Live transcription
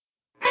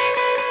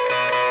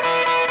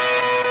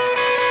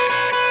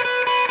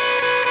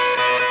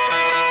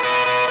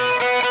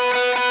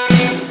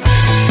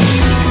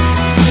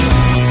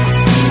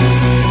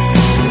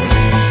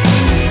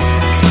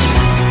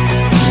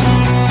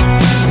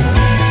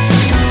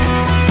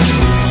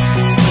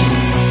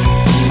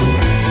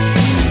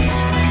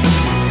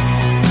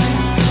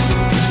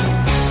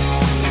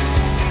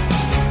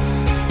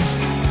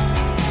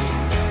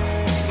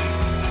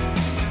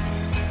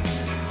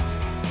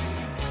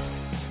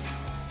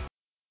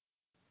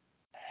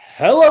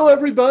Hello,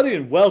 everybody,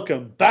 and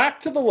welcome back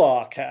to the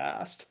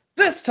Lawcast.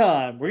 This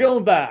time, we're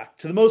going back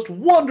to the most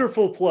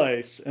wonderful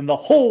place in the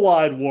whole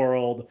wide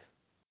world,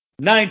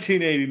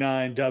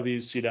 1989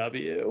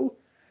 WCW.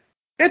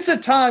 It's a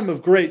time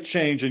of great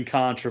change and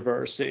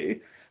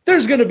controversy.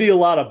 There's going to be a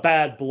lot of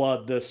bad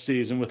blood this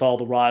season with all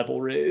the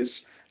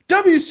rivalries.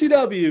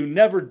 WCW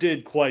never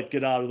did quite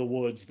get out of the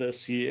woods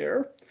this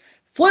year.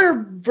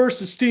 Flair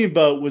versus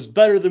Steamboat was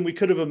better than we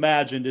could have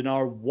imagined in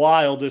our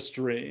wildest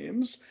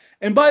dreams.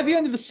 And by the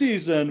end of the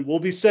season, we'll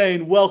be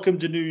saying welcome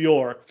to New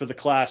York for the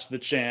Clash of the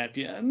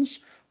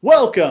Champions.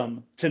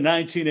 Welcome to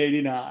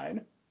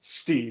 1989,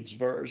 Steve's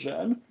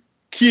version.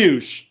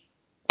 Cush,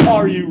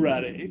 are you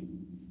ready?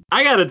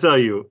 I gotta tell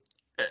you,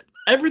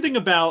 everything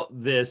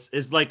about this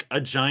is like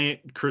a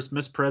giant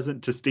Christmas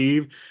present to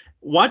Steve.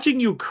 Watching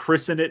you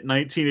christen it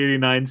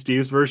 1989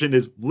 Steve's version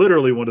is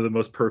literally one of the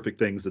most perfect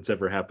things that's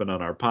ever happened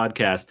on our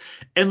podcast.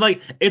 And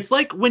like, it's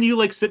like when you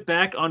like sit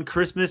back on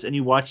Christmas and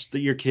you watch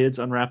your kids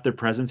unwrap their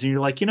presents and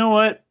you're like, you know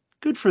what?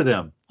 Good for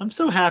them. I'm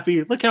so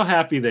happy. Look how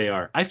happy they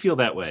are. I feel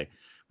that way.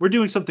 We're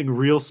doing something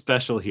real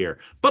special here.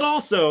 But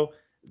also,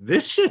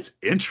 this shit's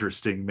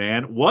interesting,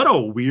 man. What a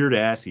weird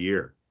ass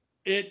year.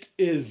 It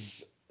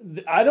is.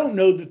 I don't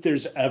know that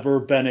there's ever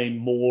been a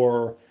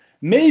more,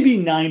 maybe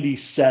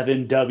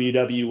 97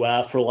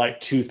 WWF or like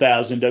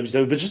 2000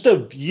 WCW, but just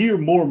a year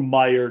more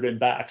mired in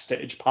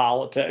backstage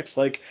politics.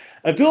 Like,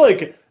 I feel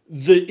like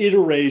the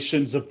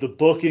iterations of the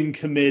booking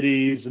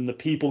committees and the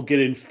people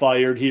getting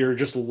fired here are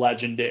just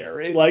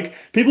legendary. Like,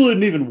 people who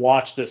didn't even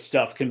watch this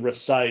stuff can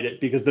recite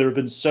it because there have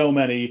been so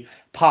many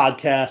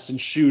podcasts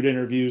and shoot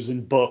interviews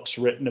and books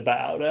written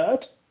about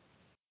it.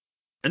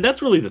 And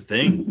that's really the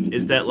thing,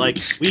 is that like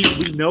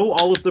we know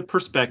all of the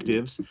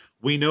perspectives.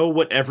 We know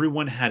what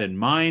everyone had in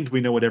mind.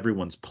 We know what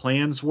everyone's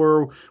plans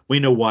were.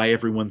 We know why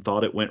everyone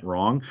thought it went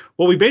wrong.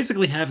 What we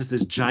basically have is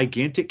this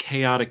gigantic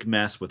chaotic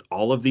mess with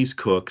all of these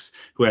cooks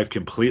who have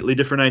completely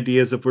different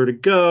ideas of where to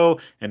go.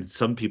 And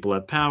some people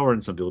have power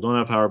and some people don't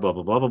have power, blah,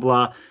 blah, blah, blah,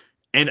 blah.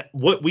 And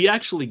what we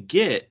actually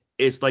get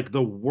is like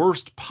the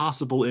worst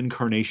possible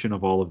incarnation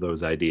of all of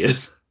those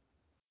ideas.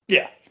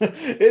 Yeah,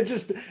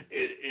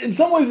 in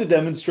some ways it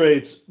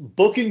demonstrates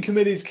booking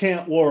committees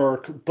can't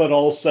work, but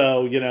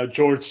also,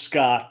 George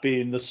Scott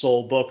being the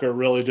sole booker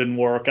really didn't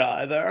work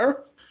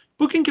either.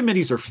 Booking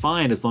committees are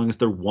fine as long as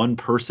they're one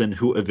person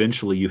who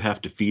eventually you have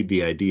to feed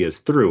the ideas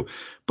through.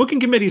 Booking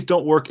committees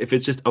don't work if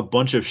it's just a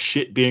bunch of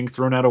shit being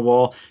thrown at a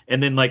wall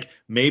and then like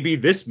maybe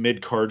this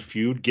mid-card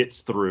feud gets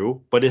through,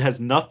 but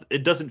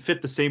it doesn't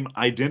fit the same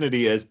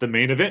identity as the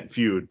main event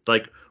feud.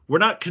 Like, we're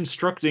not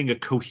constructing a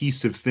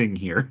cohesive thing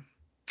here.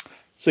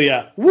 So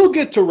yeah, we'll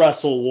get to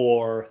Wrestle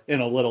War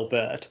in a little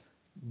bit.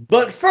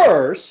 But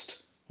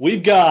first,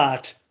 we've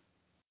got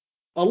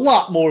a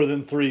lot more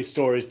than 3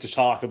 stories to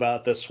talk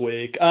about this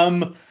week.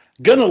 I'm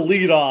gonna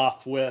lead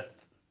off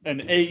with an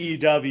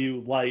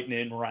AEW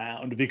lightning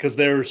round because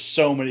there's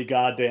so many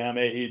goddamn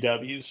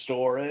AEW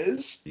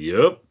stories.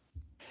 Yep.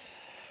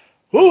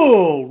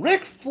 Ooh,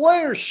 Ric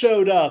Flair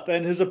showed up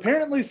and has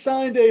apparently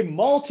signed a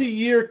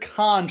multi-year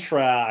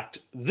contract.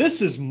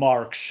 This is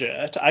Mark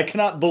shit. I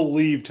cannot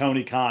believe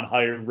Tony Khan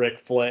hired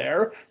Ric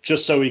Flair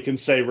just so he can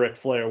say Ric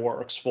Flair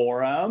works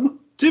for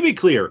him. To be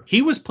clear,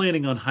 he was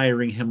planning on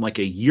hiring him like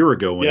a year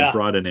ago when he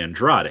brought in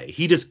Andrade.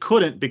 He just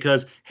couldn't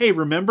because, hey,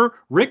 remember,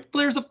 Ric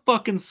Flair's a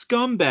fucking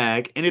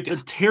scumbag and it's a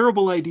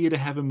terrible idea to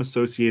have him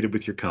associated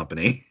with your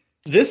company.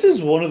 This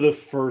is one of the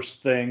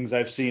first things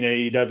I've seen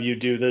AEW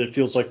do that it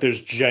feels like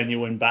there's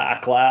genuine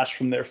backlash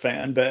from their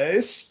fan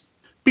base.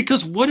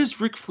 Because what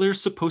is Ric Flair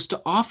supposed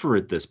to offer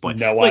at this point?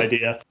 No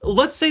idea.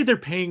 Let's say they're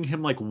paying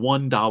him like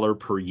 $1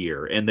 per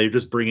year and they're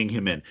just bringing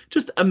him in.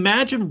 Just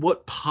imagine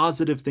what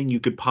positive thing you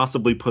could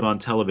possibly put on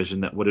television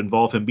that would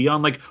involve him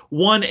beyond like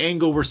one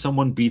angle where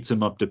someone beats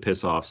him up to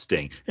piss off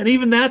Sting. And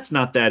even that's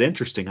not that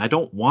interesting. I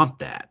don't want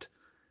that.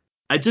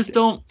 I just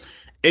don't.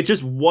 It's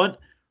just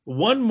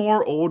one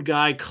more old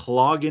guy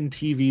clogging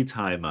TV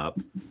time up.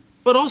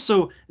 But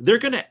also, they're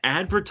going to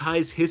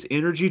advertise his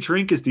energy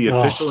drink as the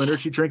official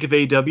energy drink of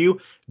AEW.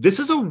 This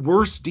is a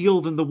worse deal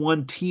than the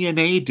one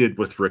TNA did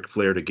with Ric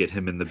Flair to get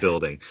him in the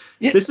building.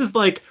 Yeah. This is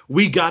like,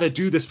 we got to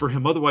do this for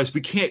him, otherwise we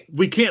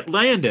can't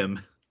land him.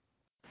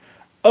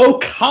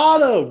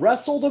 Okada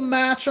wrestled a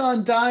match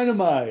on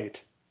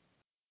Dynamite.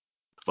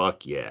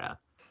 Fuck yeah.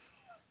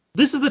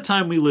 This is the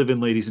time we live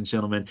in, ladies and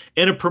gentlemen.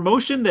 In a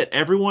promotion that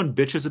everyone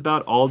bitches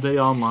about all day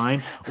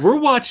online, we're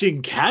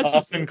watching Kazoo.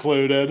 Us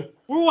included.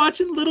 We're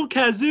watching Little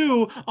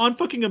Kazoo on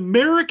fucking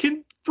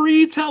American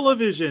free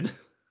television.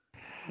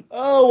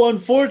 Oh,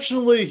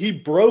 unfortunately, he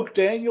broke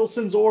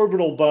Danielson's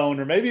orbital bone,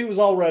 or maybe it was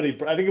already.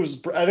 I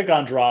think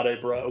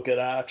Andrade broke it,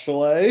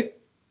 actually.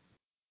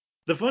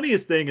 The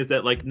funniest thing is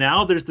that like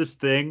now there's this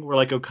thing where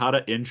like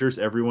Okada injures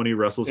everyone he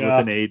wrestles with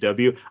in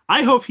AEW.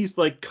 I hope he's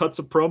like cuts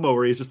a promo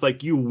where he's just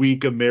like, you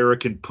weak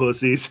American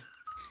pussies.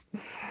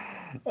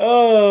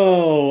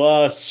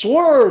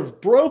 Swerve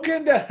broke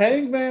into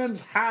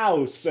Hangman's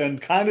house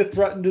and kind of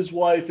threatened his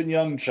wife and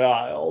young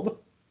child.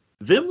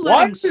 Them Why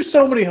letting are there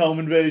so many home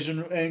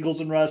invasion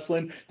angles in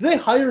wrestling? Did they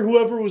hire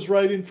whoever was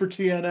writing for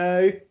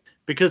TNA?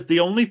 because the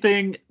only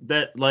thing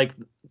that like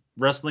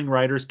wrestling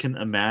writers can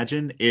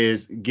imagine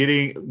is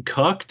getting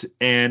cucked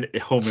and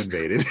home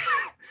invaded,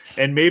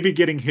 and maybe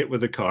getting hit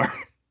with a car.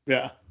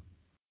 Yeah.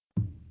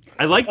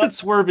 I like that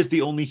Swerve is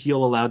the only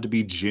heel allowed to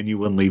be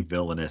genuinely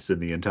villainous in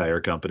the entire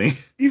company.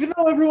 Even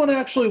though everyone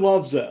actually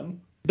loves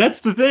him.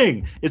 That's the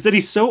thing, is that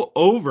he's so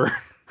over.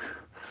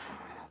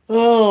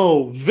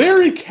 Oh,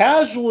 very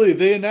casually,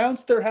 they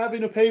announced they're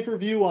having a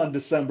pay-per-view on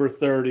December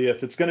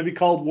 30th. It's going to be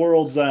called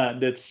World's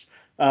End. It's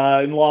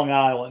in Long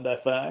Island, I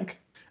think.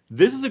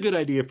 This is a good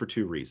idea for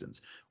two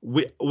reasons.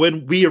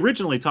 When we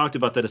originally talked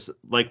about that,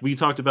 like we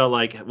talked about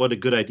like what a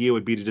good idea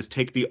would be to just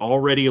take the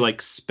already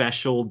like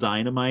special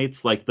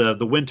dynamites, like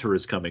the winter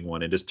is coming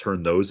one, and just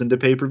turn those into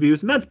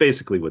pay-per-views, and that's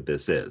basically what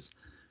this is.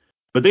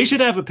 But they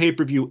should have a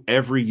pay-per-view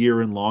every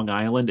year in Long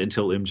Island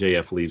until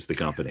MJF leaves the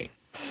company.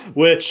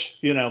 Which,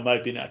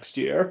 might be next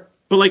year.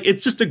 But like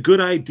it's just a good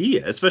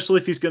idea,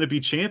 especially if he's going to be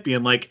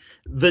champion. Like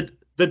the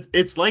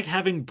it's like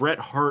having Bret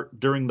Hart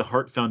during the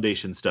Hart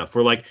Foundation stuff,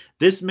 where like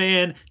this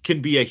man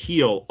can be a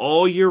heel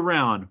all year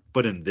round,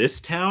 but in this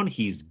town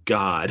he's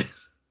God.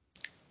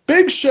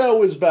 Big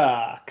Show is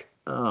back.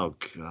 Oh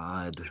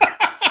God.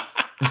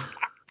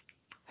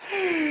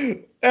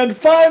 And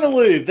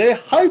finally, they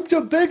hyped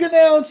a big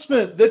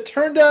announcement that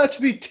turned out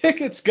to be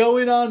tickets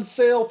going on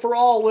sale for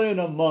All In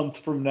a month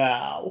from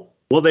now.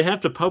 Well, they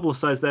have to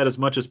publicize that as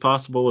much as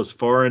possible, as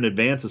far in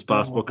advance as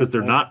possible, because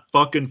they're not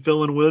fucking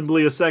filling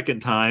Wembley a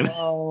second time.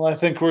 Oh, I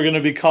think we're going to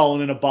be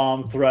calling in a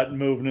bomb threat and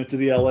moving it to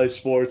the LA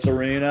Sports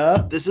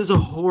Arena. This is a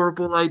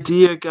horrible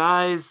idea,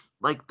 guys.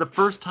 Like, the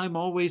first time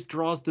always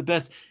draws the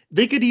best.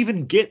 They could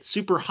even get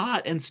super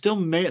hot and still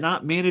may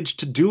not manage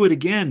to do it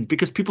again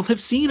because people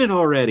have seen it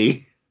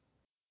already.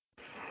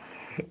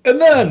 And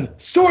then,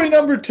 story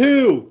number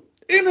 2.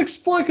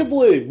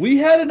 Inexplicably, we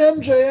had an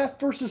MJF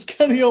versus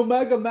Kenny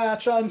Omega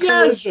match on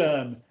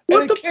Collision.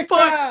 What and the it kicked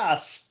fuck?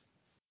 ass.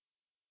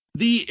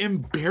 The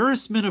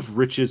embarrassment of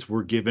riches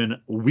we're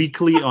given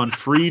weekly on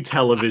free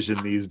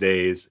television these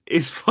days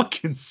is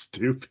fucking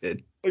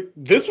stupid. Like,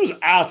 this was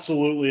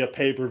absolutely a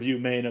pay-per-view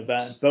main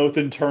event, both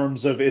in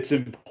terms of its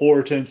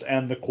importance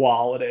and the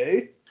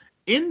quality.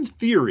 In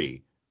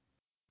theory,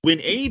 when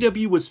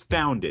AEW was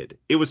founded,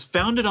 it was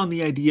founded on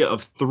the idea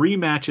of 3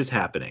 matches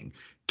happening.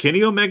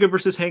 Kenny Omega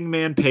versus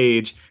Hangman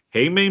Page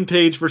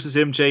versus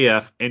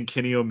MJF, and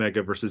Kenny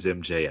Omega versus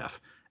MJF.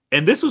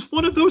 And this was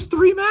one of those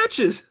 3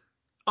 matches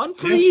on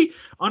free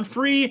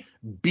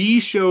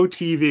B-show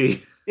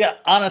TV. Yeah,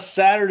 on a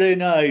Saturday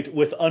night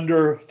with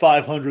under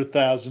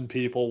 500,000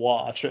 people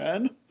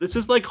watching. This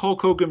is like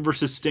Hulk Hogan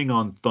versus Sting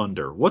on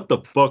Thunder. What the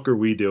fuck are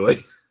we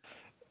doing?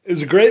 It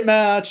was a great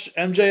match.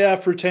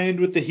 MJF retained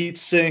with the Heat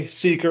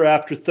Seeker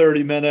after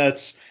 30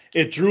 minutes.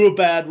 It drew a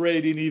bad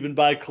rating even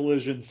by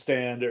Collision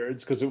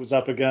standards because it was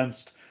up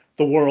against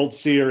the World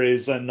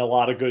Series and a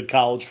lot of good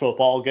college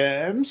football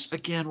games.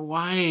 Again,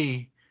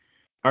 why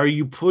are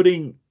you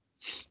putting...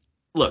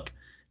 Look,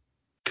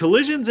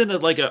 Collision's in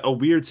a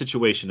weird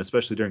situation,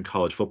 especially during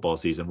college football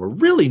season, where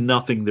really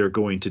nothing they're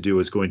going to do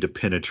is going to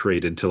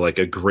penetrate into like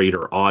a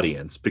greater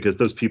audience because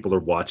those people are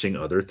watching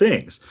other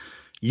things.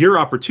 Your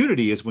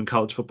opportunity is when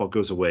college football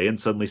goes away and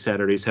suddenly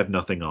Saturdays have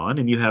nothing on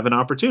and you have an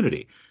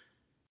opportunity.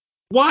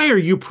 Why are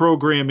you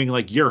programming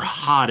like your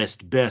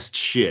hottest, best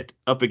shit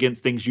up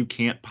against things you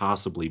can't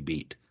possibly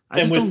beat?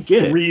 I just don't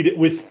get it.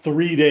 With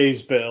 3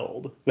 days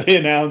build, they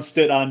announced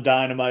it on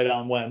Dynamite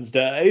on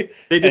Wednesday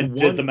and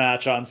did the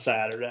match on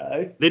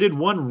Saturday. They did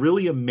one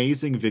really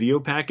amazing video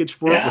package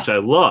for it, which I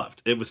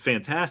loved. It was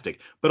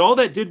fantastic. But all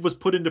that did was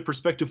put into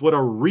perspective what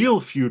a real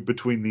feud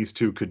between these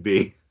two could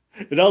be.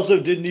 It also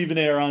didn't even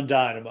air on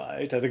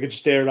Dynamite. I think it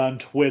just aired on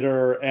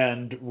Twitter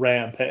and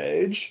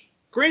Rampage.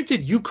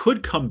 Granted, you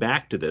could come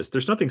back to this.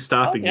 There's nothing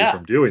stopping you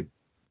from doing.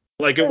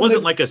 Like, it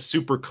wasn't like a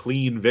super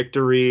clean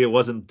victory. It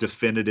wasn't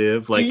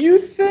definitive. Like, do you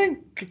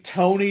think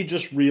Tony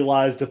just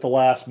realized at the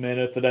last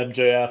minute that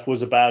MJF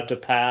was about to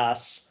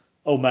pass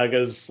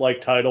Omega's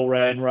like title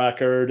reign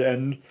record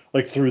and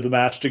like threw the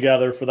match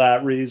together for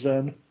that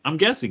reason? I'm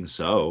guessing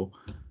so.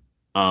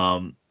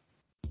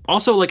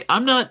 Also, like,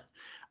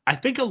 I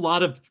think a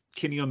lot of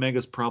Kenny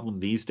Omega's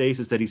problem these days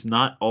is that he's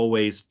not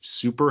always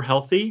super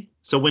healthy.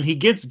 So when he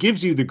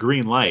gives you the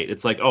green light,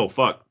 it's like, oh,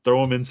 fuck,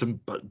 throw him in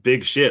some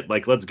big shit.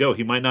 Like, let's go.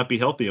 He might not be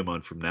healthy a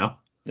month from now.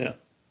 Yeah.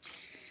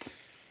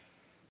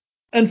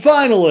 And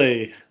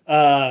finally,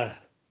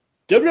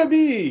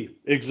 WWE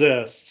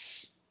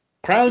exists.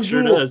 Crown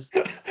Jewel. Sure does.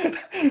 the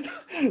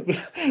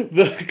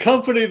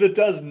company that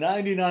does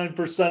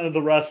 99% of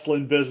the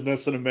wrestling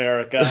business in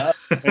America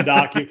and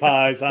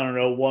occupies,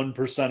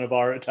 1% of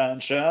our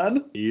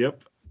attention.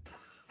 Yep.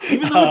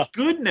 Even though it's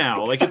good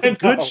now. Like, it's a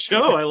good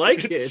show. I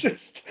like it. It's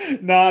just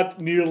not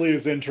nearly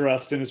as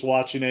interesting as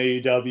watching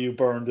AEW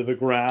burn to the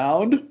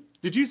ground.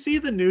 Did you see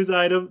the news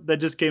item that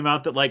just came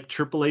out that, like,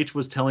 Triple H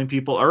was telling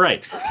people, all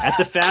right, at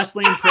the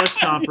Fastlane press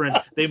conference,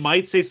 they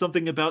might say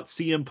something about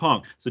CM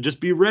Punk. So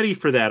just be ready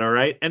for that, all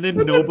right? And then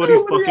nobody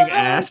fucking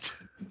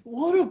asked.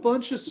 What a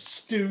bunch of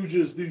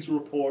stooges these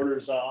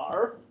reporters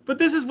are. But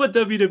this is what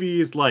WWE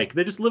is like.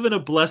 They just live in a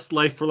blessed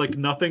life where like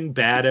nothing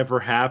bad ever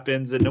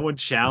happens and no one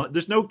challenge.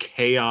 There's no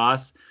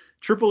chaos.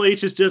 Triple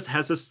H just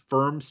has a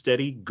firm,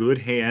 steady, good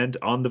hand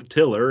on the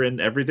tiller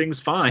and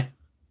everything's fine.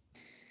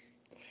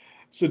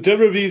 So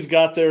WWE's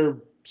got their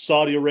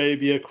Saudi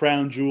Arabia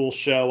Crown Jewel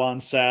show on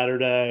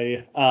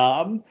Saturday.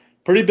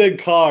 Pretty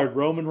big card.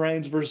 Roman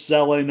Reigns versus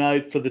LA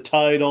Knight for the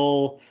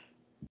title.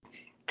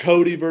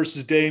 Cody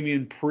versus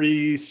Damian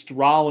Priest.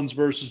 Rollins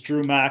versus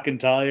Drew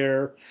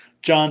McIntyre.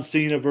 John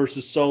Cena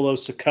versus Solo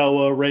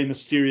Sikoa. Rey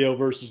Mysterio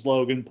versus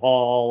Logan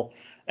Paul.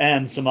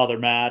 And some other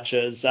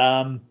matches.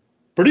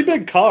 Pretty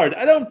big card.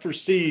 I don't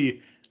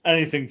foresee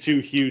anything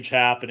too huge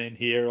happening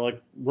here.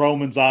 Like,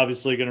 Roman's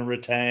obviously going to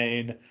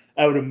retain.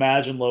 I would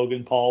imagine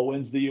Logan Paul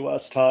wins the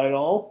U.S.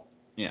 title.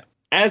 Yeah.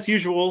 As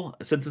usual,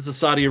 since it's a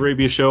Saudi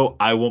Arabia show,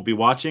 I won't be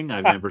watching.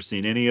 I've never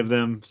seen any of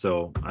them.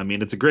 So, I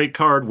mean, it's a great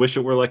card. Wish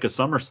it were like a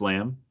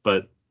SummerSlam.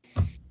 But,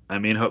 I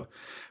mean,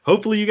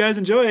 hopefully you guys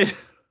enjoy it.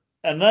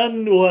 And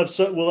then we'll have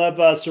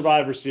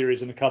Survivor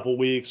Series in a couple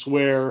weeks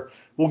where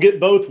we'll get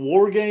both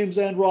War Games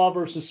and Raw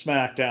versus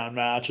SmackDown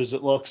matches,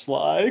 it looks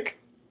like.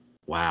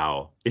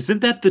 Wow.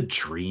 Isn't that the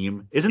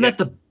dream? Isn't that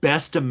the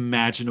best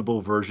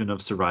imaginable version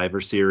of Survivor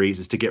Series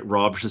is to get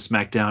Raw versus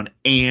SmackDown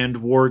and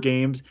War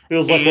Games?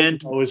 Feels like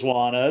what we always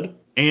wanted.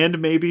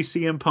 And maybe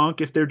CM Punk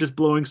if they're just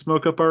blowing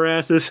smoke up our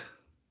asses.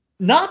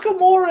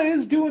 Nakamura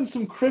is doing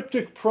some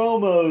cryptic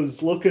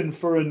promos looking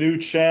for a new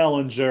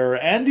challenger,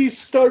 and he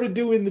started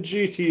doing the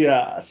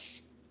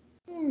GTS.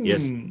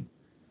 Yes,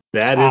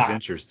 that is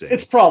interesting.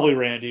 It's probably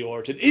Randy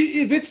Orton.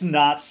 If it's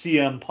not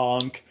CM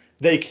Punk,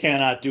 they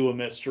cannot do a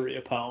mystery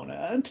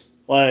opponent.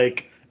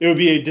 Like, it would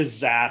be a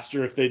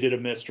disaster if they did a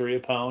mystery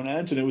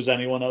opponent and it was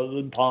anyone other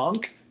than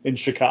Punk in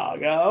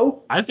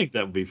Chicago. I think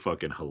that would be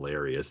fucking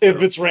hilarious.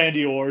 If it's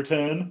Randy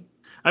Orton.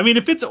 I mean,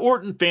 if it's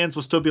Orton, fans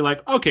will still be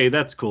like, okay,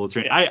 that's cool. It's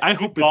Randy. I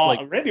hope it's like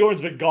Randy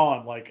Orton's been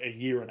gone like a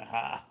year and a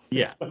half.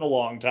 Yeah. It's been a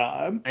long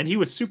time. And he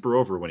was super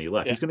over when he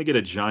left. Yeah. He's going to get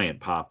a giant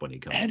pop when he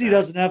comes back. And he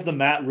doesn't have the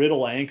Matt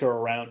Riddle anchor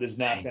around his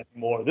neck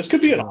anymore. This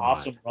could be an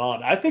awesome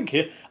run. I think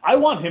I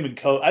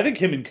think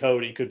him and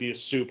Cody could be a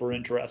super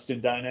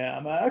interesting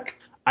dynamic.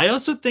 I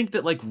also think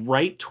that, like,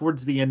 right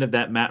towards the end of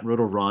that Matt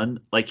Riddle run,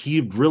 like,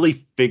 he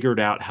really figured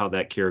out how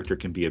that character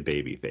can be a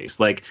babyface.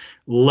 Like,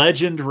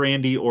 legend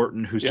Randy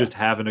Orton, who's just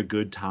having a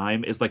good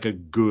time, is like a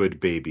good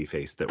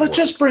babyface that works.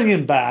 Just bring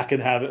him back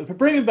and have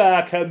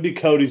him be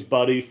Cody's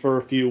buddy for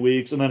a few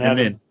weeks, and then have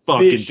him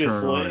fucking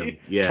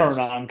viciously turn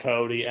on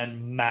Cody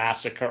and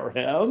massacre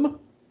him.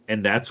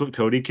 And that's what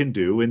Cody can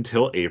do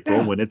until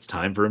April when it's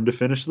time for him to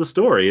finish the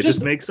story. It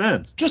just makes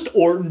sense. Just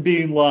Orton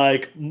being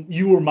like,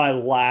 you were my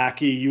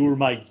lackey, you were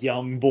my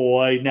young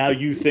boy, now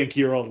you think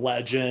you're a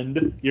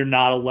legend. You're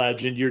not a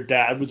legend. Your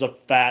dad was a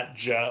fat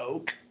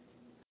joke.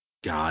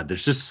 God,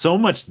 there's just so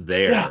much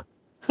there.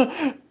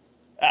 Yeah.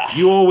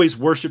 You always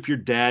worship your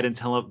dad and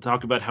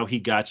talk about how he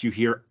got you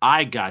here.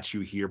 I got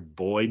you here,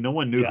 boy. No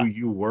one knew who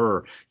you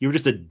were. You were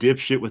just a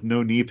dipshit with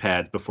no knee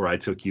pads before I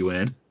took you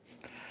in.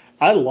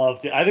 I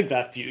loved it. I think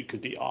that feud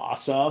could be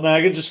awesome.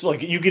 I could just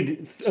you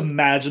could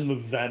imagine the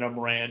Venom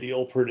Randy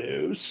will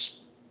produce.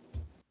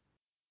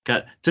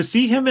 God, to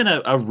see him in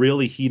a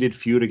really heated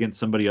feud against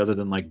somebody other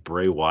than like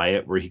Bray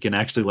Wyatt, where he can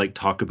actually like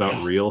talk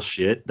about real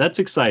shit, that's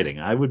exciting.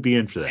 I would be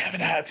in for that.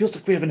 It feels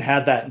like we haven't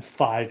had that in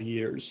 5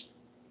 years.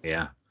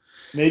 Yeah.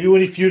 Maybe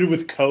when he feuded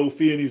with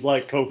Kofi and he's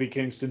like, Kofi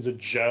Kingston's a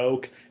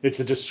joke.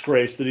 It's a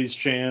disgrace that he's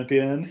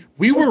champion.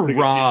 We were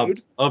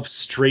robbed of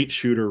straight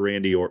shooter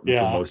Randy Orton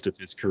for most of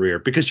his career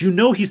because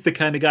he's the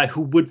kind of guy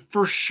who would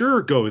for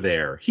sure go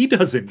there. He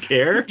doesn't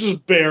care.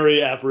 Just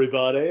bury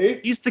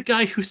everybody. He's the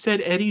guy who said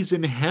Eddie's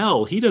in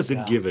hell. He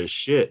doesn't give a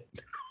shit.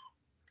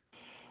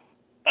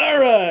 All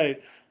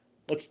right.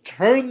 Let's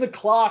turn the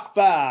clock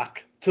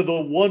back to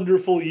the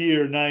wonderful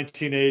year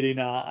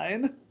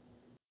 1989.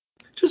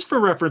 Just for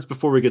reference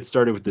before we get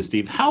started with this,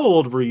 Steve, how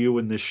old were you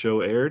when this show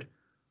aired?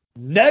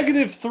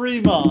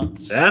 -3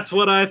 months. That's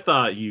what I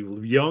thought, you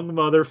young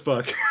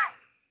motherfucker.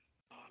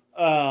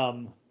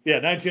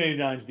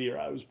 1989 is the year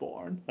I was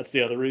born. That's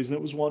the other reason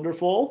it was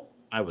wonderful.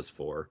 I was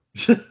 4.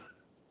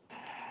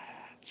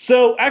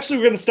 So, actually,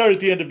 we're going to start at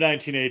the end of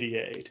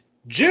 1988.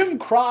 Jim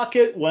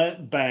Crockett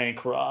went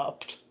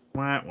bankrupt.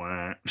 Wah,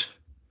 wah.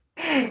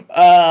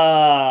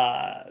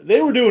 They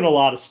were doing a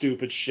lot of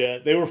stupid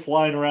shit. They were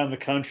flying around the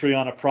country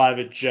on a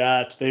private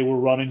jet. They were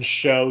running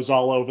shows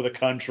all over the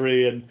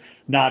country and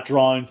not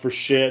drawing for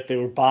shit. They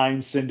were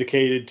buying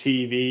syndicated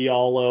TV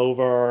all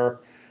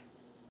over.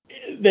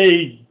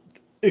 They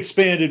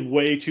expanded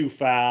way too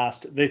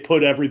fast. They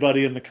put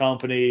everybody in the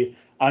company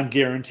on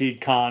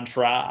guaranteed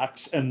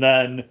contracts, and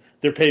then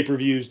their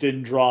pay-per-views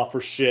didn't draw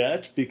for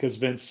shit because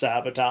Vince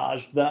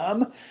sabotaged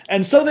them.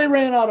 And so they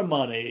ran out of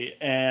money,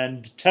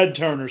 and Ted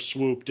Turner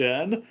swooped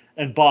in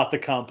and bought the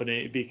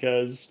company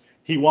because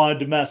he wanted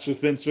to mess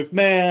with Vince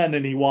McMahon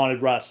and he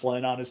wanted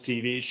wrestling on his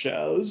TV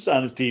shows,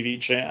 on his TV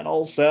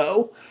channel.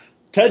 So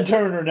Ted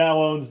Turner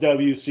now owns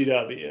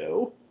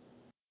WCW.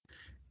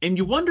 And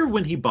you wonder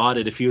when he bought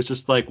it if he was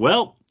just like,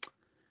 well,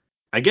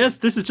 I guess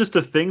this is just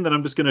a thing that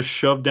I'm just going to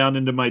shove down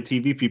into my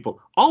TV people.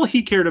 All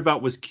he cared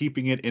about was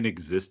keeping it in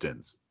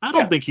existence. I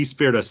don't think he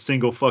spared a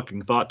single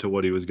fucking thought to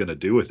what he was going to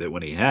do with it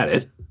when he had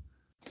it.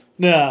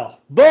 No,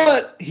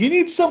 but he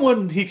needs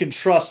someone he can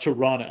trust to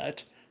run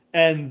it.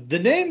 And the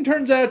name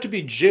turns out to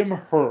be Jim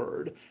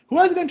Herd, who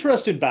has an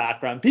interesting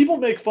background. People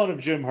make fun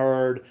of Jim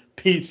Herd,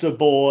 Pizza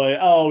Boy.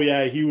 Oh,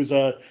 yeah, he was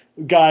a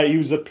guy, he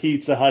was a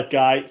Pizza Hut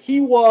guy. He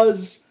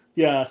was,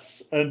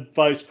 yes, a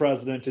vice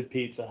president at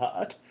Pizza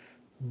Hut.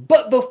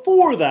 But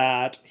before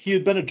that, he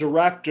had been a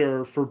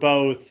director for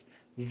both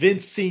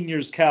Vince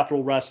Sr.'s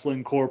Capital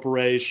Wrestling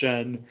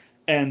Corporation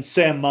and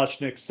Sam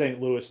Muchnick's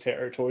St. Louis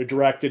territory,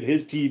 directed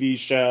his TV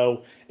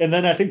show, and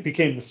then I think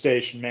became the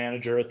station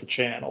manager at the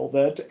channel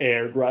that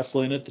aired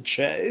Wrestling at the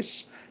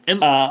Chase.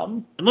 And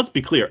let's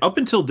be clear, up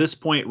until this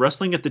point,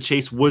 Wrestling at the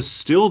Chase was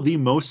still the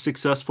most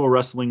successful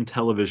wrestling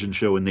television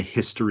show in the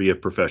history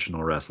of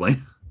professional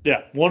wrestling.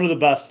 Yeah, one of the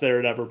best there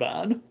had ever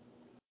been.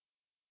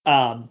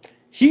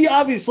 He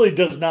obviously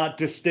does not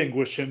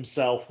distinguish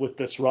himself with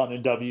this run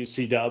in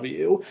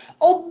WCW,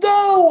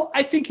 although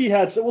I think he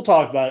had some, we'll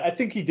talk about it, I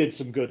think he did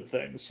some good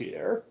things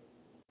here.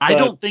 I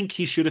don't think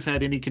he should have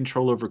had any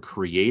control over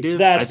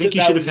creative. I think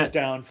that was his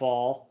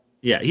downfall.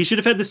 Yeah, he should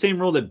have had the same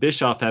role that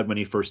Bischoff had when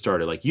he first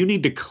started. Like, you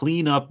need to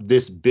clean up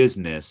this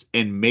business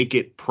and make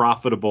it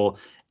profitable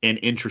and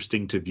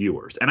interesting to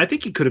viewers. And I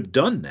think he could have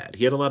done that.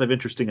 He had a lot of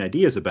interesting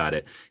ideas about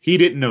it. He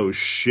didn't know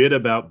shit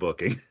about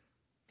booking.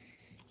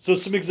 So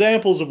some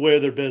examples of where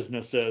their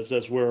business is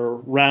as we're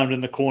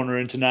rounding the corner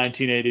into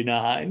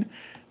 1989.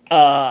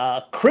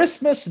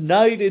 Christmas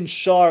night in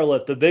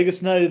Charlotte, the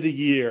biggest night of the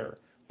year.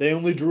 They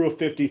only drew a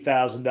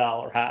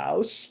 $50,000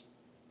 house.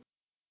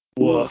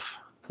 Woof.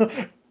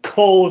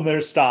 Coal in their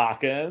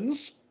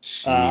stockings.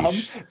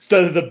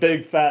 Instead of the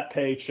big fat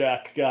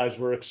paycheck guys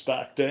were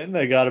expecting,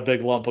 they got a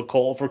big lump of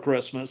coal for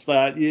Christmas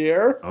that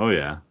year. Oh,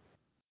 yeah.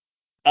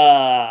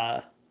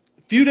 A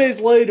few days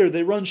later,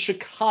 they run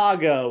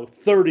Chicago,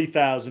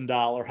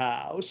 $30,000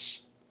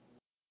 house.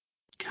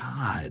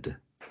 God.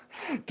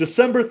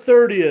 December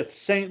 30th,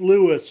 St.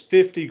 Louis,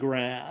 50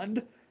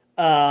 grand.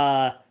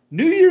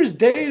 New Year's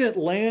Day in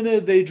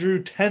Atlanta, they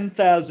drew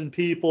 10,000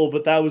 people,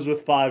 but that was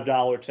with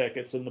 $5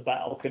 tickets in the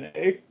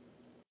balcony.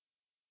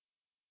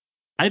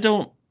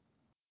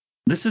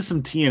 This is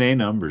some TNA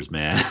numbers,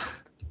 man.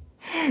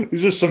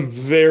 These are some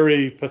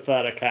very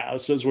pathetic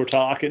houses we're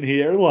talking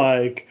here.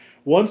 Like,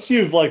 once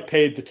you've like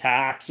paid the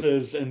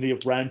taxes and the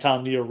rent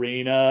on the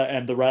arena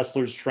and the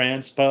wrestlers'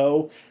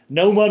 transpo,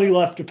 no money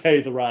left to pay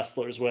the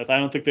wrestlers with. I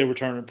don't think they were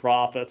turning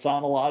profits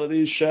on a lot of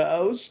these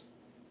shows.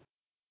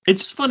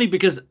 It's funny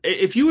because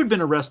if you had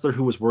been a wrestler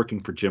who was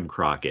working for Jim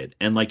Crockett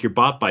and like you're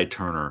bought by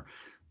Turner,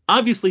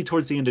 obviously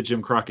towards the end of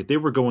Jim Crockett, they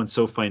were going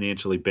so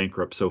financially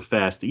bankrupt so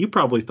fast that you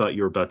probably thought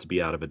you were about to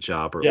be out of a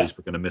job, or at least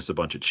were going to miss a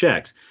bunch of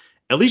checks.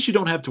 At least you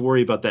don't have to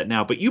worry about that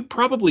now, but you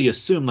probably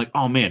assume like,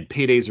 oh man,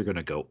 paydays are going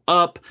to go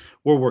up.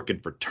 We're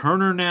working for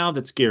Turner now.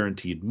 That's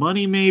guaranteed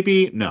money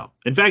maybe. No.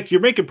 In fact,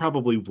 you're making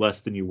probably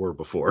less than you were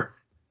before.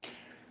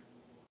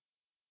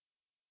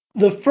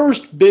 The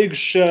first big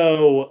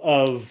show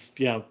of,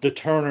 the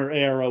Turner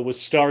era was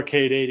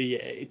Starrcade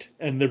 88.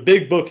 And their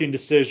big booking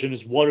decision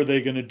is what are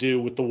they going to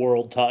do with the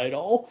world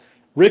title?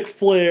 Ric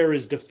Flair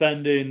is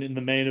defending in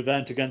the main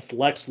event against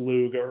Lex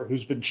Luger,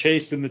 who's been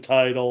chasing the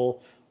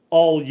title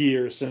all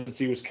year since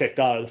he was kicked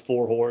out of the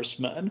Four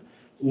Horsemen.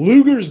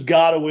 Luger's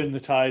got to win the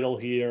title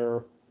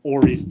here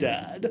or he's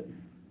dead.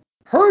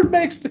 Herd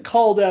makes the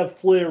call to have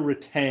Flair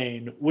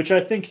retain, which I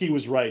think he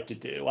was right to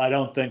do. I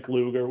don't think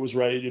Luger was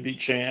ready to be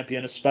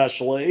champion,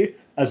 especially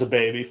as a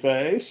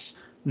babyface.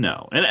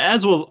 No. And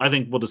I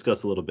think we'll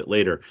discuss a little bit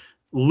later,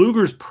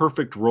 Luger's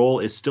perfect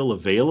role is still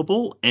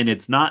available, and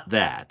it's not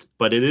that,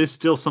 but it is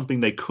still something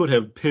they could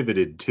have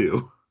pivoted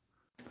to.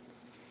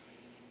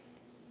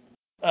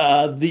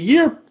 The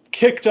year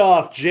kicked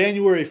off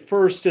January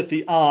 1st at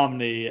the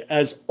Omni,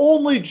 as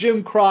only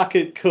Jim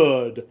Crockett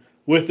could,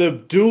 with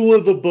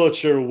Abdullah the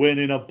Butcher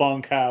winning a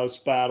bunkhouse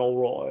battle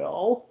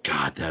royal.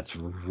 God, that's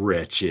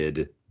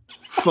wretched.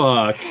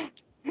 Fuck.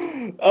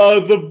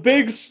 The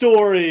big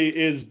story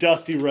is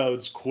Dusty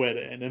Rhodes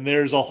quitting, and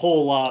there's a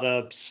whole lot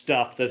of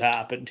stuff that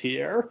happened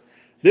here.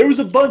 There was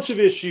a bunch of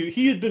issues.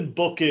 He had been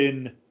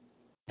booking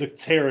the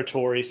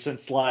territory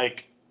since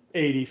like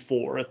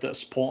 84 at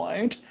this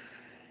point.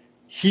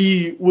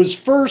 He was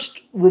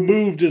first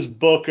removed as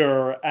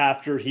booker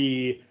after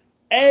he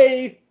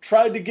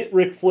tried to get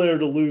Ric Flair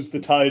to lose the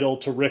title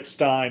to Rick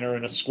Steiner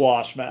in a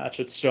squash match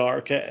at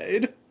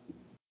Starrcade.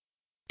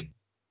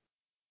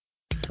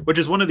 Which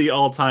is one of the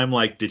all-time,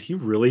 like, did he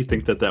really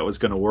think that was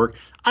going to work?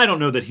 I don't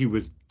know that he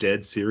was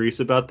dead serious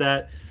about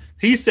that.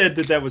 He said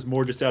that was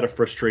more just out of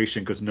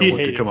frustration because no one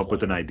could come up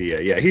with an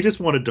idea. Yeah, he just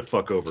wanted to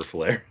fuck over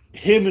Flair.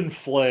 Him and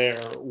Flair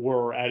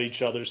were at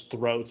each other's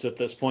throats at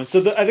this point.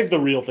 So I think the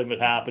real thing that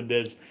happened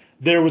is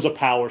there was a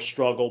power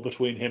struggle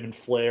between him and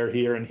Flair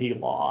here, and he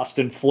lost.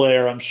 And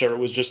Flair, I'm sure,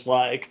 was just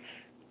like,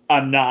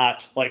 I'm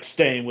not like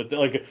staying with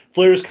like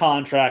Flair's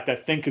contract, I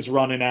think, is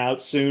running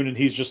out soon, and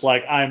he's just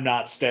like, I'm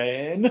not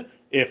staying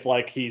if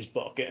like he's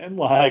booking.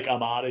 Like,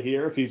 I'm out of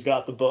here if he's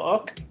got the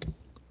book.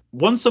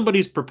 Once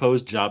somebody's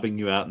proposed jobbing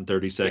you out in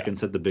 30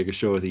 seconds at the biggest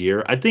show of the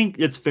year, I think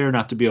it's fair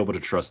not to be able to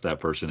trust that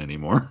person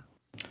anymore.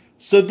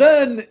 So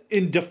then,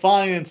 in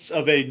defiance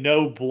of a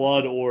no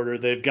blood order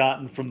they've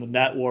gotten from the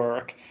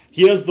network,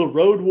 he has the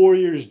Road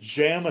Warriors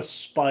jam a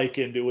spike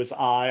into his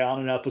eye on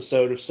an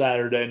episode of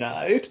Saturday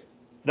Night.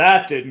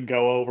 That didn't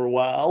go over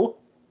well.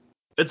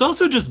 It's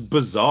also just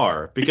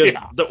bizarre because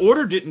Yeah. the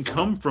order didn't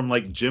come from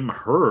like Jim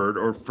Herd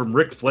or from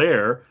Ric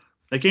Flair.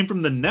 They came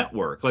from the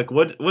network. Like,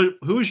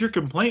 who is your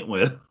complaint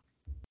with?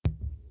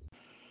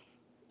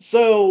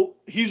 So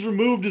he's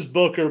removed as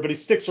booker, but he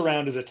sticks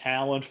around as a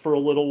talent for a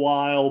little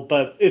while,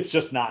 but it's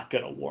just not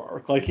going to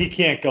work. Like, he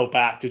can't go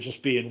back to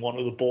just being one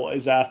of the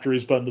boys after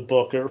he's been the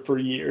booker for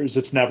years.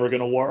 It's never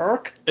going to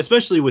work.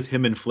 Especially with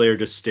him and Flair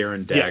just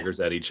staring daggers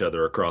at each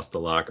other across the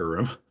locker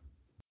room.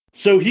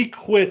 So he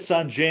quits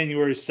on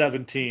January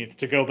 17th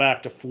to go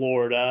back to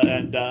Florida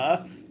and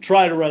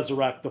try to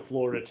resurrect the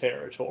Florida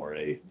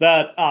territory.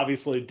 That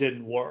obviously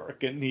didn't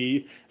work, and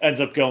he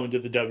ends up going to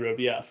the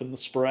WWF in the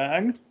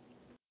spring.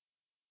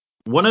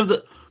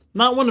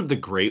 Not one of the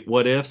great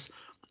what ifs,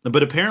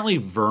 but apparently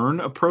Vern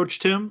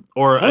approached him,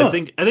 or I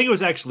think it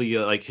was actually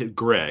like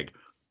Greg,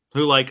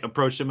 who like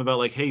approached him about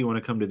like, hey, you want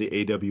to come to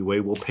the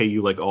AWA? We'll pay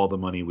you like all the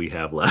money we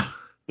have left.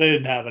 They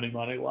didn't have any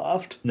money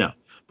left. No,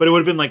 but it would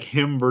have been like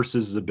him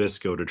versus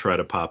Zbyszko to try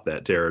to pop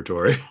that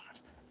territory.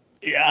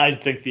 Yeah, I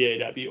think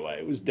the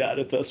AWA was dead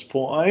at this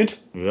point.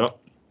 Yep.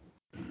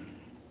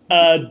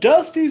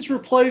 Dusty's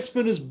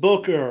replacement is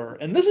Booker,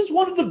 and this is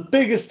one of the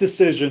biggest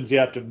decisions you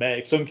have to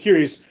make. So I'm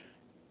curious,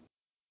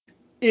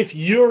 if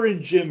you're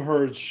in Jim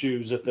Herd's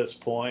shoes at this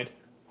point,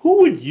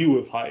 who would you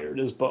have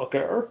hired as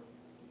Booker?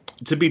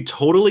 To be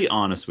totally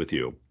honest with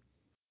you,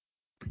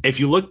 if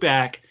you look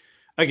back,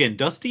 again,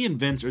 Dusty and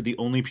Vince are the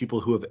only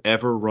people who have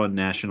ever run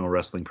national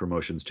wrestling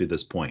promotions to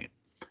this point.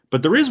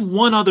 But there is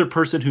one other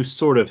person who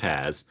sort of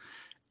has,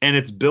 and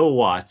it's Bill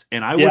Watts,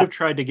 and I would have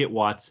tried to get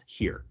Watts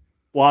here.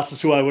 Watts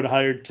is who I would have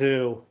hired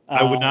too.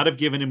 I would not have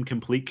given him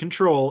complete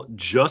control,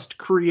 just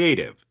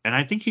creative. And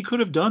I think he could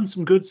have done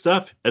some good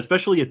stuff,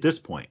 especially at this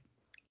point.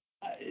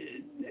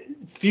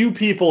 Few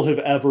people have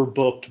ever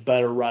booked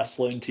better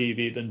wrestling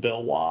TV than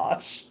Bill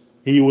Watts.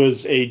 He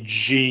was a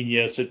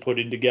genius at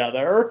putting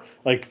together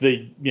like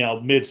the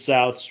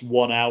Mid-South's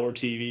 1 hour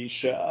TV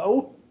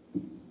show.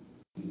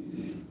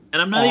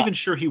 And I'm not even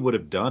sure he would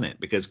have done it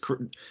because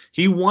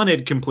he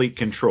wanted complete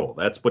control.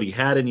 That's what he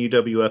had in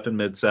UWF and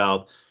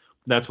Mid-South.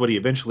 That's what he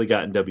eventually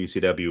got in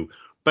WCW.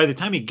 By the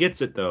time he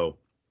gets it, though,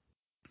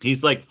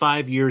 he's like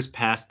 5 years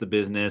past the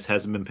business,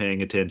 hasn't been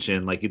paying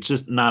attention. Like, it's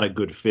just not a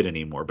good fit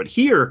anymore. But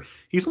here,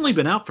 he's only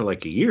been out for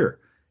like a year.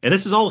 And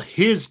this is all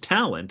his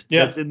talent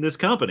that's in this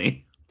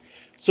company.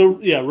 So,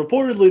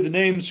 reportedly the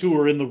names who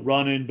were in the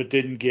run-in but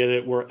didn't get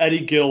it were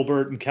Eddie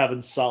Gilbert and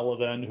Kevin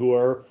Sullivan, who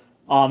are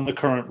on the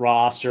current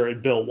roster,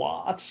 and Bill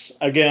Watts.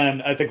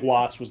 Again, I think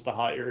Watts was the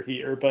hire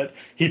here, but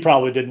he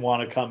probably didn't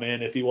want to come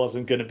in if he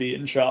wasn't going to be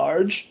in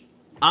charge.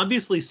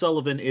 Obviously,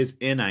 Sullivan is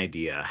an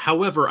idea.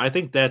 However, I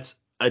think that's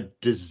a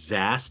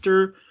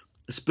disaster,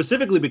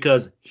 specifically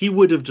because he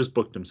would have just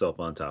booked himself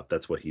on top.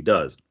 That's what he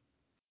does.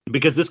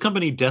 Because this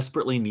company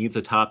desperately needs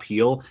a top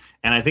heel,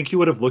 and I think he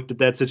would have looked at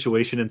that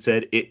situation and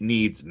said, it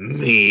needs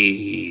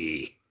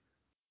me.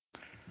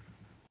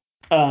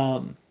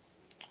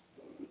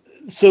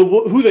 So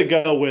who they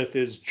go with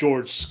is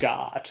George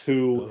Scott,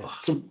 who,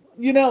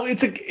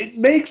 it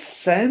makes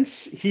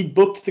sense. He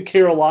booked the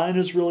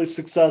Carolinas really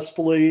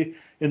successfully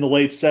in the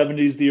late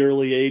 70s, the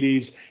early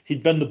 80s.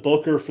 He'd been the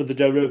booker for the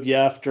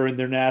WWF during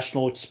their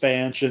national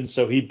expansion,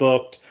 so he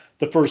booked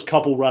the first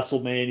couple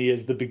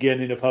WrestleManias, the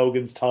beginning of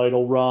Hogan's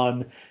title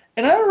run.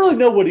 And I don't really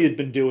know what he had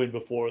been doing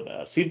before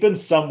this. He'd been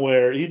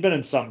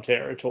in some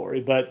territory,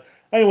 but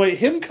anyway,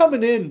 him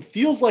coming in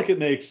feels like it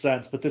makes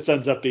sense, but this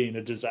ends up being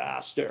a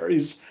disaster.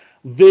 He's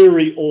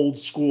very old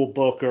school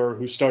booker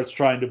who starts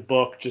trying to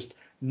book just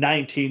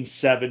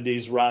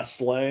 1970s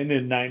wrestling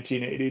in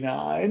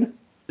 1989.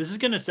 This is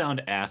going to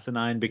sound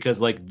asinine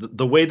because like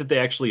the way that they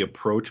actually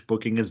approach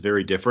booking is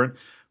very different,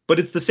 but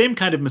it's the same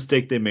kind of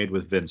mistake they made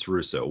with Vince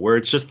Russo, where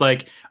it's just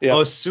like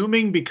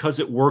assuming because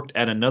it worked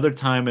at another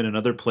time in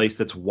another place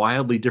that's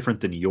wildly different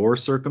than your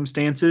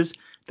circumstances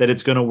that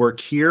it's going to work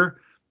here,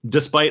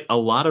 despite a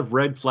lot of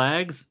red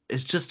flags,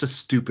 is just a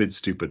stupid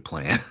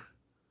plan.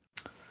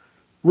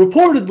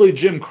 Reportedly,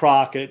 Jim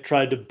Crockett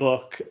tried to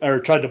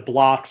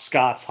block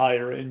Scott's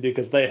hiring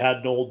because they had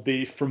an old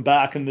beef from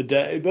back in the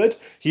day, but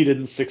he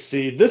didn't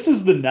succeed. This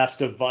is the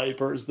nest of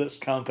vipers this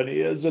company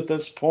is at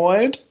this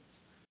point.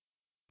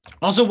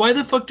 Also, why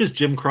the fuck does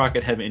Jim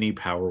Crockett have any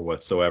power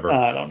whatsoever?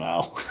 I don't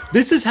know.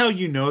 This is how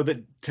you know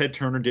that Ted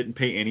Turner didn't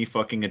pay any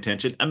fucking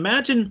attention.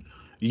 Imagine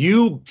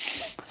you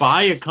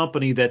buy a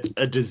company that's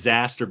a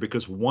disaster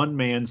because one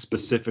man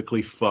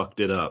specifically fucked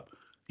it up.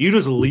 You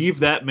just leave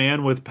that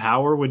man with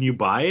power when you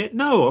buy it?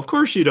 No, of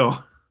course you don't.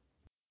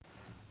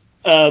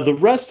 The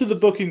rest of the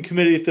booking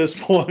committee at this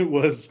point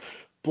was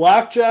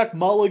Blackjack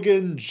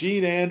Mulligan,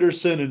 Gene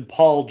Anderson, and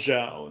Paul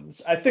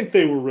Jones. I think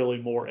they were really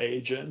more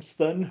agents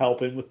than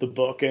helping with the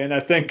booking. I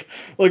think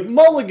like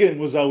Mulligan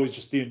was always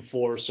just the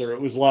enforcer.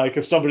 It was like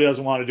if somebody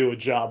doesn't want to do a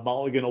job,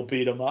 Mulligan will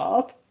beat him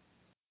up.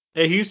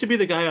 Hey, he used to be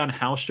the guy on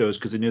house shows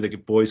because he knew the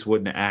boys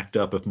wouldn't act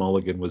up if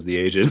Mulligan was the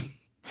agent.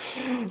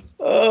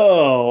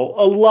 Oh,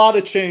 a lot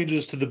of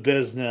changes to the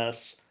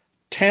business.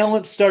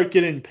 Talent start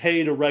getting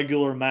paid a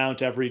regular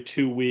amount every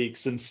 2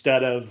 weeks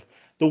instead of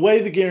the way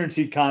the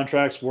guaranteed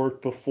contracts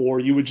worked before.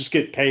 You would just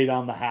get paid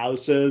on the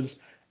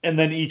houses, and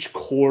then each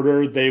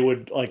quarter they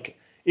would like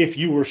if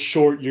you were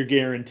short your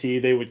guarantee,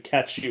 they would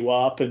catch you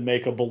up and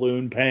make a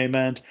balloon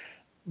payment.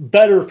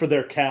 Better for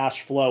their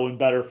cash flow and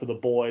better for the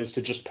boys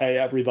to just pay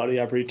everybody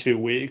every 2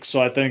 weeks.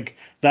 So I think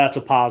that's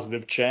a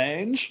positive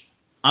change.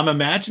 I'm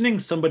imagining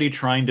somebody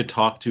trying to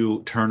talk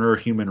to Turner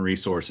Human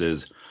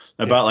Resources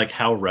about like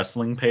how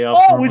wrestling payouts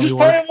Oh, we normally just pay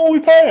work. them what we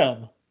pay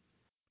them.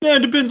 Yeah,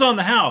 it depends on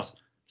the house.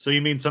 So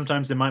you mean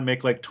sometimes they might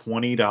make like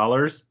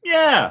 $20?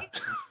 Yeah.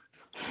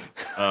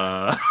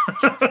 Uh,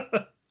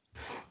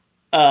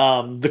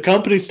 The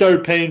company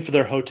started paying for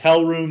their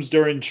hotel rooms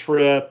during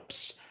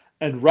trips,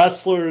 and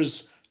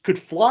wrestlers could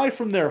fly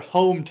from their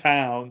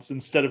hometowns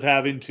instead of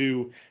having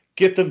to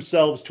get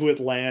themselves to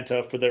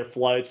Atlanta for their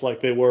flights like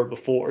they were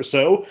before.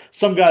 So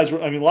some guys were,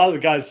 I mean, a lot of the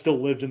guys still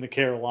lived in the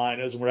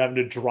Carolinas and were having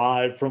to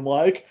drive from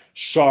like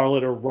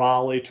Charlotte or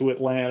Raleigh to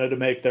Atlanta to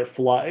make their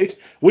flight,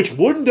 which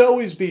wouldn't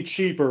always be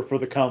cheaper for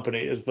the company,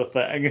 is the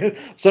thing.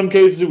 Some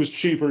cases it was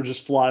cheaper to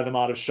just fly them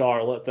out of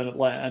Charlotte than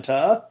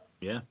Atlanta.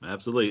 yeah,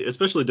 absolutely.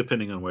 Especially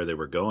depending on where they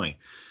were going.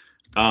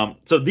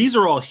 So these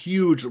are all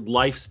huge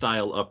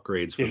lifestyle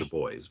upgrades for Yeah. the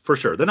boys, for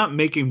sure. They're not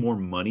making more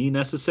money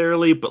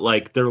necessarily, but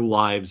like their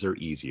lives are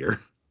easier.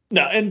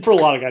 No, and for a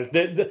lot of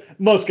guys,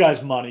 most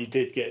guys' money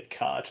did get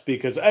cut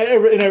because I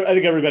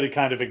think everybody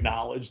kind of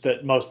acknowledged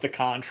that most of the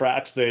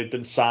contracts they had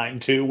been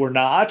signed to were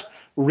not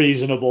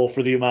reasonable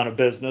for the amount of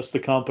business the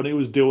company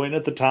was doing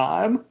at the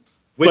time.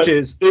 Which But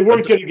is they a,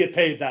 weren't going to get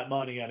paid that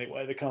money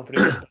anyway. The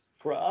company was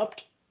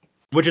bankrupt.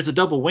 which is a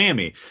double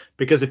whammy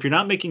because if you're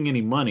not making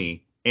any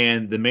money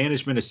and the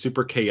management is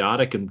super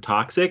chaotic and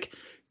toxic,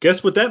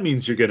 guess what that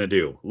means you're going to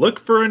do? Look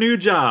for a new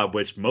job,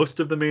 which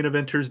most of the main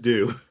eventers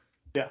do.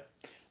 Yeah.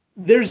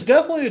 There's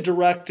definitely a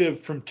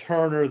directive from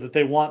Turner that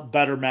they want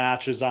better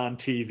matches on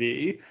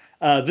TV.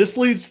 This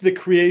leads to the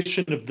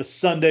creation of the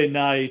Sunday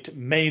night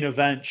main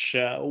event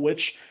show,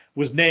 which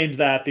was named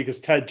that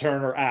because Ted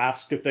Turner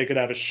asked if they could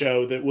have a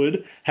show that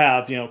would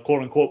have,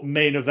 quote unquote,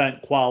 main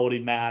event quality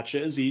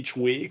matches each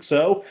week.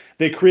 So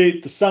they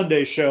create the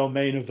Sunday show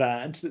main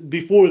event.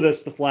 Before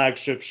this, the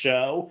flagship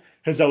show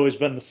has always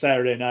been the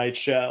Saturday night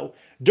show.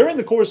 During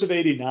the course of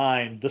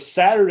 '89, the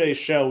Saturday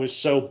show is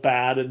so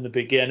bad in the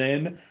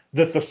beginning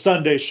that the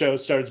Sunday show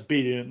starts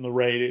beating it in the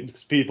ratings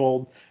because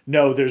people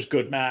know there's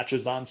good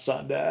matches on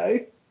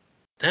Sunday.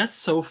 That's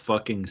so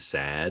fucking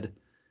sad.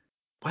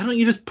 Why don't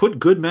you just put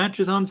good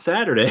matches on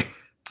Saturday?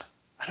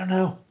 I don't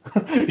know.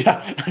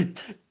 Yeah,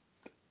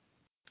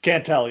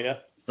 can't tell you.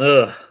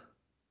 Ugh.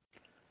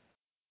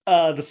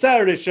 The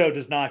Saturday show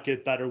does not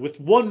get better, with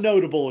one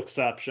notable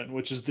exception,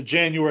 which is the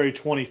January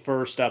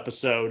 21st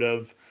episode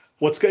of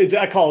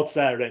I call it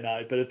Saturday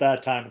Night, but at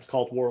that time it's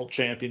called World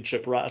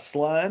Championship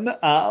Wrestling.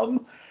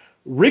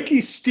 Ricky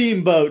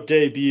Steamboat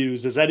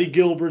debuts as Eddie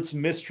Gilbert's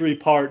mystery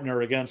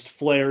partner against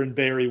Flair and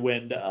Barry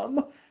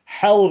Windham.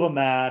 Hell of a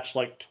match,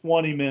 like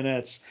 20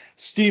 minutes.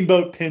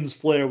 Steamboat pins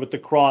Flair with the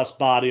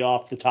crossbody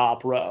off the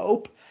top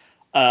rope.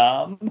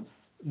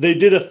 They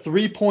did a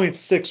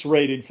 3.6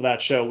 rating for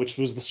that show, which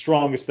was the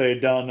strongest they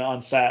had done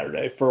on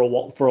Saturday for a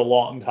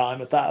long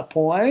time at that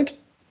point.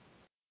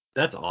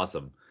 That's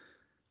awesome.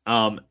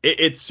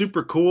 It's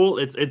super cool.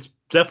 It's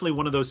definitely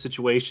one of those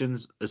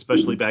situations,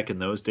 especially back in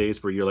those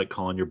days, where you're like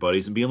calling your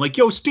buddies and being like,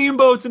 "Yo,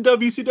 Steamboat's in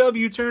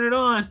WCW, turn it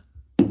on."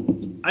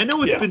 I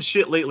know it's been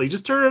shit lately,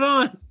 just turn it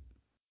on.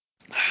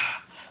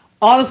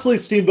 Honestly,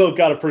 Steamboat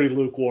got a pretty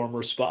lukewarm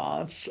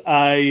response.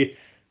 I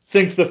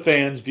think the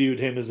fans viewed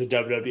him as a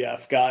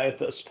WWF guy at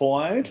this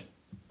point.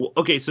 Well,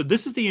 okay, so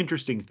this is the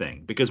interesting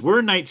thing because we're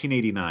in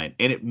 1989,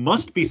 and it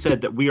must be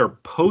said that we are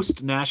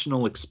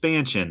post-national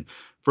expansion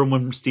from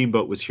when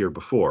Steamboat was here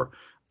before.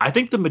 I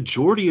think the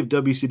majority of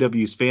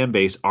WCW's fan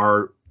base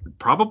are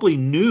probably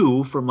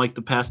new from like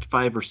the past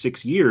 5 or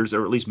 6 years,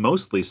 or at least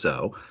mostly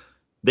so.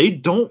 They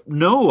don't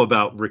know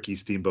about Ricky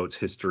Steamboat's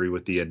history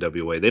with the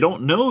NWA. They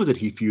don't know that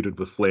he feuded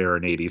with Flair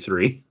in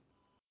 '83.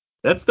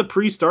 That's the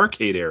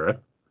pre-Starrcade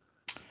era.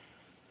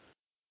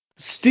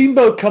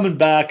 Steamboat coming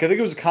back, I think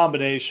it was a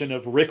combination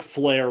of Ric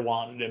Flair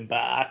wanted him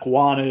back,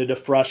 wanted a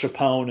fresh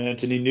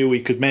opponent, and he knew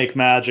he could make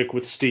magic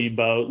with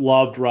Steamboat,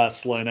 loved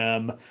wrestling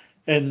him.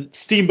 And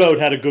Steamboat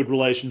had a good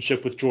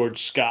relationship with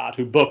George Scott,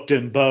 who booked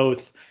him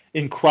both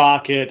in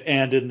Crockett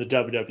and in the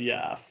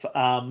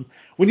WWF.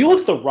 When you look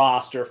at the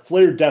roster,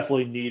 Flair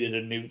definitely needed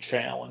a new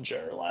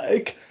challenger.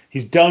 Like,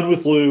 he's done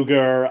with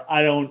Luger.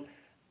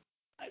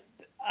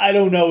 I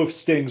don't know if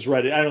Sting's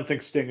ready. I don't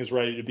think Sting is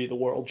ready to be the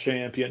world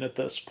champion at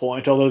this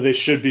point, although they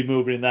should be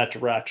moving in that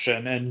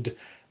direction. And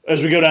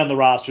as we go down the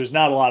roster, there's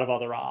not a lot of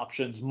other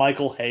options.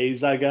 Michael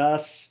Hayes, I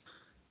guess.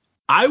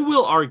 I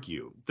will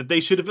argue that they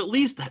should have at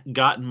least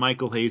gotten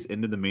Michael Hayes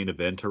into the main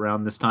event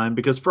around this time,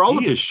 because for all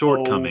of He his is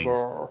shortcomings,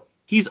 over.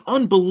 he's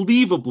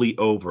unbelievably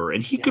over,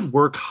 and he Yeah. could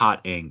work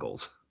hot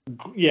angles.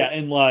 Yeah,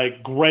 and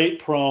like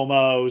great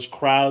promos,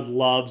 crowd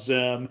loves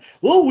him.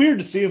 A little weird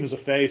to see him as a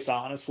face,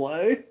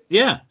 honestly.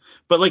 Yeah,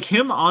 but like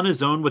him on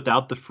his own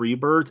without the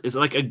Freebirds is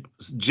like a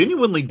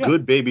genuinely Yeah.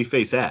 good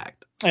babyface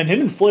act. And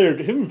him and Flair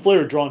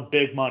had drawn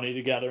big money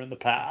together in the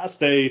past.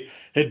 They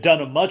had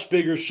done a much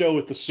bigger show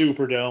at the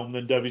Superdome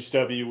than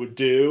WCW would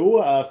do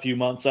a few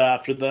months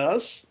after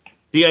this.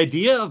 The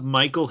idea of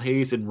Michael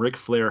Hayes and Ric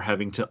Flair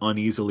having to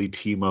uneasily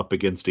team up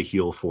against a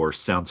heel force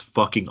sounds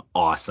fucking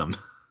awesome.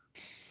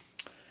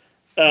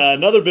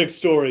 Another big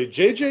story.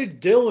 J.J.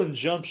 Dillon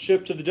jumped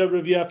ship to the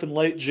WWF in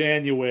late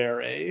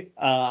January.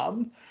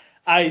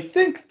 I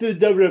think the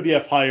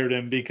WWF hired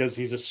him because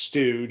he's a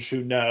stooge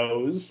who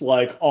knows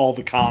like all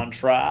the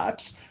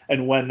contracts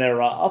and when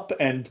they're up.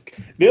 And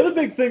the other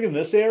big thing in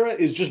this era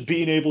is just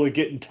being able to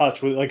get in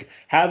touch with, like,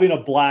 having a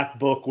black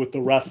book with the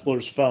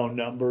wrestlers' phone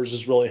numbers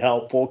is really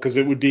helpful, because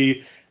it would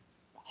be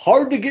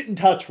hard to get in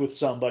touch with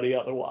somebody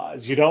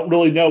otherwise. You don't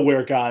really know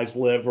where guys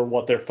live or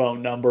what their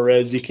phone number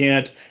is. You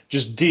can't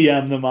just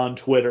DM them on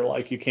Twitter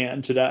like you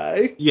can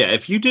today. Yeah,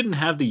 if you didn't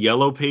have the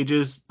Yellow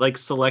Pages like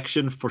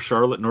selection for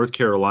Charlotte, North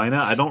Carolina,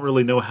 I don't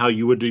really know how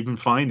you would even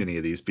find any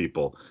of these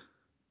people.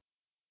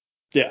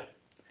 Yeah.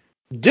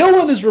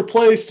 Dillon is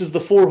replaced as the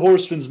Four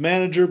Horsemen's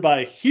manager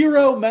by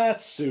Hiro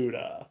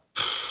Matsuda.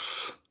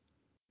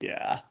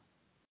 Yeah.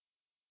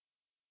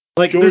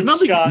 Like, George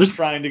Scott's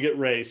trying to get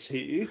race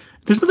heat.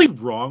 There's nothing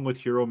wrong with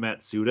Hiro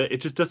Matsuda. It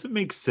just doesn't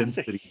make sense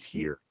that he's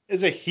here.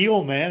 As a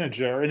heel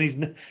manager, and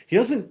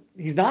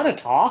he's not a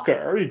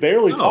talker. He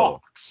barely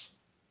talks.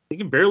 He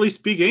can barely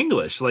speak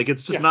English. Like,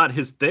 it's just not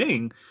his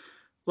thing.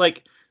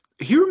 Like,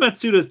 Hiro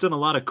Matsuda has done a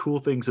lot of cool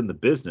things in the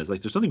business.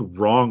 Like, there's nothing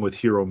wrong with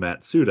Hiro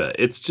Matsuda.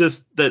 It's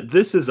just that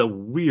this is a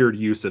weird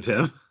use of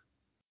him.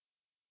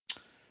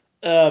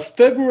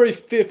 February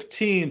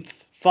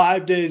 15th,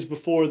 5 days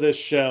before this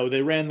show,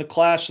 they ran the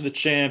Clash of the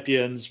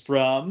Champions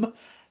from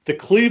the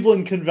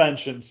Cleveland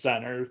Convention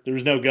Center. There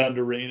was no Gund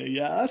Arena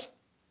yet.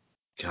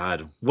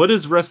 God, what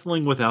is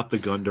wrestling without the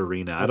Gund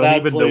Arena? I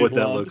don't even know what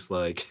that looks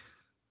like.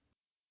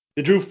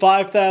 It drew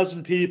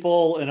 5,000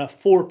 people and a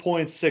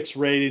 4.6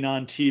 rating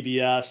on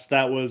TBS.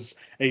 That was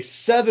a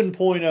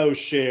 7.0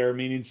 share,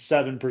 meaning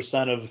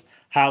 7% of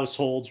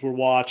households were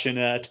watching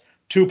it.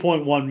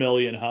 2.1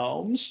 million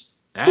homes.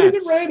 Pretty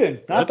good rating.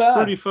 Not bad. That's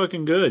pretty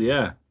fucking good,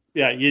 yeah.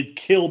 Yeah, you'd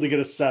kill to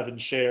get a 7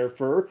 share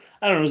for,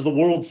 I don't know, is the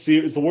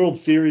World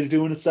Series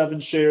doing a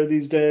 7 share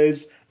these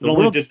days? It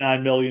only did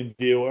 9 million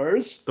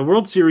viewers. The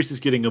World Series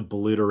is getting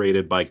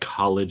obliterated by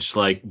college,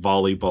 like,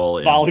 volleyball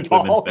and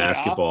women's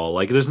basketball. Yeah.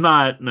 Like, there's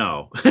not,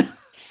 no.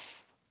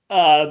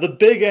 The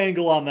big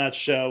angle on that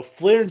show,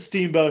 Flair and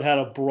Steamboat had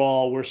a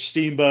brawl where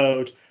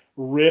Steamboat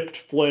ripped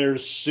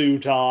Flair's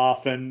suit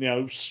off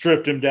and,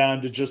 stripped him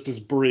down to just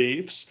his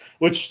briefs,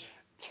 which...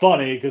 It's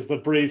funny because the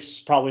briefs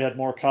probably had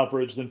more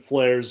coverage than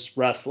Flair's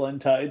wrestling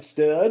tights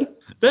did.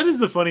 That is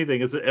the funny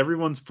thing, is that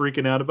everyone's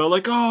freaking out about,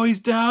 like, oh,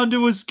 he's down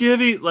to a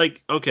skivvy.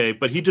 Like, okay,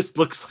 but he just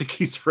looks like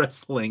he's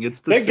wrestling.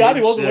 It's the Thank God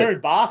he wasn't shit. wearing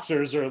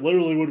boxers, or it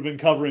literally would have been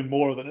covering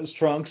more than his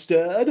trunks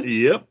did.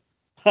 Yep.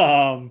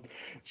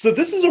 So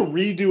this is a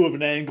redo of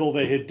an angle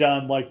they had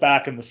done like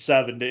back in the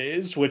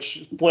 70s,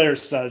 which Flair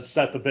says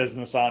set the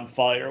business on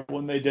fire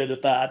when they did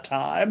at that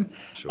time.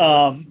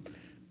 Sure.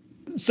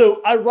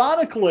 So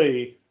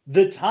ironically,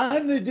 the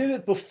time they did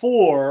it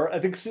before, I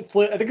think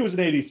it was in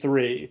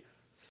 '83.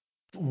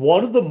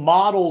 One of the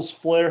models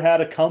Flair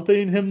had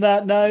accompanying him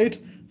that night,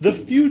 the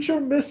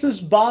future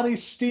Mrs. Bonnie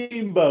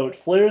Steamboat.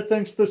 Flair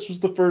thinks this was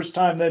the first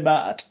time they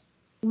met.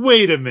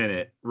 Wait a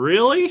minute,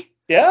 really?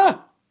 Yeah.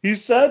 He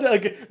said,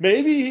 like,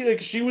 maybe like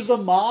she was a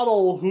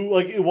model who,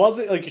 like, it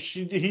wasn't like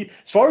he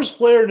as far as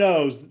Flair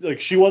knows, like,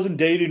 she wasn't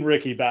dating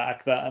Ricky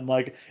back then.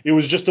 Like, it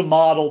was just a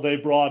model they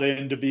brought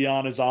in to be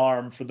on his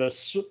arm for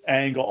this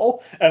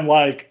angle. And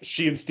like,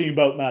 she and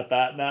Steamboat met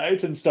that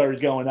night and started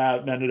going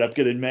out and ended up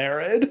getting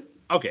married.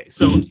 Okay,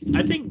 so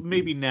I think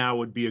maybe now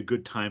would be a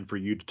good time for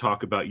you to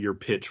talk about your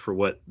pitch for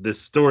what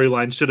this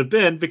storyline should have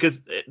been, because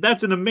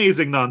that's an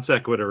amazing non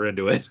sequitur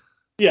into it.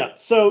 Yeah,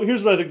 so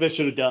here's what I think they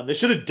should have done. They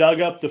should have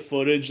dug up the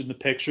footage and the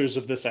pictures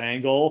of this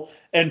angle,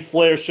 and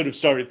Flair should have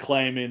started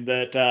claiming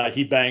that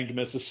he banged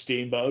Mrs.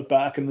 Steamboat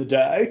back in the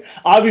day.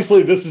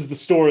 Obviously, this is the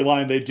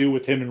storyline they do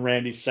with him and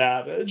Randy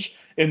Savage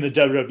in the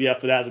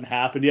WWF that hasn't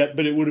happened yet,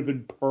 but it would have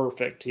been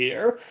perfect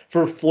here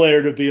for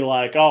Flair to be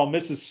like, oh,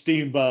 Mrs.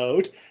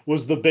 Steamboat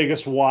was the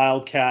biggest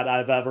wildcat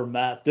I've ever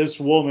met. This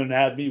woman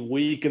had me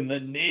weak in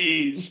the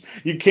knees.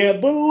 You can't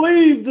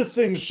believe the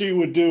things she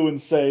would do and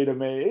say to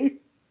me.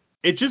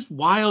 It's just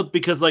wild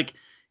because, like,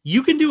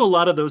 you can do a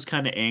lot of those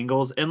kind of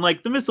angles, and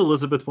like the Miss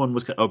Elizabeth one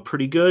was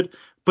pretty good,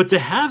 but to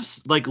have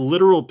like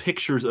literal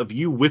pictures of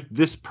you with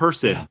this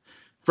person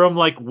from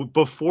like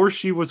before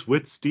she was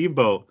with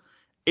Steamboat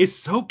is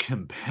so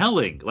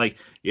compelling. Like,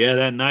 yeah,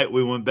 that night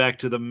we went back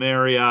to the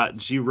Marriott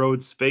and she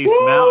rode Space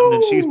Mountain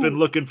and she's been Woo!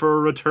 looking for a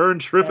return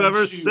trip And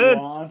ever she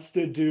since. wants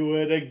to do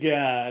it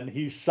again.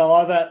 He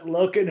saw that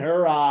look in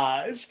her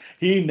eyes.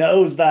 He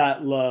knows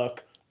that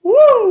look.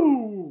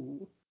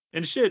 Woo!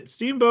 And shit,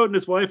 Steamboat and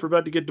his wife are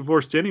about to get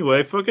divorced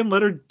anyway. Fucking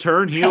let her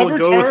turn heel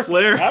and go with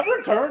Flair. Have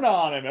her turn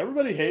on him.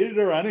 Everybody hated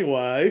her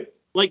anyway.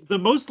 Like, the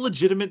most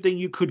legitimate thing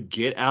you could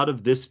get out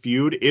of this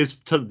feud is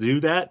to do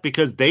that,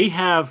 because they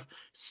have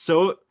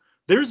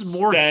there's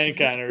more stank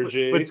heat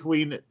energy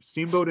between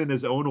Steamboat and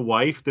his own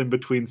wife than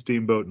between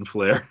Steamboat and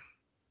Flair.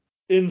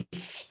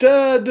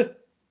 Instead,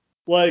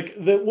 like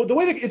the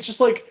way that it's just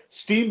like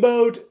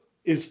Steamboat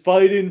is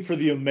fighting for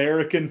the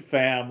American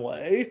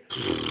family.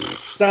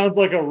 Sounds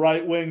like a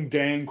right-wing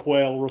Dan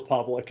Quayle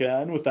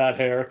Republican with that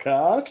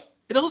haircut.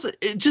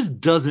 It just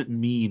doesn't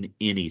mean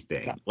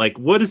anything. No. Like,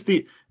 what does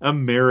the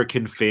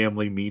American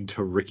family mean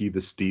to Ricky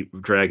the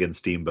Dragon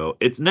Steamboat?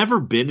 It's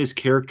never been his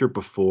character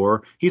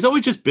before. He's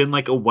always just been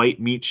like a white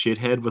meat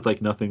shithead with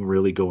like nothing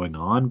really going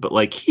on. But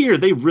like here,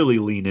 they really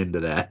lean into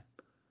that.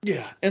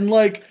 Yeah, and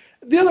like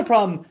the other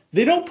problem,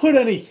 they don't put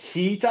any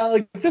heat on.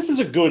 Like this is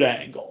a good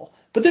angle,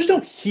 but there's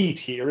no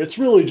heat here. It's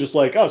really just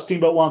like, oh,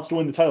 Steamboat wants to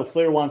win the title,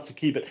 Flair wants to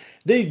keep it.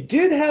 They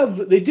did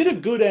a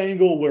good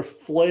angle where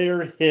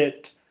Flair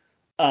hit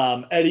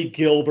Eddie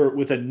Gilbert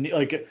with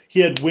he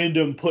had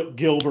Windham put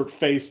Gilbert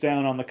face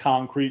down on the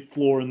concrete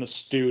floor in the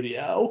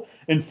studio,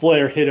 and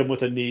Flair hit him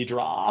with a knee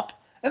drop.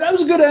 And that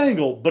was a good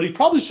angle, but he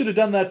probably should have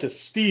done that to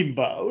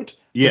Steamboat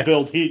to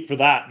build heat for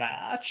that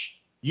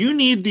match. You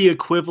need the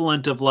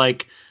equivalent of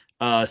like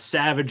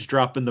Savage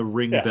dropping the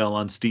ring bell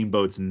on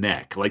Steamboat's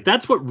neck. Like,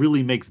 that's what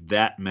really makes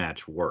that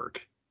match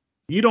work.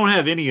 You don't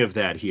have any of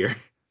that here.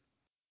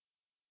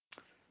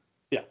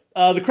 Yeah.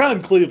 The crowd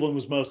in Cleveland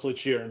was mostly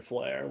cheering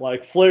Flair.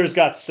 Like, Flair's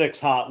got 6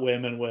 hot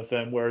women with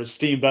him, whereas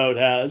Steamboat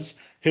has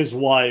his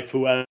wife,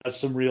 who has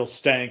some real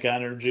stank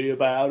energy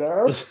about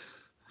her.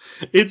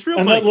 It's real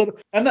funny.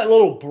 That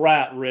little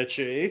brat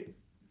Richie.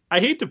 I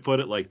hate to put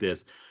it like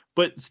this,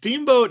 but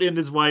Steamboat and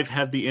his wife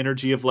have the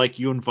energy of like,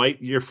 you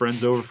invite your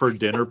friends over for a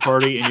dinner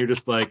party and you're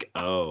just like,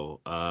 oh,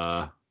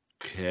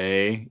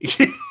 okay.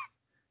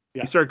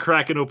 You start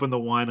cracking open the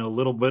wine a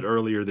little bit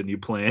earlier than you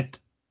planned.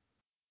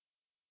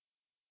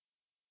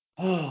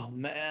 Oh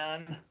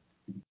man.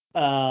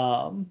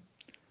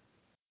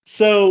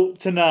 So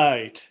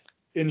tonight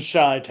in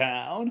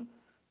Chi-Town,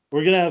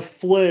 we're gonna have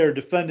Flair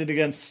defending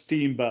against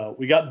Steamboat.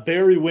 We got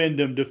Barry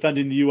Windham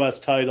defending the U.S.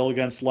 title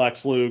against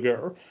Lex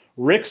Luger.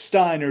 Rick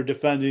Steiner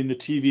defending the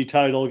TV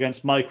title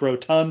against Mike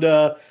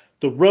Rotunda.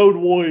 The Road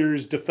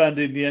Warriors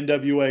defending the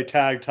NWA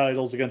tag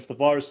titles against the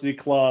Varsity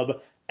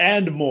Club,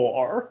 and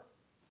more.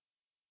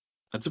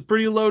 That's a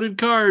pretty loaded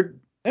card.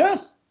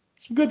 Yeah,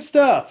 some good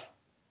stuff.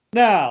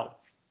 Now,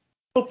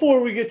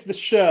 before we get to the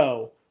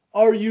show,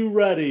 are you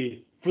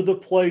ready for the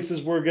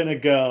places we're going to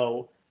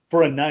go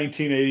for a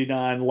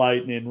 1989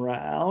 Lightning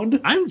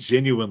round? I'm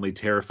genuinely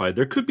terrified.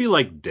 There could be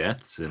like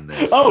deaths in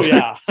this. Oh,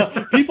 yeah.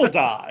 People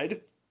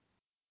died.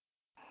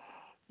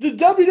 The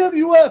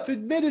WWF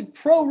admitted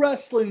pro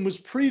wrestling was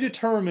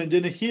predetermined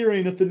in a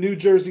hearing at the New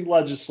Jersey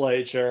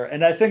legislature,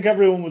 and I think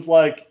everyone was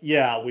like,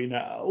 yeah, we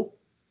know.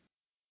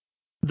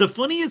 The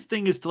funniest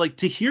thing is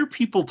to hear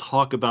people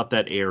talk about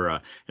that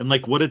era and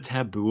like what a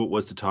taboo it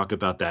was to talk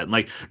about that. And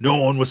like,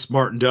 no one was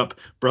smartened up,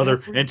 brother,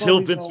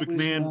 until Vince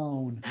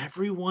McMahon.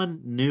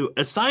 Everyone knew,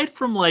 aside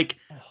from like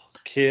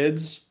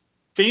kids.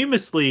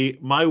 Famously,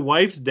 my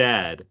wife's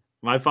dad,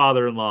 my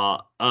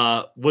father-in-law,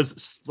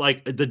 was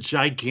like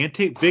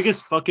the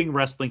biggest fucking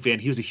wrestling fan.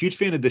 He was a huge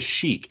fan of the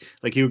Sheik.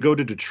 Like, he would go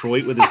to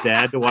Detroit with his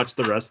dad to watch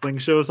the wrestling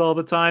shows all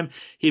the time.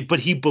 But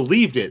he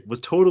believed it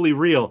was totally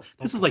real.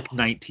 This is like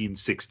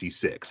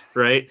 1966,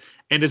 right?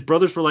 And his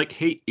brothers were like,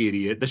 "Hey,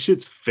 idiot, that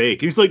shit's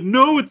fake." And he's like,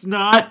 "No, it's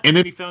not." And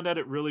then he found out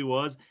it really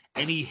was,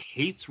 and he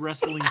hates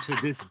wrestling to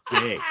this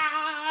day.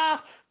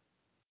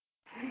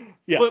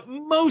 Yeah. But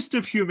most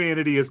of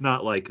humanity is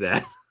not like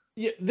that.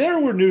 Yeah, there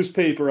were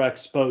newspaper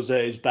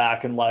exposés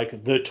back in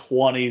like the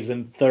 20s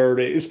and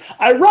 30s.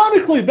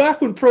 Ironically, back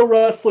when pro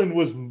wrestling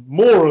was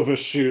more of a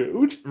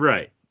shoot.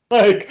 Right.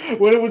 Like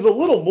when it was a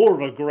little more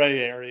of a gray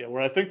area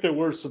where I think there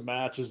were some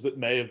matches that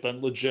may have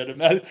been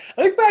legitimate.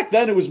 I think back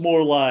then it was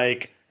more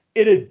like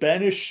it had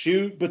been a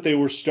shoot, but they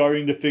were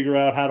starting to figure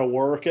out how to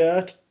work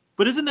it.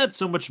 But isn't that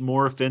so much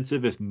more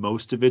offensive if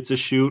most of it's a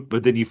shoot,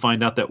 but then you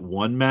find out that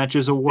one match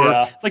is a work?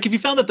 Yeah. Like, if you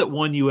found out that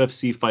one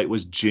UFC fight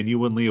was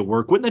genuinely a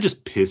work, wouldn't that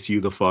just piss you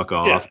the fuck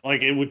off? Yeah,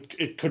 like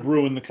it could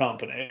ruin the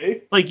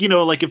company. Like,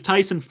 like if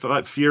Tyson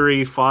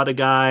Fury fought a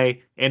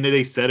guy and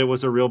they said it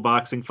was a real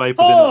boxing fight,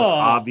 but then it was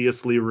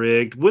obviously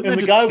rigged, wouldn't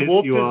that just piss you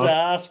off? And the guy whooped his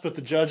ass, but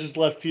the judges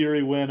let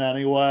Fury win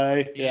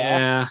anyway.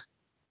 Yeah.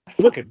 I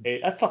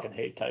fucking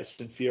hate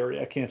Tyson Fury.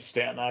 I can't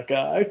stand that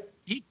guy.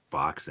 Hate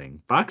boxing.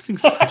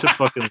 Boxing's such a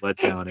fucking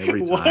letdown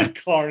every time. What a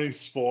carny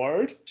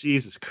sport.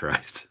 Jesus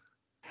Christ.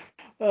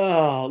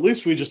 Oh, at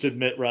least we just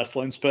admit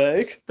wrestling's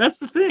fake. That's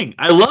the thing.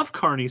 I love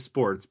carny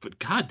sports, but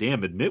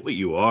goddamn, admit what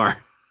you are.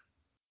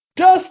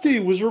 Dusty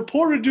was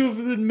reported to have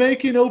been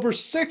making over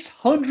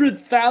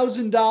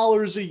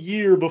 $600,000 a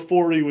year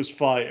before he was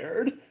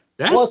fired.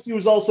 Plus, he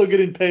was also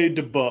getting paid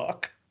to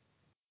book.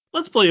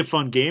 Let's play a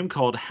fun game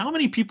called How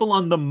Many People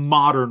on the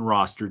Modern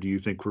Roster Do You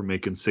Think We're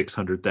Making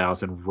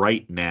 $600,000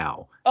 right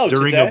now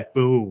during today? a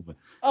boom?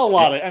 A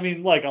lot.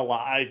 A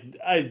lot.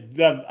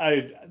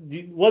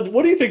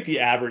 What do you think the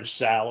average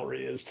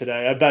salary is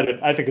today? I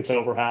think it's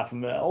over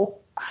 $500,000.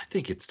 I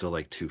think it's still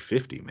like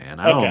 $250,000,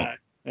 man.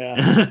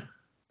 Yeah.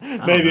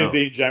 Maybe I'm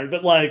being generous,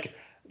 but like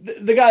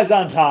the guys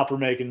on top are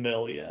making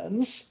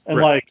millions, and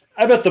right.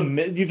 I bet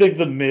you think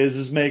the Miz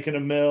is making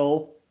 $1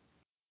 million?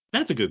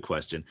 That's a good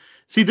question.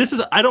 See,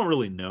 I don't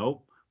really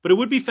know, but it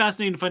would be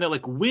fascinating to find out,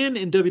 like, when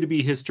in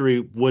WWE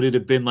history would it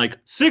have been like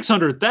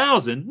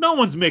 600,000? No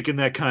one's making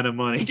that kind of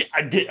money.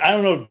 I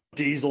don't know if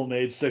Diesel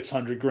made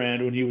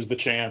 $600,000 when he was the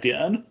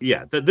champion.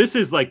 Yeah, this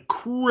is like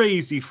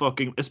crazy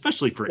fucking,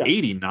 especially for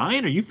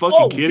 '89. Are you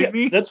fucking kidding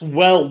me? That's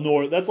well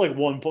north. That's like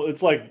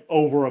it's like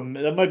over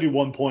that might be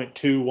 1.2,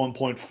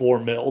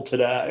 1.4 mil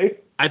today.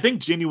 I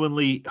think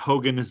genuinely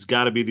Hogan has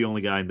got to be the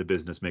only guy in the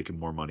business making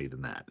more money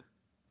than that.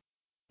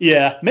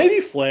 Yeah, maybe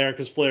Flair,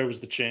 because Flair was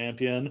the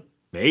champion.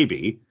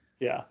 Maybe.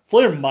 Yeah,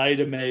 Flair might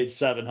have made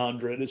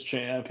 700 as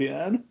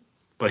champion.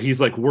 But he's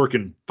like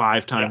working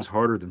 5 times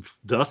harder than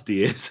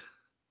Dusty is.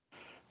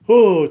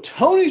 Oh,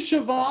 Tony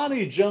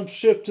Schiavone jumped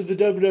ship to the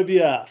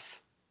WWF.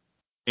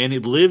 And he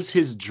lives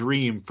his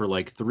dream for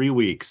like 3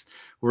 weeks,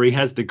 where he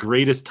has the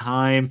greatest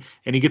time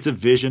and he gets a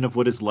vision of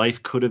what his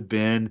life could have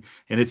been.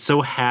 And it's so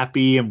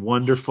happy and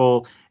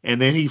wonderful.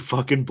 And then he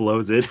fucking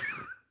blows it.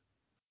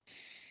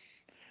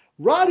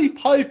 Roddy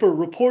Piper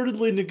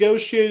reportedly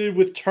negotiated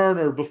with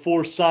Turner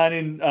before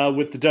signing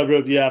with the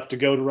WWF to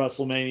go to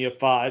WrestleMania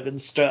 5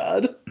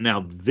 instead.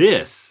 Now,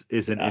 this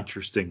is an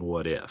interesting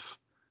what if.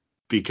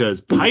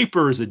 Because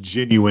Piper is a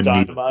genuine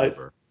needle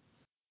mover.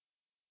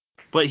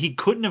 But he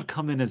couldn't have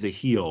come in as a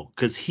heel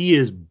because he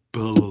is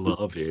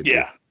beloved.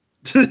 Yeah.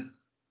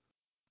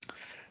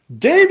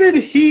 David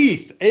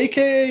Heath,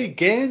 a.k.a.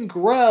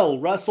 Gangrel,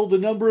 wrestled a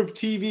number of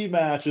TV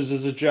matches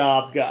as a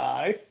job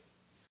guy.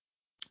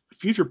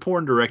 Future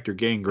porn director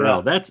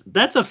Gangrel. Yeah.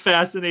 That's a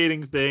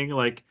fascinating thing.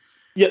 Like,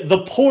 yeah,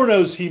 the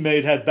pornos he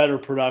made had better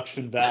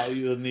production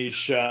value than these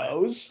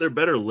shows. They're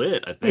better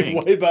lit, I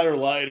think. Way better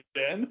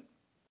lighting.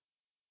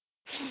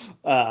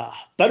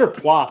 Better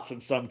plots in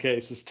some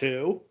cases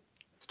too.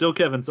 Still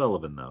Kevin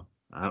Sullivan though.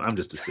 I'm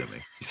just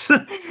assuming.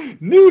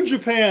 New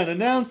Japan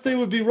announced they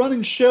would be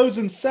running shows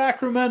in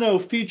Sacramento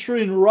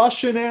featuring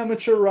Russian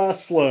amateur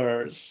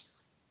wrestlers.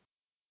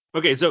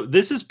 Okay, so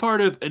this is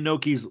part of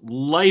Inoki's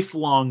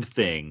lifelong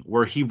thing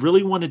where he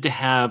really wanted to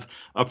have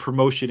a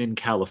promotion in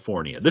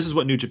California. This is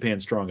what New Japan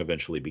Strong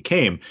eventually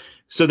became,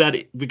 so that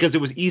because it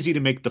was easy to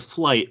make the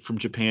flight from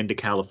Japan to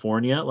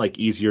California, like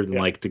easier than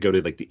like to go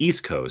to like the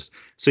East Coast.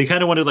 So he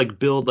kind of wanted to like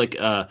build like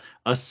a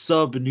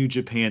sub New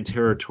Japan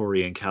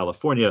territory in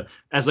California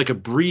as like a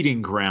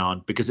breeding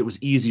ground because it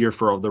was easier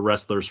for all the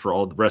wrestlers for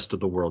all the rest of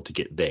the world to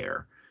get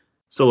there.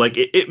 So like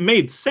it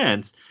made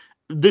sense.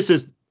 This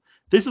is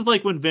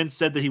like when Vince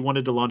said that he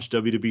wanted to launch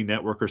WWE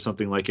Network or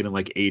something like it in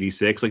like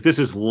 86. Like this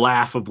is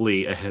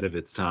laughably ahead of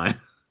its time.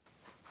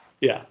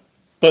 Yeah.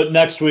 But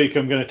next week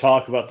I'm going to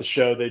talk about the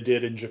show they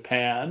did in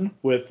Japan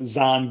with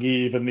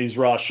Zangief and these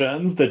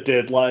Russians that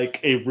did like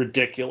a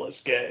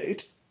ridiculous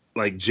gate.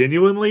 Like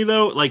genuinely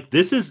though, like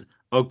this is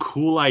a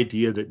cool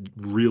idea that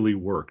really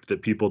worked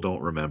that people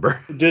don't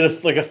remember.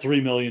 Did like a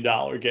 $3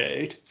 million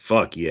gate.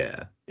 Fuck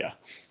yeah. Yeah.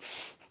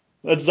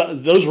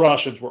 Those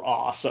Russians were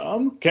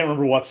awesome. Can't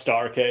remember what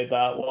Starrcade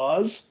that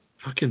was.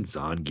 Fucking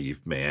Zangief,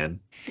 man.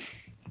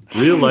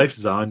 Real life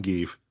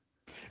Zangief.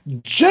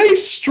 Jay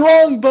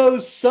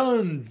Strongbow's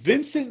son,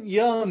 Vincent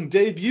Young,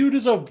 debuted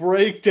as a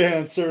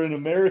breakdancer in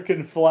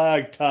American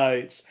flag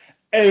tights.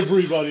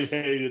 Everybody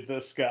hated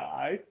this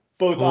guy,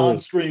 both on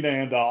screen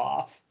and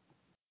off.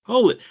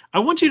 Holy! I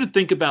want you to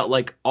think about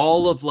like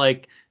all of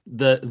like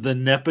the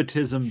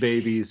nepotism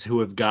babies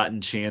who have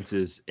gotten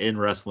chances in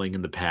wrestling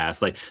in the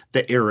past, like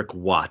the Eric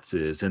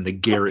Wattses and the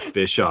Garrett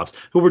Bischoffs,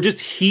 who were just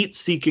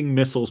heat-seeking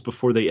missiles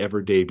before they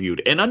ever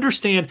debuted. And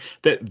understand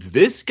that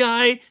this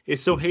guy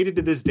is so hated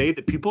to this day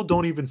that people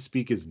don't even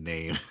speak his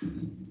name.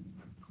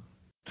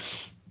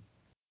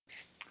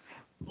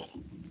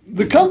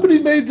 The company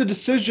made the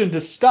decision to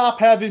stop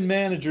having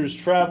managers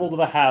travel to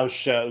the house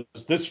shows.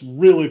 This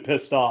really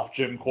pissed off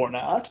Jim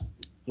Cornette.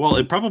 Well,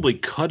 it probably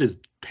cut his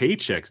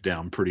paychecks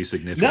down pretty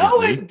significantly.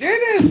 No, it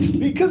didn't,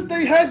 because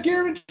they had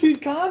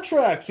guaranteed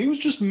contracts. He was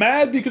just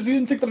mad because he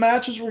didn't think the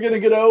matches were going to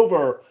get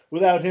over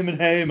without him and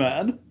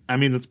Heyman. I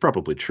mean, that's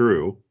probably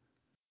true.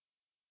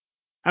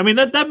 I mean,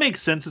 that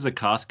makes sense as a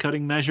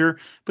cost-cutting measure.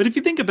 But if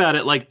you think about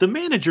it, like, the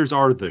managers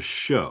are the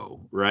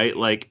show, right?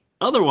 Like,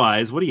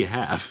 otherwise, what do you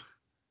have?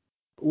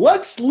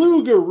 Lex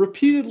Luger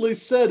repeatedly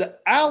said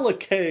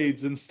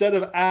allocades instead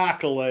of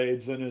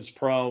accolades in his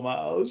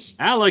promos.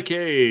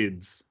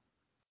 Allocades.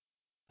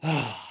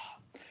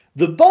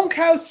 The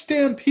Bunkhouse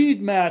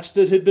Stampede match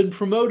that had been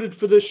promoted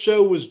for this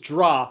show was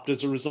dropped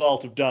as a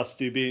result of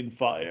Dusty being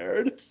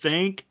fired.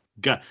 Thank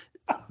God.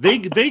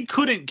 They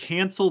couldn't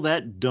cancel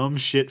that dumb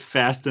shit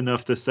fast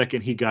enough the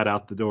second he got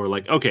out the door.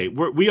 Like, okay,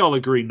 we all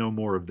agree no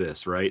more of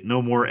this, right?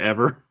 No more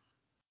ever.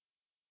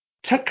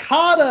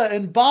 Takada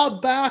and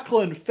Bob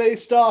Backlund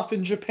faced off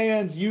in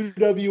Japan's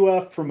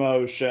UWF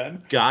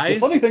promotion. The Guys,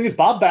 funny thing is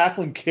Bob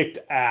Backlund kicked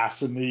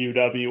ass in the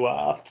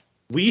UWF.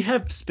 we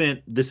have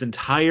spent this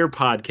entire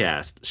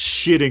podcast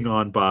shitting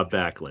on Bob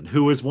Backlund,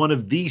 who is one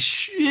of the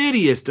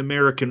shittiest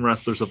American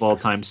wrestlers of all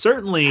time.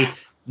 Certainly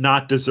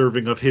not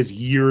deserving of his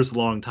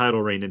years-long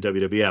title reign in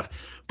WWF.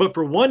 But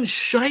for one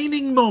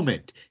shining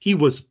moment, he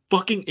was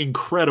fucking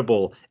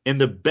incredible in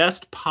the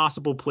best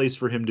possible place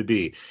for him to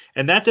be.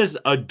 And that's as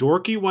a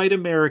dorky white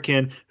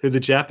American who the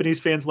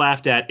Japanese fans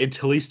laughed at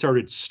until he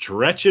started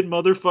stretching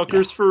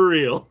motherfuckers for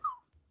real.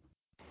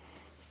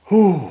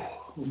 Whew.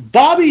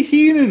 Bobby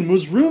Heenan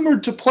was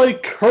rumored to play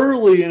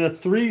Curly in a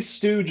Three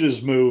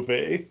Stooges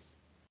movie.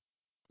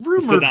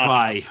 Rumored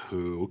by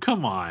who?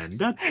 Come on.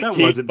 That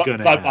wasn't going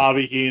to happen. By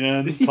Bobby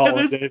Heenan, Yeah,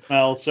 calling Dave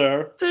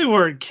Meltzer. They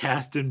weren't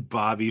casting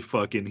Bobby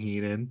fucking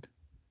Heenan.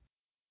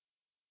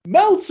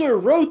 Meltzer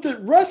wrote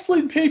that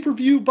wrestling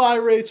pay-per-view buy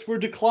rates were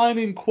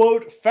declining,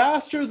 quote,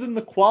 faster than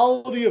the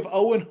quality of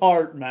Owen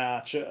Hart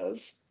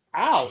matches.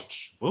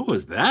 Ouch. What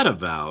was that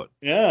about?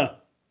 Yeah.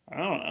 I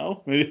don't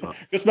know. Maybe, I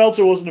guess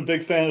Meltzer wasn't a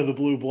big fan of the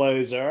Blue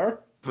Blazer.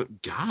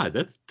 But God,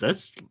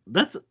 that's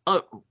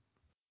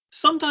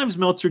sometimes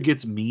Meltzer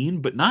gets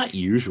mean, but not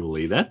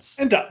usually.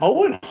 And to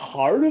Owen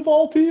Hart of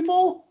all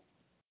people?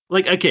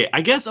 Like, okay,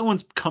 I guess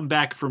Owen's come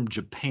back from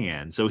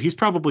Japan, so he's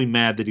probably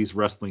mad that he's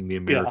wrestling the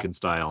American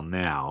style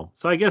now.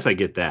 So I guess I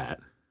get that.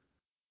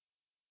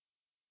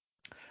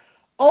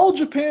 All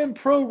Japan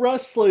Pro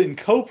Wrestling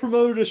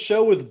co-promoted a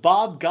show with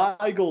Bob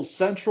Geigel's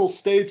Central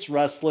States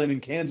Wrestling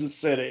in Kansas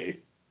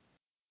City.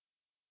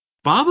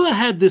 Baba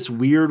had this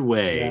weird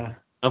way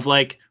of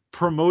like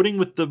promoting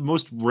with the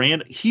most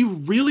random. He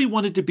really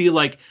wanted to be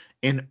like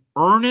an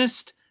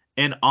earnest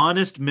and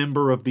honest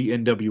member of the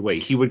NWA.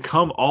 He would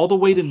come all the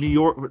way to New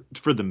York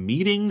for the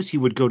meetings. He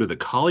would go to the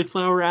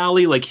Cauliflower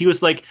Alley. Like he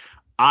was like,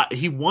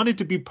 he wanted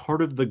to be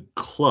part of the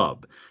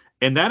club.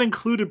 And that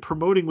included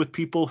promoting with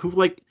people who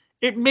like,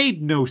 it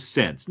made no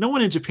sense. No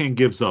one in Japan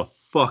gives a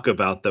fuck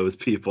about those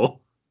people.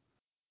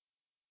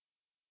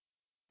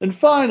 And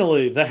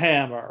finally, the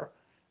Hammer.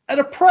 At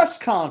a press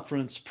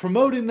conference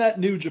promoting that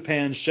New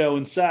Japan show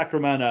in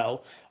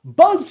Sacramento,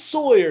 Buzz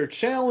Sawyer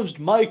challenged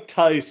Mike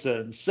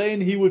Tyson,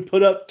 saying he would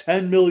put up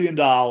 $10 million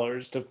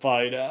to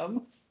fight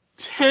him.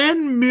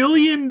 $10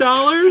 million?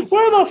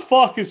 Where the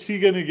fuck is he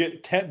going to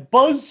get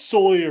Buzz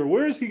Sawyer,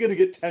 where is he going to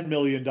get $10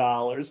 million?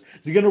 Is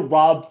he going to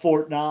rob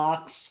Fort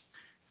Knox?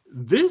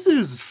 This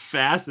is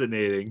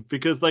fascinating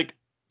because, like,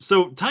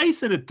 so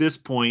Tyson at this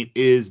point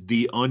is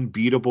the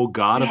unbeatable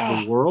god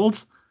of the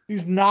world.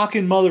 He's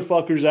knocking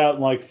motherfuckers out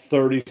in like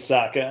 30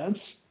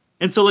 seconds.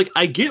 And so, like,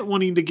 I get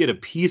wanting to get a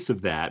piece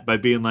of that by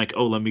being like,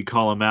 oh, let me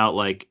call him out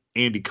like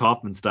Andy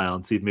Kaufman style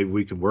and see if maybe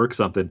we can work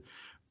something.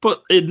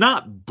 But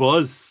not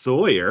Buzz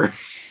Sawyer.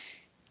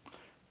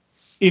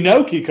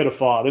 Inoki could have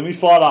fought him. He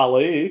fought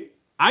Ali.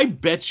 I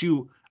bet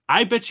you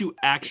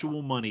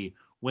actual money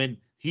when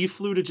he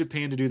flew to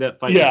Japan to do that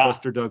fight with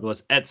Buster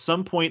Douglas. At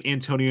some point,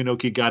 Antonio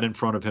Inoki got in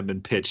front of him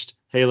and pitched,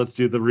 hey, let's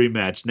do the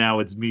rematch. Now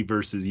it's me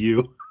versus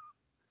you.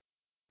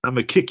 I'm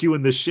going to kick you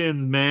in the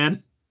shins,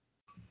 man.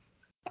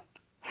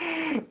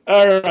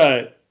 All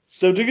right.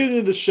 So to get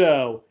into the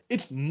show,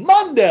 it's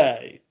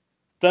Monday,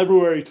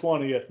 February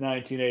 20th,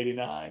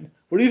 1989.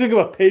 What do you think of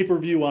a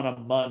pay-per-view on a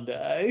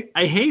Monday?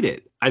 I hate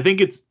it. I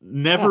think it's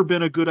never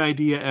been a good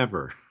idea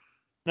ever.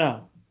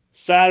 No.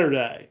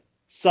 Saturday,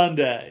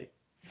 Sunday,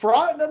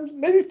 Friday,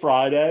 maybe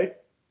Friday.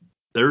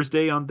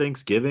 Thursday on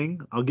Thanksgiving.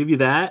 I'll give you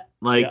that.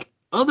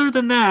 Other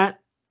than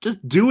that,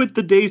 just do it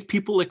the days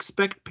people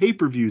expect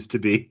pay-per-views to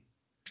be.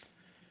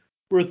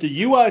 We're at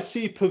the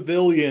UIC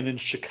Pavilion in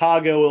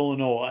Chicago,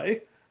 Illinois.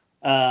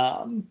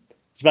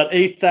 It's about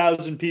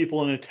 8,000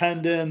 people in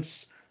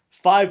attendance,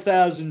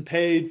 5,000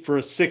 paid for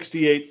a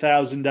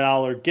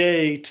 $68,000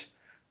 gate.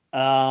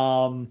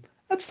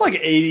 That's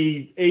like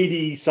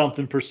 80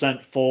 something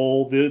percent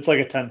full. It's like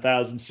a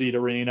 10,000 seat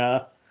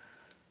arena.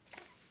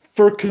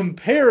 For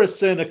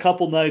comparison, a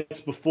couple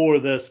nights before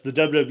this, the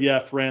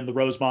WWF ran the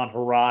Rosemont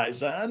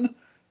Horizon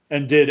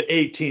and did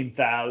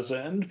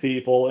 18,000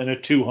 people in a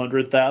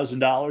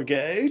 $200,000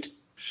 gate.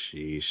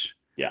 Sheesh.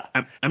 Yeah.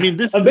 I mean,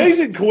 this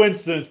amazing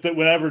coincidence that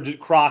whenever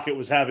Crockett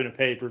was having a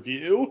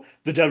pay-per-view,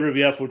 the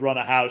WWF would run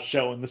a house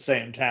show in the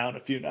same town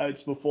a few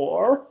nights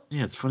before.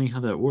 Yeah, it's funny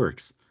how that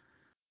works.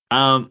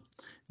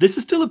 This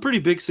is still a pretty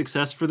big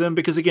success for them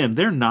because, again,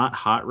 they're not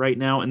hot right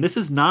now, and this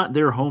is not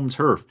their home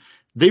turf.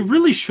 They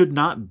really should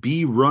not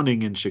be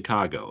running in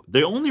Chicago.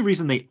 The only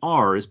reason they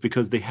are is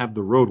because they have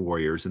the Road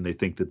Warriors and they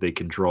think that they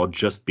can draw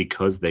just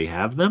because they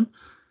have them,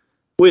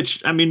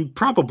 which, I mean,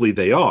 probably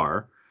they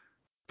are,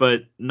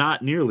 but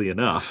not nearly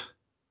enough.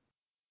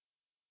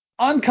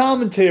 On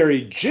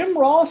commentary, Jim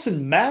Ross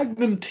and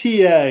Magnum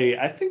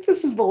TA. I think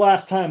this is the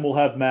last time we'll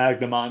have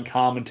Magnum on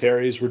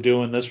commentary as we're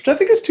doing this, which I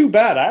think is too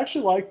bad. I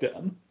actually liked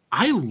him.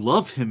 I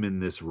love him in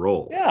this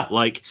role. Yeah.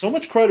 Like, so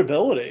much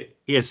credibility.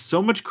 he has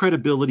so much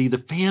credibility. The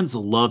fans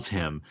love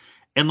him.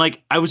 And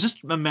like, I was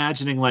just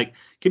imagining, like,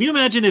 can you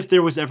imagine if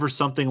there was ever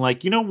something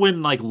like,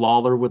 when like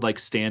Lawler would like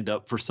stand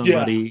up for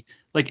somebody? Yeah.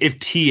 Like if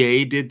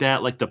TA did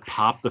that, like the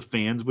pop the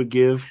fans would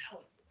give.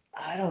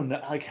 I don't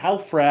know. Like, how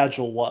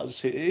fragile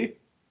was he?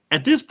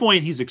 At this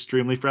point, he's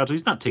extremely fragile.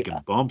 He's not taking Yeah.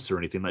 bumps or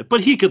anything like,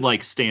 but he could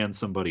like stand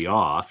somebody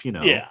off,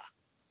 Yeah.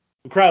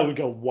 The crowd would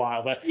go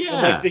wild. Yeah.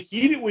 And like the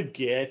heat it would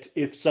get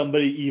if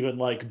somebody even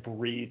like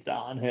breathed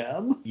on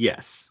him.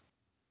 Yes.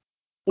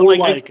 Or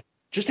like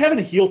just having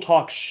a heel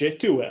talk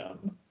shit to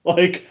him.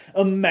 Like,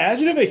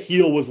 imagine if a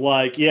heel was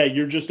like, yeah,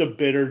 you're just a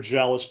bitter,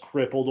 jealous,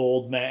 crippled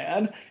old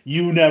man.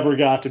 You never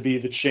got to be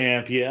the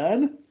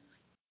champion.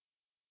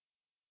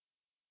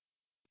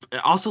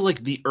 Also,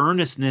 like the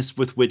earnestness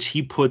with which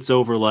he puts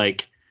over,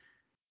 like,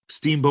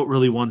 Steamboat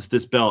really wants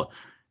this belt.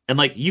 And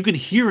like you can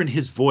hear in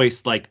his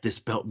voice, like, this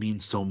belt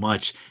means so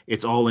much.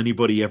 It's all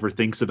anybody ever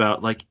thinks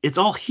about. Like, it's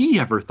all he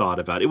ever thought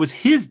about. It was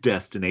his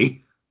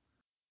destiny.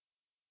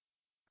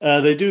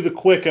 They do the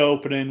quick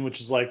opening, which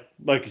is like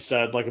you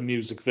said, like a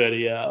music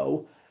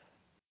video.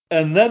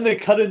 And then they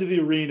cut into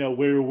the arena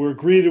where we're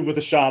greeted with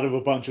a shot of a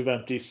bunch of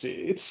empty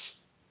seats.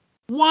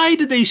 Why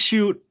did they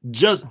shoot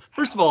just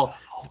first of all,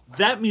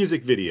 that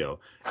music video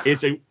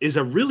is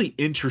a really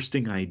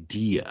interesting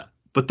idea,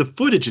 but the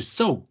footage is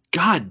so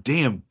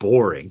goddamn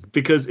boring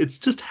because it's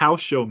just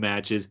house show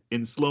matches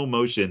in slow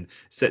motion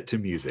set to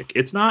music.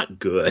 It's not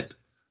good.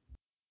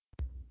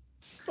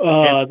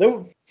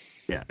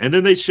 Yeah, and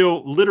then they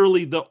show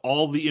literally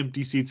all the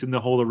empty seats in the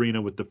whole arena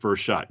with the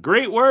first shot.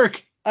 Great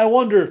work. I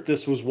wonder if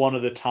this was one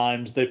of the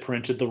times they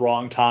printed the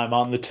wrong time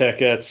on the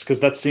tickets,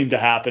 because that seemed to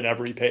happen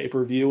every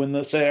pay-per-view in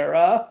this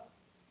era.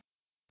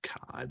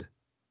 God.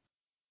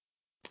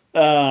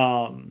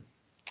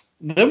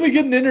 Then we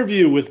get an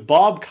interview with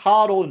Bob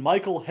Caudle and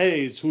Michael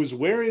Hayes, who is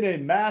wearing a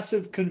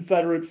massive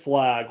Confederate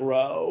flag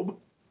robe.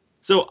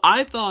 So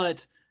I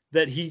thought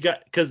that he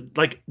got, because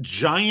like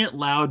giant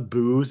loud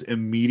boos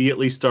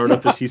immediately start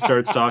up as he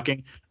starts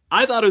talking.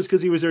 I thought it was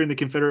because he was wearing the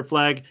Confederate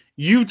flag.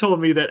 You told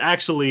me that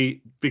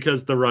actually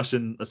because the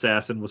Russian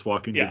assassin was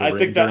walking to the ring. I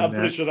think that I'm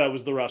pretty sure that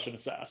was the Russian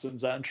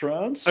assassin's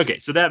entrance. Okay,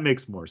 so that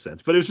makes more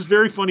sense. But it was just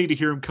very funny to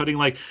hear him cutting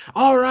like,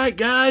 all right,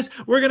 guys,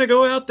 we're going to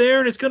go out there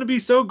and it's going to be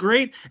so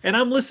great. And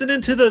I'm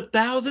listening to the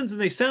thousands and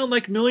they sound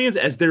like millions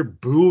as they're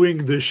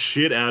booing the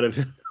shit out of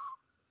him.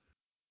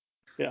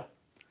 Yeah.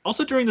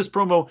 Also during this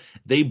promo,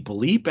 they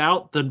bleep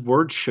out the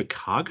word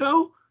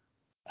Chicago.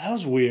 That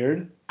was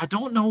weird. I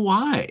don't know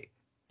why.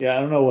 Yeah,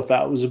 I don't know what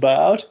that was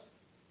about.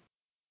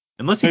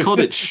 Unless he called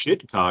it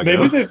Shitcago.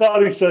 Maybe they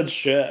thought he said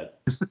shit.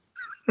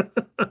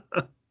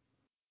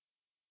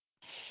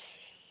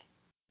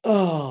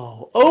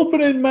 Oh,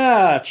 opening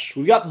match.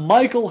 We got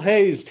Michael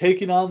Hayes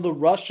taking on the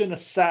Russian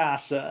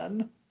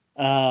assassin.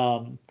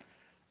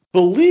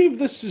 Believe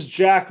this is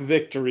Jack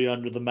Victory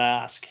under the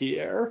mask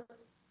here.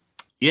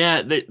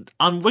 Yeah,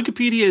 on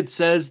Wikipedia it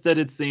says that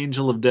it's the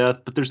Angel of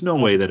Death, but there's no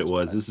way that it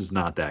was. This is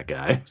not that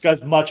guy. This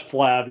guy's much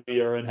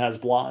flabbier and has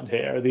blonde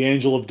hair. The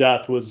Angel of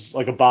Death was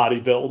like a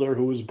bodybuilder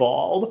who was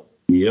bald.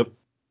 Yep.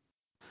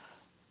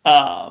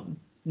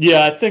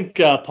 Yeah, I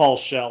think Paul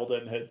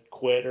Sheldon had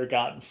quit or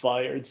gotten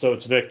fired, so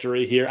it's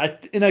Victory here. I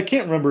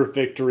can't remember if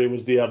Victory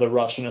was the other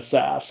Russian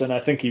assassin. I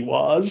think he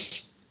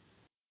was.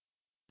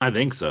 I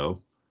think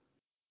so.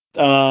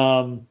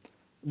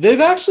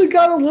 They've actually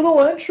got a little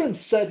entrance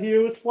set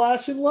here with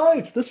flashing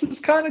lights. This was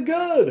kind of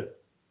good.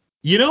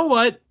 You know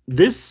what?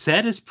 This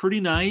set is pretty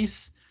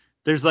nice.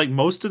 There's like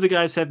most of the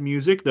guys have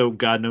music, though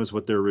God knows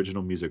what their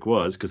original music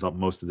was because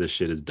most of this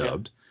shit is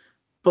dubbed. Yeah.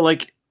 But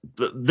like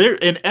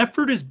an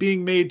effort is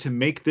being made to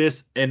make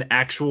this an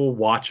actual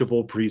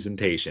watchable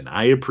presentation.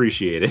 I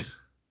appreciate it.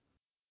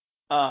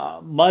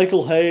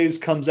 Michael Hayes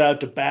comes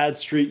out to Bad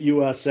Street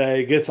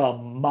USA, gets a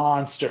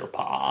monster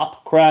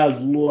pop.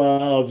 Crowd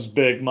loves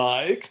Big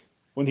Mike.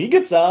 When he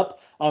gets up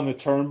on the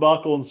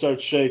turnbuckle and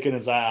starts shaking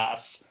his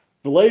ass,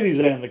 the ladies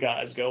and the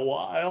guys go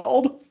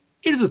wild.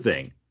 Here's the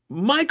thing.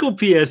 Michael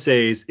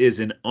PSAs is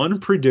an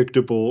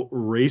unpredictable,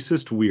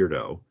 racist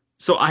weirdo.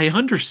 So I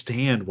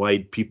understand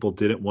why people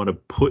didn't want to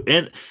put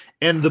and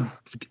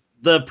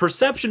the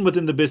perception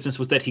within the business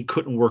was that he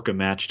couldn't work a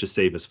match to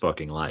save his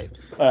fucking life.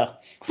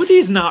 But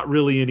he's not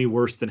really any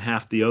worse than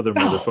half the other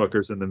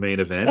motherfuckers in the main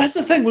event. That's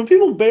the thing. When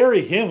people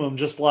bury him, I'm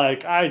just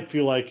like, I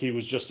feel like he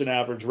was just an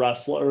average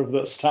wrestler of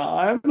this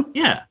time.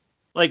 Yeah.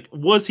 Like,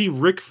 was he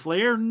Ric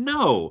Flair?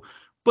 No.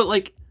 But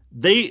like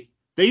they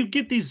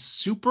get these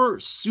super,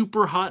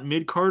 super hot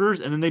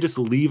mid-carders and then they just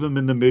leave him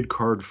in the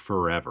mid-card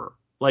forever.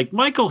 Like,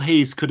 Michael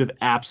Hayes could have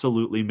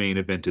absolutely main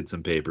evented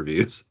some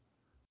pay-per-views.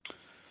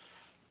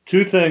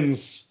 Two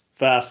things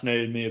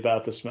fascinated me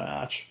about this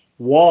match.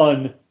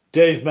 One,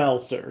 Dave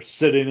Meltzer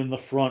sitting in the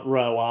front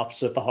row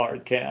opposite the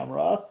hard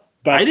camera.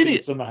 Best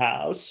seats in the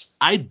house.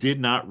 I did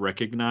not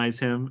recognize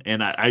him,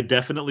 and I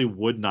definitely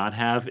would not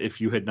have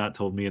if you had not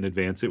told me in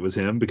advance it was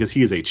him, because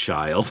he is a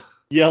child.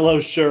 Yellow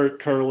shirt,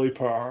 curly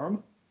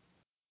perm.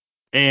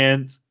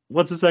 And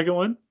what's the second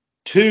one?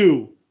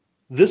 2,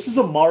 This is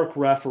a Mark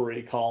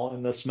referee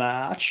calling this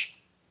match.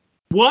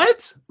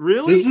 What?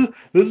 Really?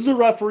 This is a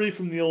referee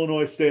from the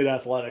Illinois State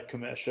Athletic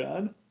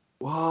Commission.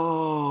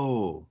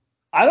 Whoa.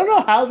 I don't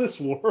know how this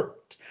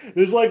worked.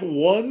 There's like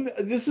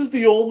this is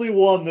the only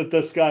one that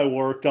this guy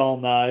worked all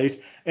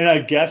night, and I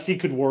guess he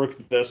could work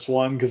this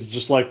one because it's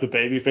just like the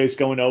babyface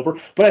going over.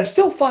 But I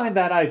still find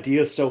that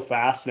idea so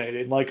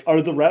fascinating. Like,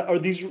 are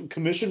these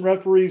commission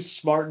referees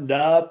smartened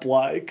up?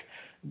 Like,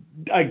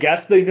 I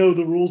guess they know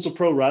the rules of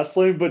pro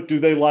wrestling, but do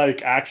they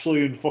like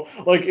actually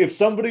like if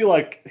somebody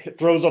like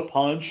throws a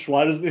punch,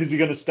 is he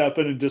going to step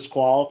in and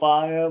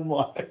disqualify him?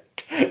 Like,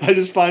 I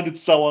just find it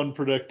so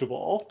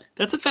unpredictable.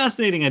 That's a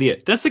fascinating idea.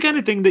 That's the kind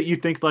of thing that you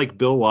think like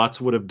Bill Watts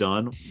would have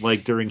done,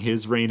 like during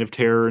his reign of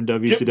terror in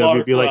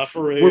WCW. Be like,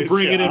 we're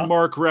bringing in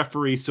Mark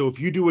referee, so if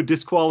you do a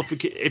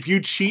disqualification, if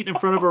you cheat in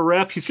front of a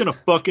ref, he's gonna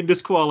fucking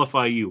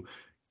disqualify you.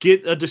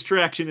 Get a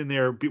distraction in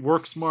there.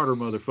 Work smarter,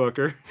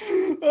 motherfucker.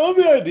 I love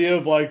the idea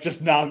of like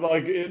just not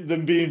like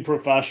them being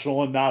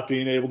professional and not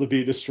being able to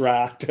be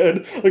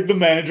distracted. Like the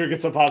manager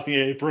gets up off the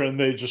apron,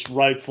 they just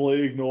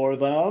rightfully ignore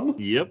them.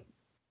 Yep.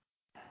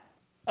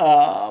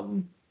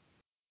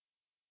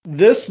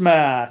 This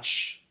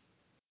match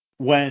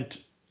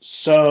went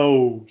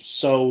so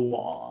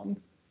long.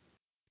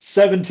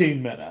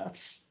 17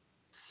 minutes.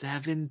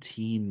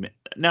 17 minutes.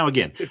 Now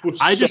again, It was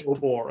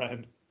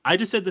boring. I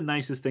just said the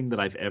nicest thing that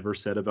I've ever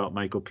said about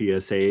Michael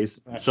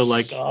P.S.A's. So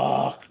like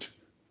sucked.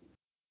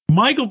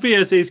 Michael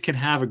P.S.A's can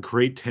have a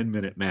great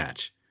 10-minute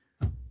match.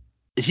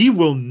 He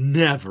will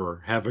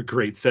never have a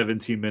great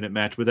 17-minute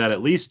match without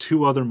at least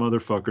two other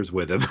motherfuckers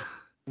with him.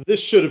 This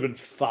should have been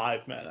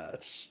 5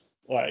 minutes.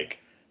 Like,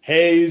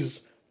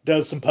 Hayes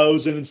does some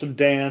posing and some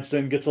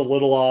dancing, gets a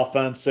little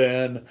offense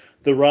in.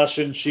 The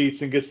Russian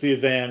cheats and gets the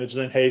advantage.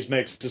 Then Hayes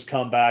makes his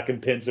comeback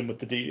and pins him with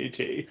the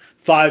DDT.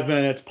 5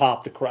 minutes,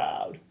 pop the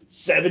crowd.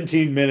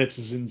 17 minutes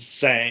is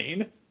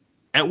insane.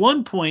 At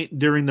one point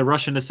during the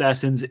Russian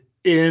Assassin's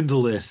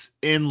endless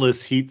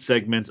heat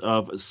segments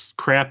of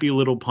crappy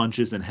little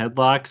punches and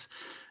headlocks,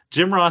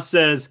 Jim Ross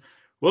says,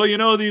 well, you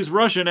know, these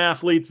Russian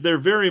athletes, they're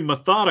very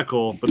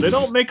methodical, but they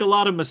don't make a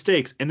lot of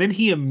mistakes. And then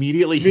he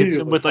immediately hits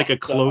him with like a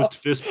closed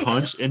fist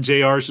punch, and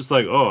JR is just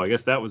like, oh, I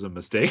guess that was a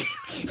mistake.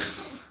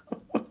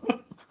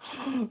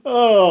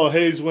 Oh,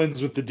 Hayes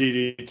wins with the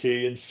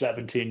DDT in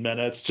 17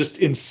 minutes. Just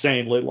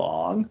insanely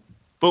long.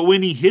 But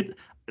when he hit,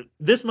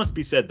 this must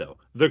be said, though,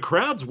 the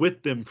crowd's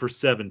with them for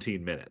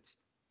 17 minutes.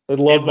 They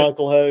love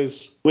Michael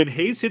Hayes. When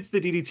Hayes hits the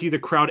DDT, the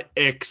crowd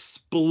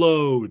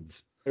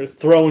explodes. They're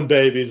throwing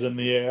babies in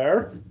the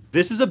air.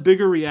 This is a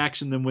bigger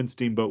reaction than when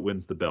Steamboat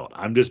wins the belt.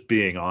 I'm just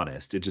being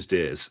honest. It just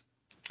is.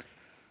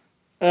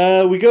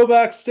 We go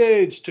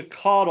backstage to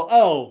Caudle.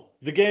 Oh,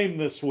 the game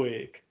this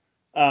week.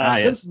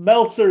 Since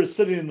Meltzer is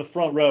sitting in the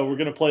front row, we're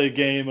going to play a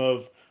game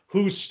of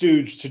Who's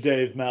Stooge to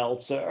Dave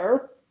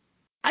Meltzer.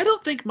 I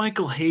don't think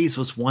Michael Hayes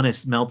was one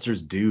of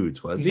Meltzer's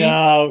dudes, was he?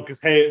 No,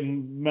 because I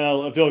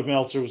feel like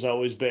Meltzer was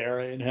always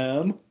burying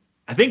him.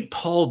 I think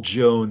Paul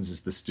Jones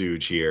is the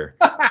stooge here.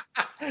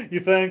 You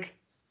think?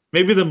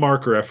 Maybe the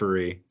Mark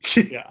referee.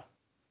 Yeah.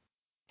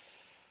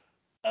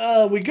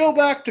 We go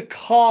back to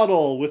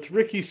Caudle with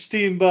Ricky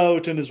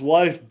Steamboat and his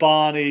wife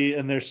Bonnie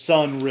and their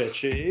son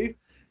Richie.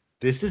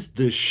 This is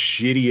the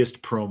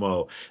shittiest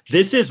promo.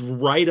 This is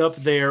right up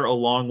there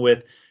along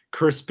with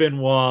Chris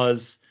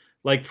Benoit's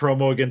like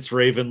promo against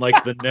Raven,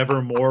 like the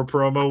Nevermore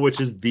promo, which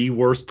is the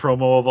worst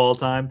promo of all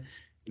time.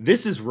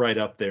 This is right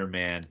up there,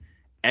 man.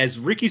 As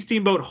Ricky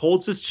Steamboat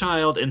holds his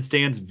child and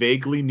stands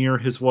vaguely near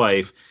his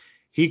wife,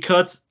 he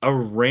cuts a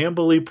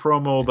rambly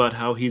promo about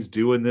how he's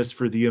doing this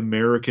for the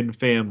American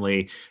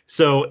family.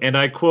 So, and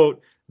I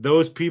quote,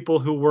 those people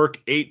who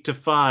work 8 to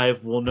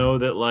 5 will know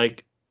that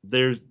like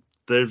there's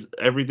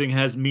everything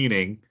has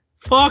meaning.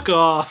 Fuck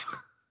off.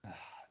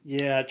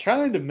 Yeah,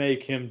 trying to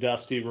make him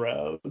Dusty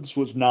Rhodes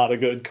was not a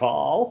good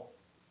call.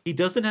 He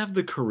doesn't have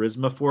the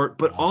charisma for it,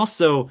 but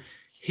also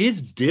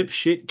his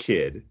dipshit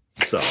kid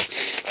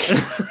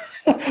sucks.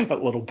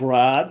 That little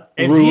brat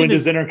ruined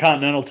his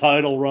Intercontinental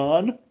title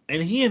run.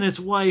 And he and his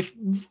wife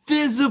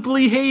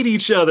visibly hate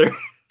each other.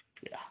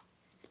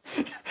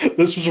 Yeah.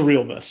 This was a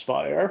real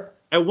misfire.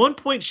 At one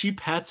point, she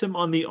pats him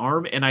on the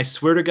arm, and I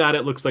swear to God,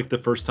 it looks like the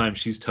first time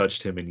she's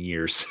touched him in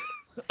years.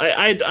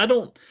 I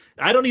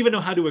don't even know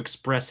how to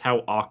express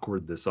how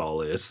awkward this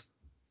all is.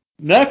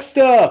 Next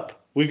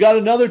up, we've got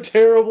another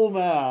terrible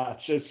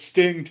match as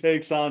Sting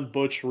takes on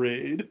Butch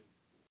Reed.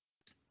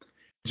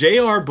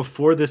 JR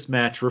before this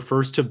match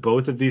refers to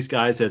both of these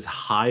guys as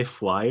high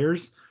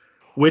flyers,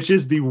 which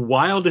is the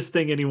wildest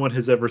thing anyone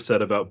has ever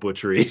said about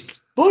Butch Reed.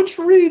 Butch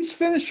Reed's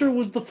finisher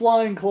was the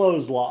flying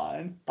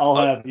clothesline. I'll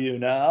have you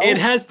know. It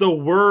has the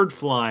word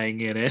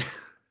flying in it.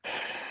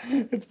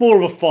 It's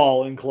more of a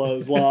falling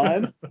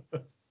clothesline.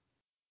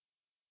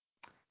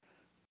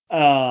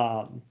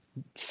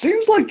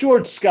 Seems like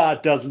George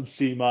Scott doesn't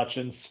see much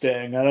in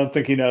Sting. I don't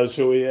think he knows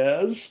who he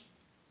is.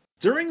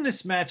 During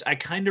this match, I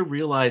kind of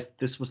realized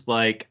this was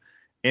like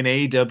an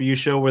AEW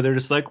show where they're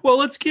just like, well,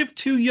 let's give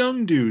two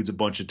young dudes a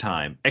bunch of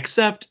time.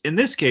 Except in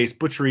this case,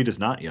 Butch Reed is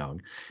not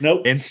young.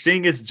 Nope. And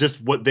Sting is just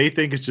what they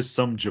think is just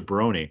some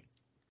jabroni.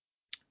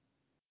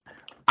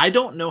 I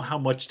don't know how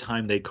much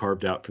time they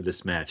carved out for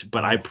this match,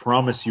 but I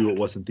promise you it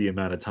wasn't the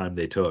amount of time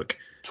they took.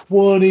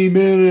 20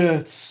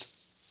 minutes.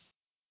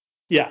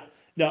 Yeah.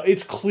 No,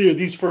 it's clear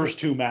these first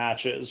two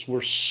matches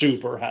were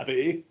super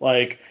heavy.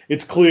 Like,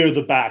 it's clear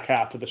the back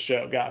half of the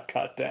show got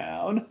cut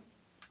down.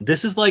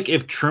 This is like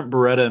if Trent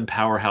Beretta and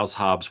Powerhouse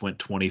Hobbs went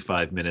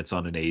 25 minutes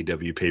on an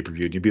AEW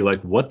pay-per-view, and you'd be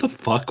like, what the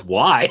fuck?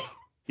 Why?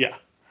 Yeah.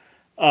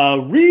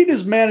 Reed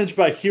is managed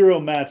by Hiro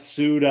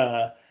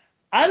Matsuda.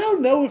 I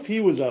don't know if he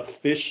was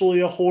officially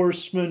a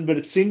horseman, but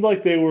it seemed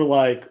like they were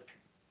like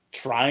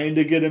trying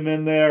to get him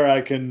in there.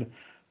 I can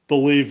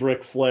believe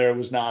Ric Flair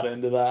was not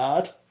into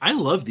that. I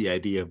love the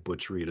idea of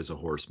Butch Reed as a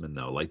horseman,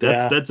 though. Like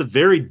Yeah. that's a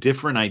very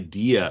different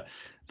idea.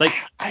 Like,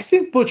 I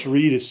think Butch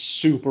Reed is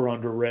super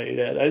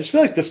underrated. I just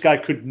feel like this guy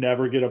could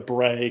never get a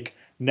break,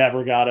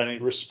 never got any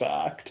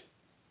respect.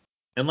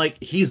 and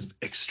like he's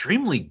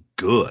extremely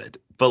good,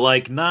 but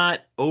like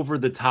not over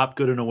the top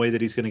good in a way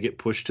that he's going to get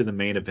pushed to the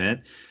main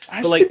event. I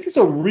But just like, think he's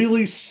a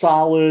really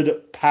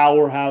solid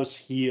powerhouse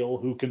heel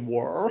who can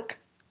work.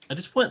 I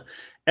just want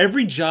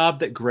every job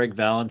that Greg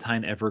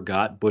Valentine ever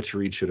got, Butch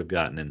Reed should have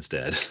gotten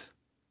instead.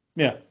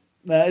 Yeah.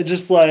 It's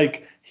just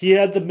like he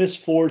had the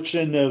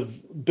misfortune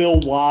of Bill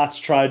Watts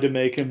tried to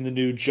make him the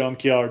new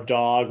junkyard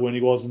dog when he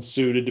wasn't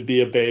suited to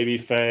be a baby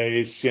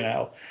face. You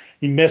know,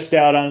 he missed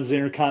out on his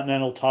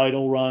Intercontinental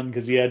title run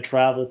because he had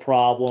travel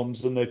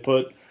problems and they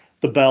put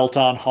the belt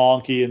on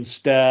Honky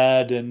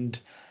instead. And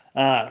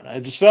I don't know,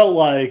 it just felt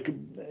like,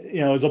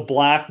 you know, as a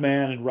black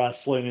man in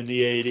wrestling in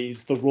the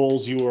 80s, the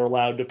roles you were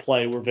allowed to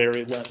play were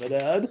very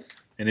limited.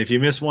 And if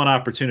you miss one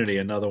opportunity,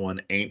 another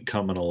one ain't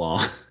coming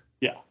along.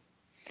 Yeah.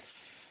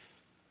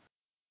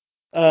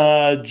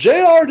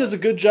 JR does a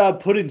good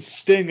job putting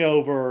Sting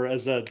over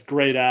as a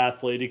great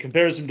athlete. He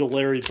compares him to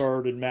Larry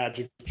Bird and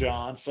Magic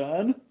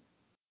Johnson.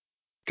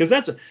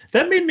 Because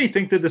that made me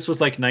think that this was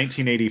like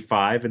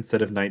 1985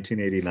 instead of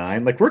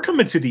 1989. Like we're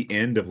coming to the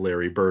end of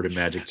Larry Bird and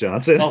Magic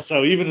Johnson.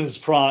 Also, even his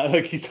prime,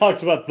 like he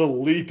talks about the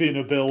leaping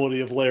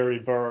ability of Larry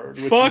Bird.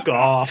 Which Fuck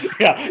off.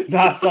 Yeah,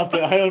 not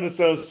something I don't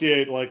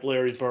associate like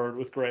Larry Bird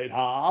with great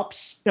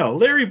hops. No,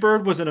 Larry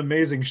Bird was an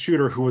amazing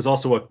shooter who was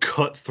also a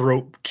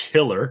cutthroat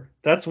killer.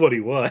 That's what he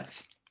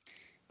was.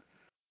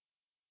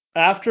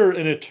 After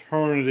an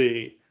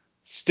eternity,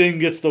 Sting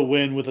gets the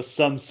win with a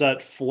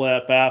sunset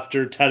flip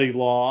after Teddy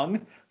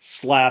Long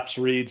slaps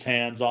Reed's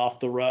hands off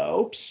the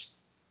ropes.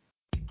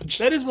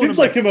 That is Seems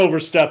like him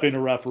overstepping a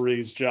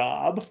referee's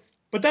job.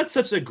 But that's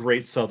such a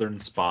great Southern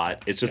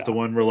spot. It's just the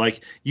one where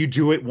like you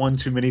do it one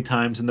too many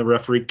times and the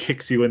referee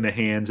kicks you in the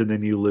hands and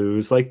then you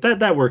lose. Like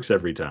that works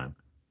every time.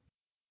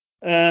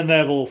 And they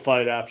have a little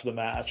fight after the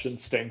match and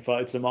Sting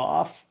fights him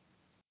off.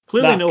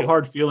 Clearly no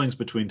hard feelings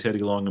between Teddy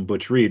Long and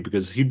Butch Reed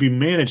because he'd be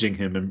managing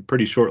him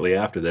pretty shortly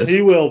after this.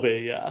 He will be,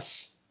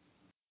 yes.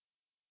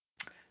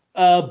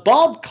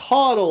 Bob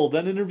Caudle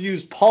then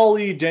interviews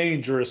Paulie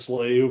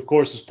Dangerously, who of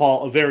course is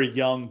a very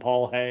young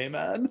Paul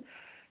Heyman.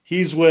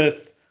 He's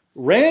with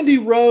Randy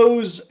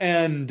Rose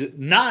and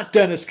not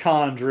Dennis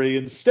Condrey.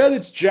 Instead,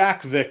 it's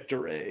Jack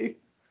Victory.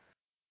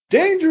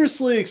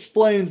 Dangerously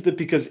explains that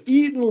because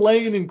Eaton,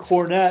 Lane, and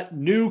Cornette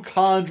knew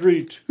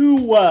Condrey too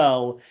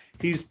well,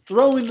 he's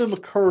throwing them a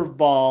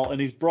curveball and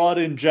he's brought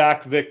in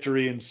Jack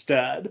Victory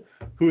instead,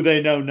 who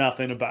they know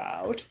nothing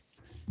about.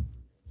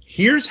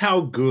 Here's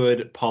how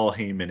good Paul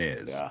Heyman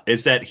is. Yeah.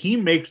 Is that he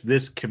makes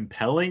this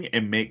compelling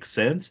and makes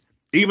sense,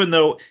 even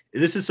though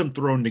this is some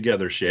thrown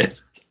together shit.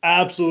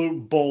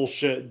 Absolute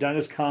bullshit.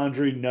 Dennis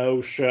Condrey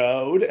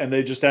no-showed, and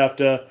they just have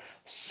to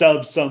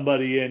sub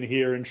somebody in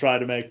here and try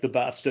to make the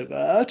best of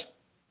it.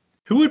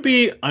 Who would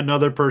be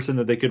another person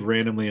that they could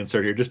randomly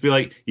insert here? Just be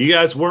like, you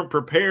guys weren't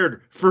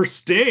prepared for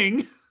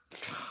Sting.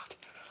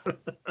 God.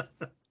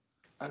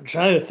 I'm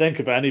trying to think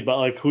of anybody,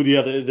 like who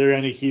are there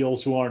any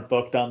heels who aren't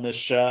booked on this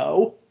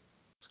show?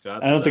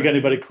 Scott I don't think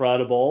anybody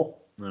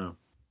credible. No.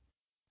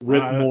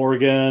 Rip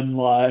Morgan,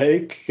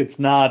 like, it's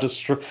not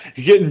you're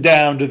getting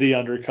down to the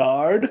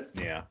undercard.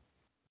 Yeah.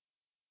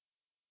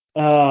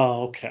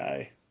 Oh,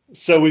 okay.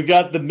 So we've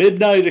got the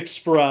Midnight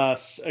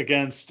Express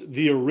against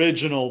the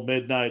original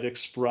Midnight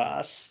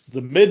Express.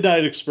 The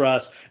Midnight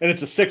Express, and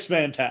it's a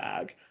six-man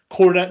tag.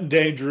 Cornette and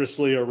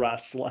Dangerously are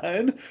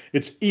wrestling.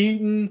 It's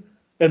Eaton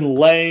and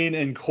Lane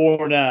and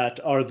Cornette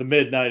are the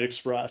Midnight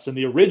Express. And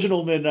the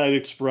original Midnight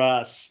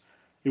Express,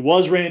 it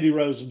was Randy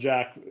Rose and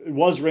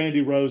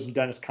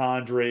Dennis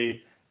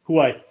Condrey, who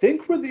I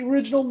think were the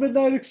original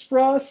Midnight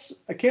Express.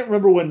 I can't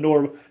remember when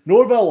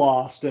Norvell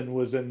Austin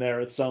was in there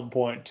at some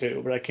point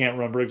too, but I can't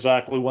remember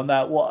exactly when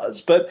that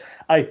was. But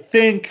I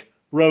think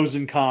Rose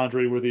and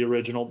Condrey were the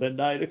original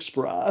Midnight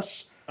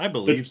Express. I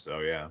believe so,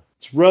 yeah.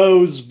 It's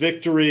Rose,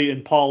 Victory,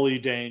 and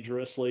Paulie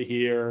Dangerously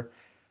here.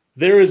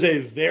 There is a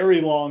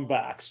very long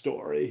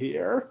backstory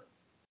here.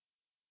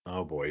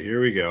 Oh boy,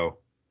 here we go.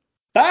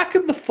 Back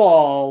in the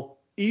fall,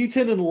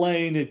 Eaton and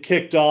Lane had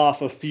kicked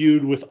off a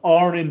feud with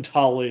Arn and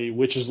Tully,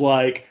 which is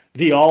like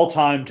the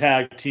all-time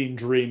tag team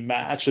dream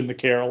match in the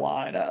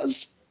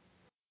Carolinas.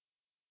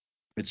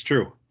 It's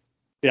true.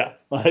 Yeah,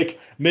 like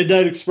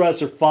Midnight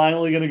Express are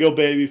finally going to go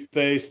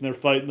babyface, and they're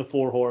fighting the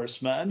Four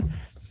Horsemen.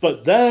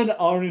 But then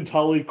Arn and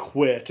Tully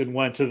quit and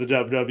went to the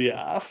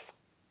WWF.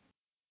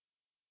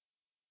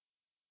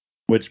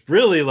 Which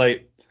really,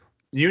 like,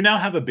 you now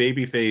have a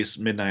babyface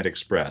Midnight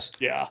Express.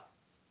 Yeah.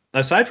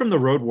 Aside from the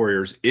Road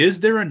Warriors,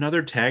 is there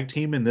another tag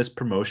team in this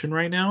promotion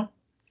right now?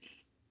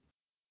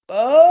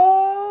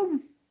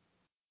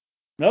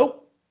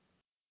 Nope.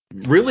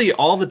 Really,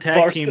 all the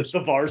tag teams. The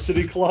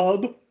Varsity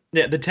Club.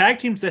 Yeah, the tag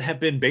teams that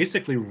have been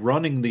basically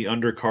running the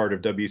undercard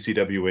of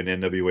WCW and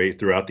NWA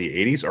throughout the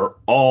 80s are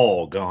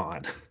all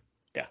gone.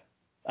 Yeah.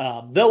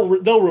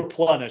 They'll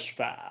replenish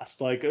fast.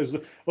 Like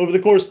over the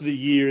course of the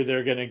year,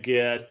 they're gonna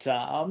get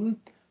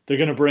they're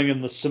gonna bring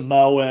in the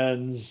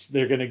Samoans.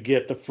 They're gonna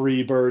get the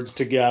Freebirds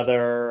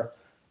together.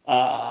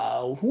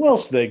 Who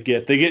else do they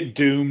get? They get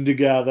Doom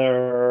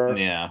together.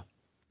 Yeah.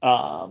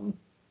 The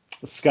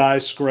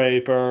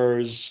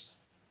Skyscrapers.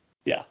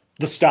 Yeah.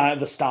 The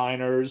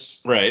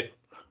Steiners. Right.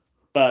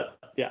 But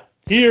yeah,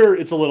 here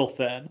it's a little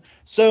thin.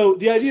 So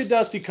the idea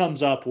Dusty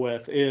comes up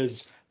with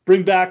is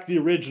bring back the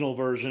original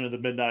version of the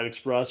Midnight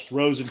Express,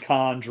 Rose and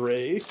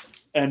Condrey,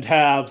 and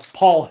have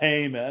Paul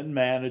Heyman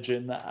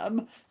managing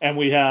them. And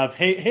we have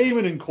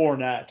Heyman and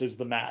Cornette is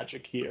the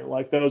magic here.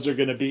 Like, those are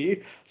going to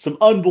be some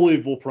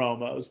unbelievable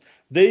promos.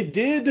 They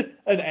did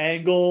an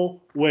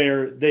angle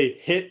where they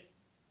hit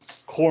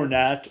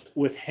Cornette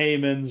with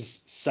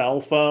Heyman's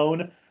cell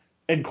phone,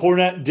 and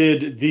Cornette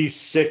did the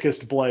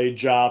sickest blade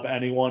job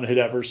anyone had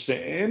ever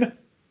seen.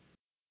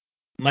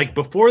 Like,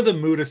 before the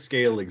Muda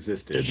scale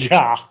existed.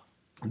 Yeah.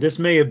 This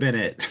may have been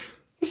it.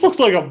 This looks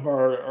like a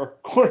murder.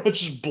 Cornette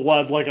just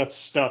bled like a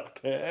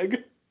stuck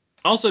pig.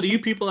 Also, to you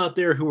people out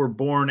there who were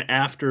born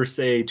after,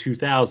 say,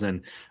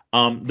 2000,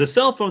 the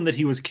cell phone that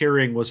he was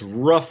carrying was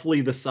roughly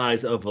the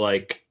size of,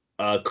 like,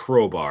 a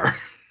crowbar.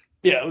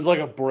 Yeah, it was like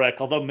a brick.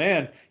 Although,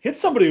 man, hit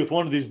somebody with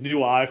one of these new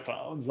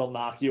iPhones, they'll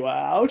knock you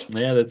out.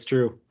 Yeah, that's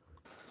true.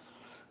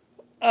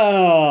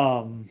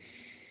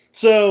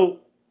 So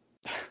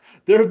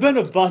there have been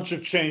a bunch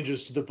of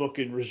changes to the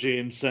booking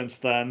regime since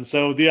then,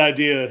 so the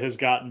idea has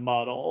gotten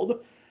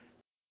muddled.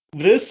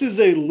 This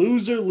is a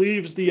loser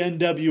leaves the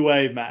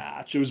NWA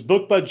match. It was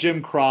booked by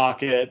Jim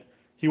Crockett.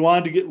 He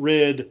wanted to get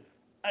rid.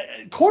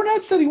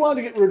 Cornette said he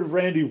wanted to get rid of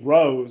Randy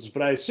Rhodes,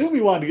 but I assume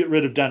he wanted to get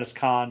rid of Dennis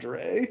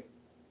Condrey.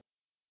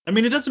 I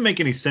mean, it doesn't make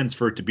any sense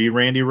for it to be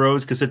Randy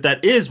Rhodes, because if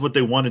that is what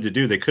they wanted to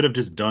do, they could have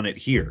just done it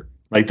here.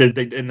 Like,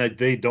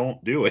 they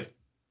don't do it.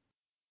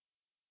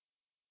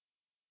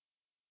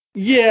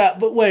 Yeah,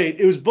 but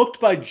wait, it was booked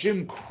by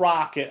Jim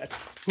Crockett,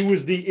 who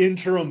was the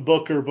interim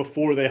booker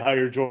before they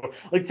hired George.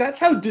 Like, that's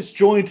how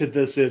disjointed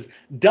this is.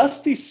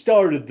 Dusty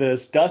started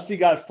this. Dusty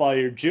got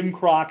fired. Jim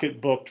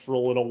Crockett booked for a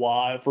little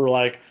while, for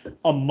like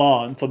a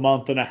month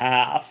and a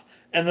half.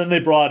 And then they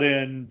brought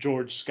in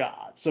George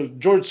Scott. So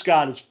George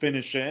Scott is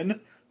finishing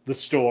the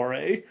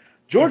story.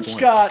 George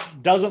Scott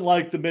doesn't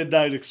like the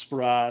Midnight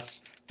Express,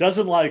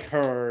 doesn't like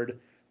Herd.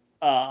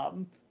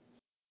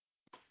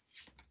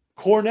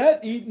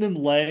 Cornette, Eaton, and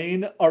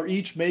Lane are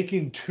each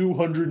making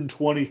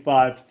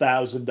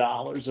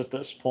 $225,000 at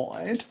this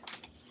point.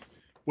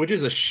 Which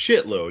is a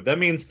shitload. That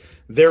means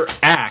their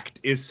act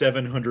is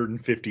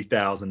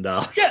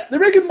 $750,000. Yeah, they're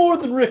making more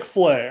than Ric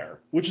Flair,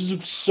 which is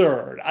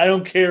absurd. I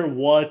don't care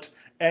what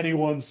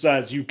anyone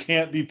says. You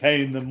can't be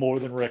paying them more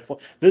than Ric Flair.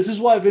 This is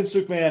why Vince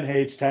McMahon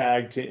hates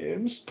tag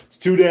teams. It's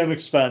too damn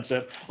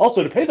expensive.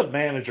 Also, to pay the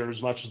manager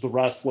as much as the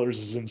wrestlers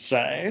is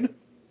insane.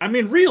 I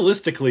mean,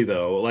 realistically,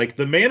 though, like,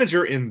 the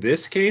manager in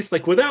this case,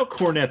 like, without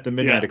Cornette, the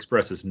Midnight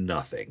Express is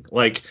nothing.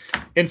 Like,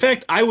 in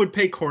fact, I would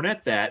pay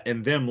Cornette that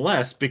and them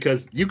less,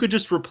 because you could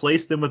just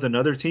replace them with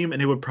another team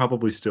and it would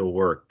probably still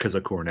work because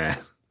of Cornette.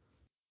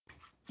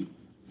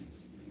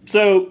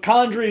 So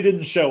Condrey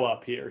didn't show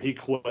up here. He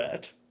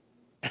quit.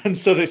 And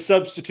so they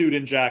substitute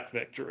in Jack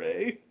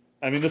Victory.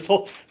 I mean, this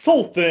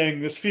whole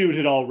thing, this feud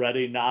had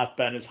already not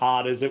been as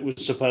hot as it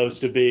was supposed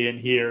to be, and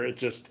here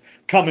it's just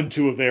coming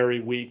to a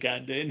very weak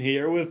ending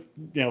here with,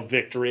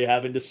 Victory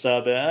having to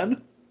sub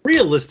in.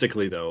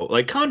 Realistically, though,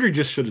 like, Condrey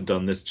just should have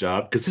done this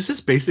job, because this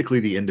is basically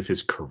the end of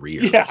his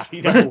career. Yeah,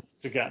 he never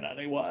wins again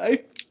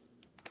anyway.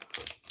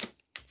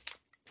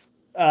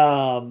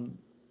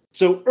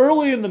 So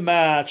early in the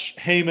match,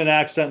 Heyman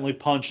accidentally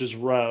punches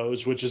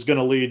Rose, which is going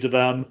to lead to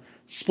them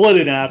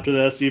splitting after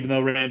this, even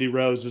though Randy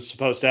Rose is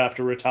supposed to have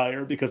to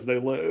retire because they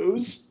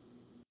lose.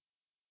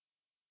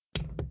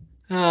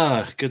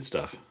 Good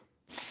stuff.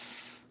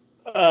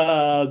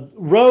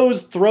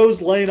 Rose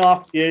throws Lane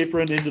off the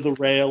apron into the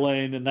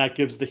railing, and that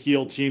gives the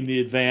heel team the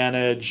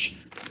advantage.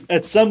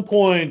 At some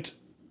point,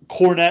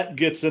 Cornette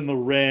gets in the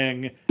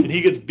ring, and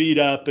he gets beat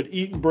up, but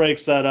Eaton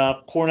breaks that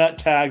up. Cornette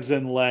tags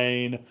in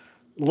Lane.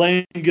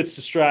 Lane gets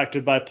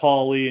distracted by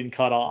Paulie and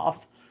cut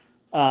off.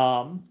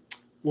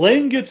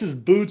 Lane gets his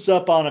boots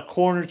up on a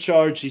corner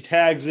charge. He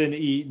tags in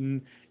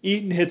Eaton.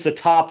 Eaton hits a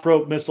top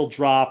rope missile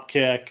drop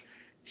kick.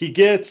 He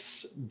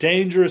gets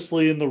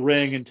dangerously in the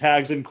ring and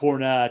tags in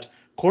Cornette.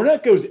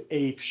 Cornette goes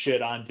ape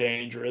shit on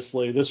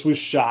Dangerously. This was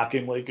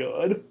shockingly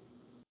good.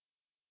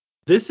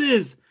 This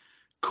is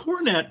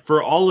Cornette,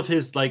 for all of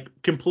his like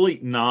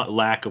complete not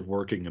lack of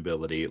working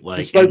ability, like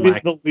despite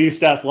being the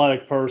least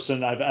athletic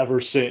person I've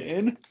ever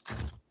seen.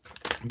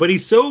 But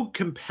he's so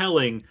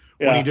compelling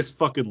when Yeah. he just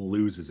fucking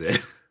loses it.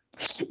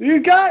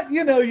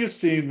 You've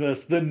seen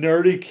this, the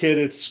nerdy kid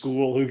at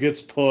school who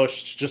gets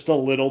pushed just a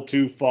little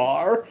too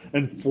far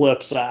and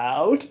flips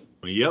out.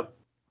 Yep.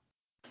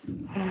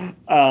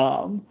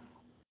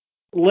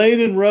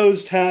 Lane and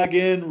Rose tag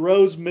in.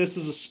 Rose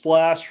misses a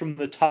splash from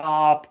the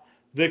top.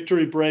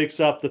 Victory breaks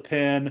up the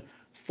pin.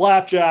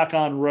 Flapjack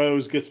on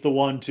Rose gets the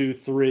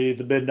 1-2-3.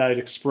 The Midnight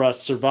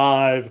Express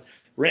survive.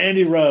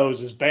 Randy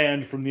Rose is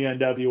banned from the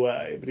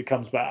NWA, but he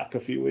comes back a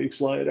few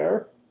weeks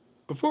later.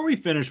 Before we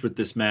finish with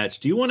this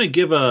match, do you want to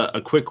give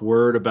a quick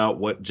word about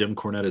what Jim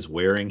Cornette is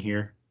wearing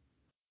here?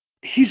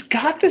 He's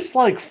got this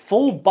like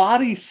full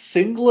body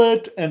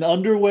singlet and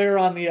underwear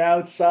on the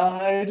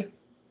outside.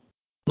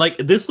 Like,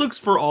 this looks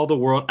for all the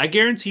world. I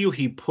guarantee you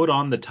he put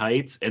on the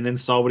tights and then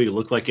saw what he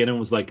looked like in and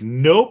was like,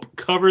 nope,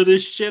 cover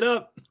this shit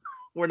up.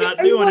 We're not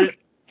doing it.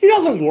 He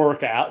doesn't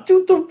work out.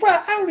 Dude,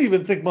 I don't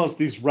even think most of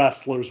these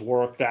wrestlers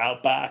worked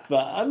out back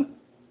then.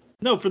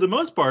 No, for the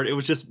most part, it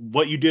was just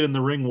what you did in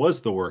the ring was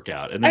the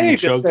workout. And then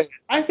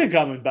I think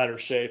I'm in better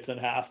shape than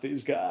half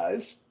these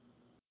guys.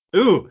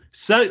 Ooh,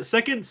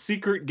 second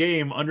secret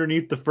game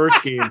underneath the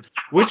first game.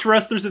 Which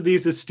wrestlers of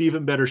these is Steve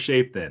in better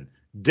shape than?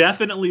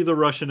 Definitely the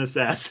Russian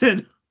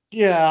Assassin.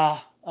 Yeah.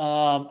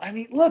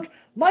 Look,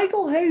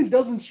 Michael Hayes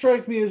doesn't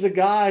strike me as a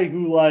guy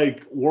who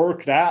like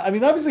worked out. I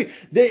mean, obviously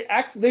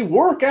they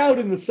work out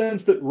in the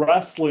sense that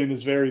wrestling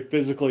is very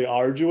physically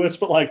arduous,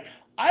 but like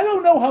I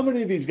don't know how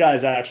many of these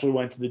guys actually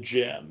went to the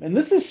gym. And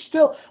this is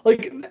still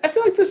like I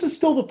feel like this is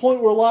still the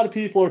point where a lot of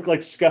people are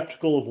like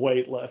skeptical of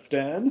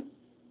weightlifting.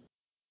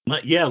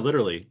 Yeah,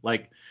 literally.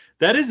 Like,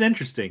 that is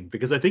interesting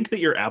because I think that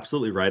you're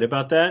absolutely right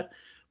about that.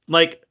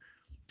 Like,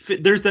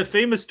 there's that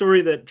famous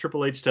story that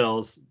Triple H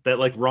tells that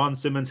like Ron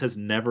Simmons has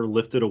never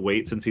lifted a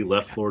weight since he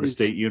left Florida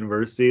State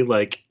University.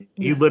 Like,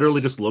 he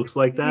literally just looks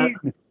like that.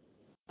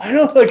 I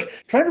don't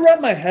like trying to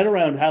wrap my head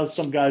around how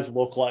some guys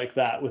look like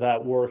that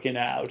without working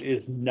out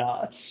is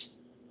nuts.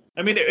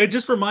 I mean, it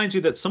just reminds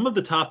you that some of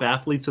the top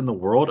athletes in the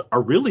world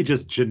are really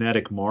just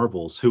genetic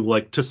marvels who,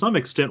 like, to some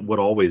extent would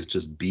always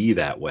just be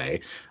that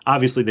way.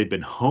 Obviously, they've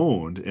been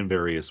honed in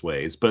various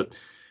ways, but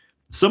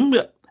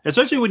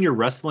especially when you're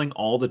wrestling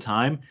all the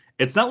time,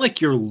 it's not like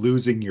you're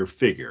losing your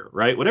figure,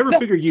 right? Whatever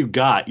figure you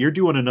got, you're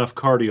doing enough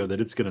cardio that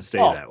it's going to stay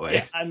that way.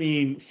 Yeah. I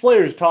mean,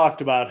 Flair's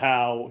talked about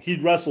how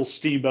he'd wrestle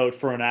Steamboat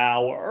for an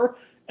hour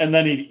and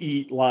then he'd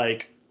eat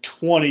like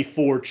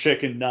 24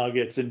 chicken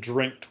nuggets and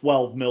drink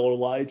 12 Miller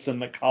Lights in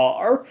the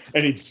car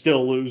and he'd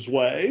still lose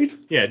weight.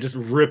 Yeah, just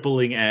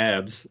rippling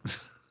abs.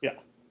 Yeah.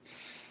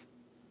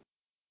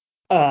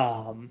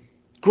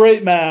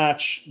 Great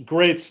match,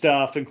 great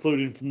stuff,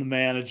 including from the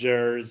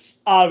managers.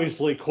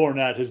 Obviously,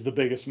 Cornette is the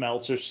biggest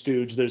Meltzer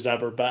stooge there's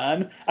ever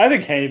been. I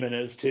think Heyman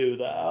is too,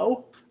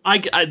 though.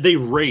 They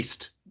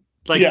raced.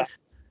 Like, yeah.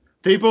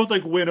 They both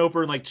like went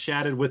over and like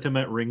chatted with him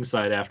at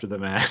ringside after the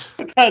match.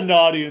 Had an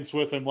audience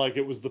with him like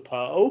it was the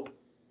Pope.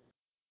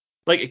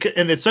 Like,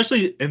 and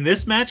especially in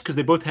this match because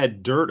they both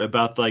had dirt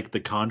about like the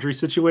Condrey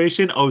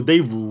situation. Oh,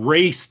 they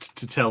raced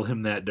to tell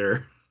him that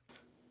dirt.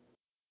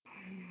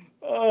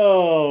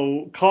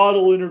 Oh,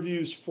 Caudle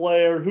interviews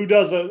Flair, who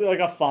does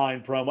a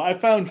fine promo. I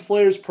found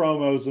Flair's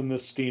promos in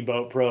this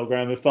Steamboat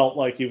program. It felt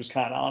like he was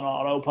kind of on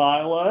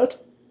autopilot.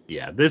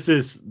 Yeah, this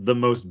is the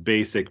most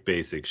basic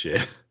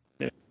shit.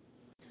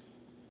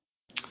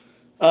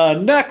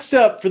 Next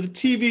up for the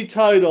TV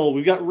title,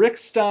 we've got Rick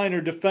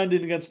Steiner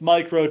defending against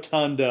Mike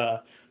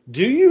Rotunda.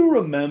 Do you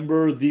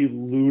remember the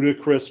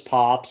ludicrous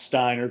pop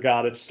Steiner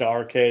got at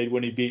Starrcade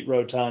when he beat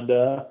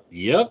Rotunda?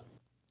 Yep.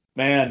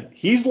 Man,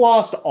 he's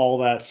lost all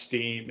that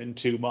steam in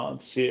 2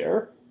 months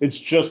here. It's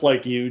just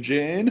like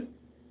Eugene.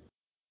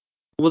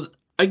 Well,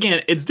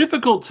 again, it's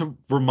difficult to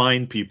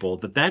remind people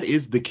that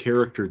is the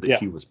character that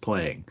he was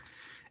playing.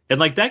 And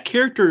like that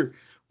character,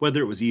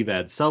 whether it was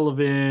Evad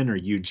Sullivan or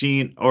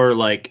Eugene or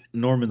like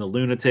Norman the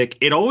Lunatic,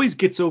 it always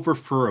gets over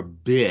for a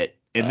bit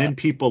and then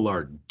people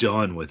are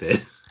done with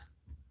it.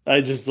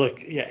 I just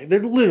they're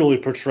literally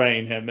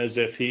portraying him as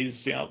if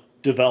he's,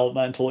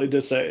 developmentally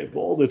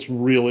disabled. It's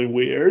really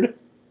weird.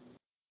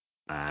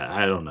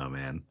 I don't know,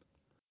 man.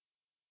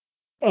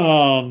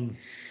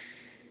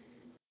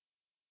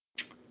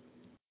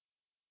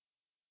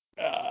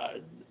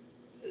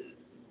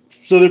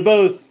 So they're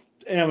both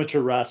amateur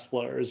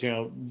wrestlers.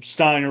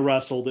 Steiner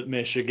wrestled at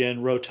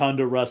Michigan.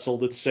 Rotunda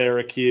wrestled at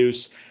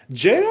Syracuse.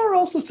 JR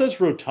also says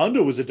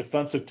Rotunda was a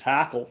defensive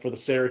tackle for the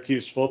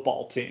Syracuse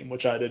football team,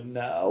 which I didn't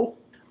know.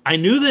 I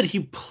knew that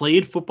he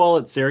played football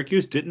at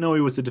Syracuse. Didn't know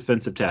he was a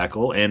defensive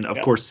tackle. And, of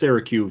course,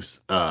 Syracuse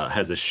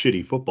has a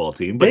shitty football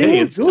team. But they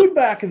were good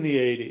back in the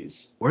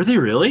 80s. Were they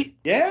really?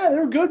 Yeah, they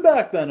were good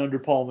back then under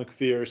Paul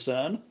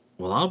McPherson.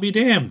 Well, I'll be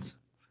damned.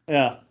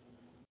 Yeah.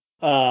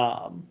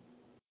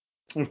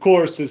 Of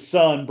course, his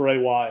son, Bray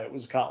Wyatt,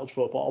 was a college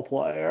football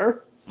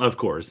player. Of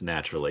course,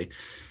 naturally.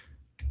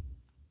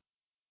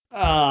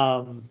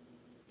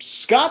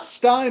 Scott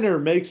Steiner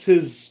makes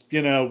his,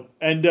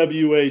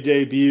 NWA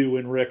debut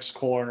in Ric's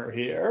corner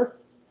here.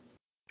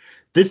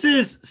 This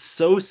is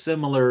so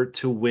similar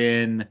to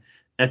when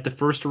at the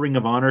first Ring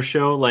of Honor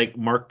show, like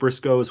Mark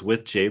Briscoe was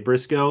with Jay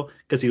Briscoe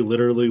because he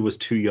literally was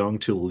too young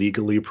to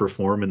legally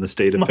perform in the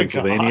state of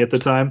Pennsylvania God. at the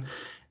time.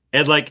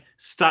 And like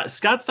Scott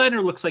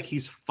Steiner looks like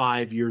he's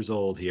 5 years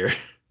old here.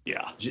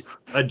 Yeah.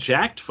 A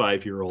jacked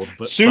 5-year-old,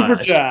 but super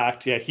 5.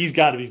 jacked. Yeah, he's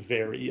got to be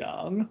very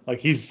young. Like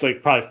he's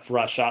like probably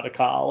fresh out of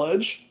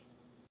college.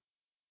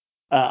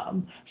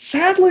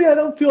 Sadly, I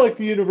don't feel like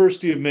the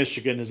University of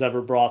Michigan has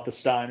ever brought the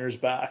Steiners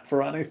back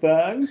for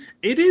anything.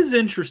 It is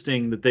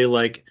interesting that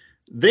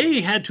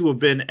they had to have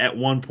been at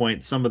one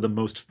point some of the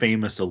most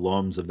famous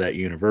alums of that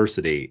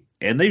university,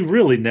 and they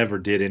really never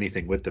did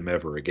anything with them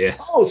ever again.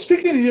 Oh,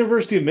 speaking of the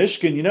University of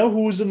Michigan, you know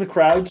who was in the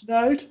crowd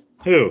tonight?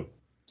 Who?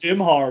 Jim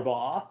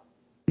Harbaugh.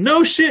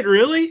 No shit,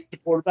 really? The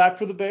quarterback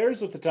for the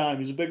Bears at the time.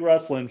 He's a big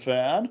wrestling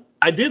fan.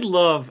 I did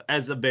love,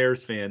 as a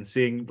Bears fan,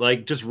 seeing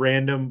like just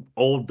random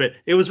old bit.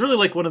 It was really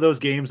like one of those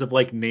games of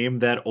like name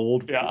that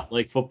old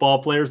like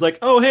football players. Like,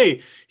 oh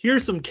hey,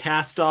 here's some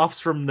cast-offs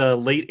from the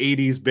late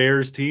 '80s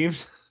Bears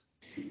teams.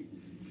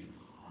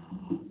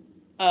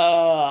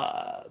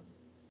 No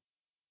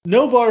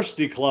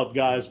Varsity Club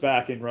guys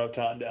backing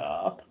Rotunda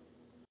up.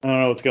 I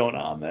don't know what's going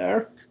on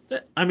there.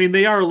 I mean,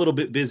 they are a little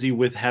bit busy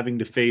with having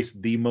to face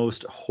the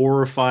most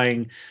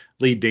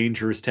horrifyingly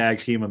dangerous tag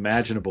team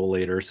imaginable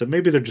later, so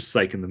maybe they're just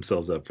psyching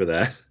themselves up for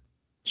that.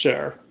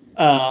 Sure.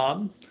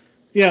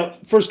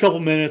 First couple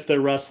minutes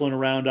they're wrestling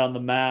around on the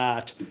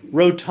mat.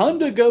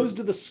 Rotunda goes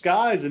to the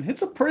skies and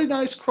hits a pretty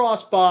nice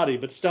cross body,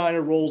 but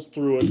Steiner rolls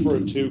through it for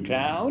a 2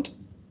 count.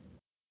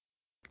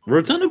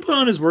 Rotunda put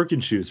on his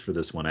working shoes for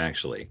this one,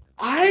 actually.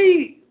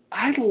 I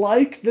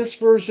like this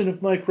version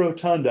of Mike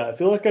Rotunda. I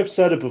feel like I've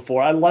said it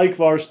before. I like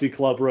Varsity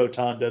Club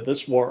Rotunda.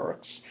 This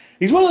works.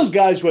 He's one of those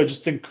guys who I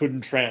just think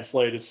couldn't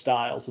translate his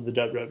style to the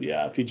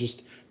WWF. He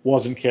just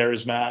wasn't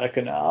charismatic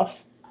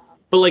enough.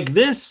 But like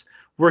this,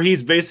 where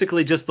he's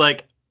basically just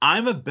like,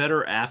 I'm a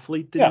better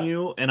athlete than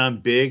you, and I'm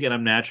big, and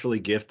I'm naturally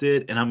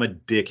gifted, and I'm a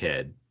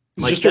dickhead.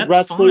 He's like, just a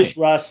wrestler's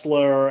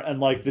wrestler, and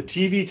like the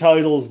TV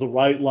title is the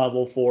right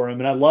level for him.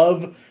 And I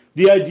love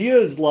the idea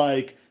is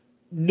like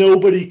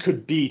nobody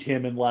could beat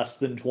him in less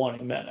than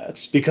 20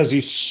 minutes because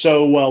he's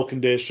so well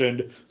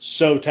conditioned,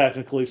 so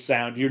technically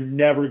sound. You're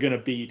never going to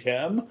beat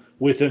him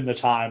within the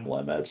time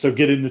limit. So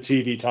getting the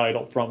TV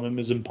title from him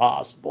is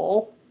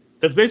impossible.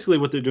 That's basically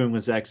what they're doing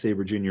with Zack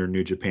Sabre Jr. in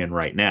New Japan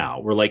right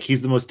now. Where like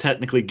he's the most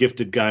technically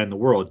gifted guy in the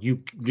world.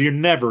 You're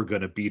never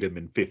gonna beat him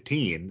in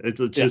 15. It's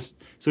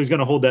just so he's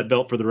gonna hold that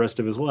belt for the rest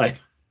of his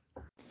life.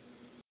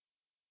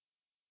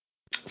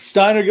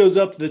 Steiner goes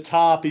up to the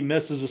top. He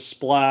misses a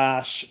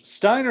splash.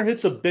 Steiner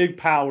hits a big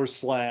power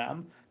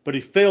slam, but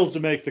he fails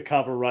to make the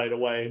cover right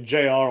away. And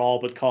JR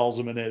all but calls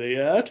him an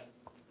idiot.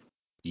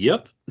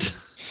 Yep.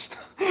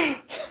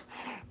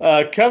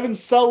 Kevin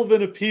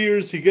Sullivan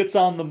appears. He gets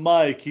on the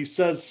mic. He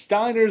says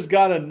Steiner's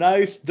got a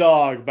nice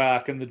dog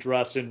back in the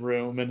dressing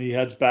room, and he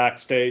heads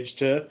backstage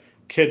to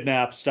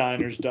kidnap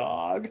Steiner's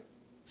dog.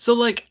 So,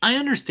 like, I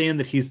understand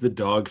that he's the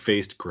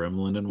dog-faced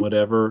gremlin and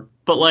whatever,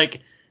 but,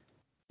 like,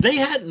 they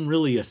hadn't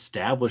really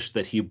established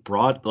that he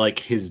brought, like,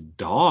 his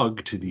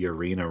dog to the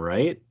arena,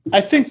 right?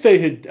 I think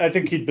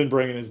he'd been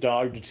bringing his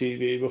dog to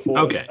TV before.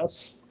 Okay.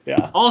 This.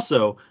 Yeah.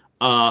 Also,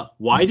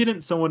 why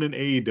didn't someone in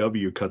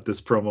AEW cut this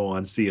promo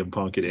on CM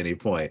Punk at any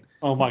point?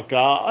 Oh my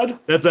God.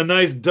 That's a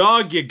nice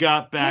dog you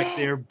got back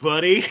there,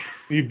 buddy.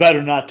 You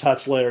better not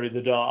touch Larry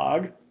the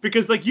dog.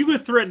 Because like you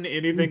could threaten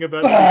anything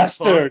about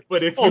Bastard. CM Punk,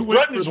 but if you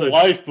threaten his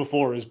wife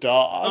before his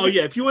dog. Oh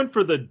yeah, if you went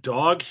for the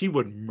dog, he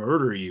would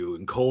murder you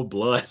in cold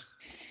blood.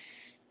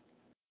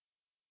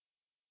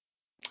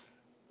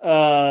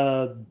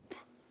 The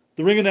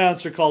ring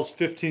announcer calls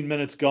 15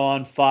 minutes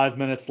gone, 5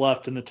 minutes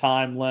left in the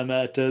time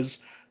limit as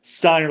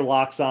Steiner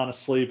locks on a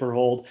sleeper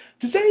hold.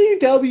 Does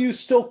AEW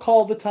still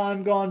call the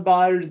time gone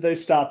by, or did they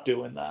stop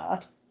doing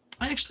that?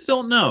 I actually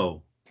don't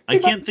know. I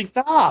can't think.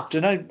 Stopped,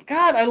 and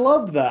I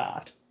loved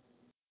that.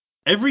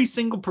 Every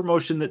single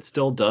promotion that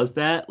still does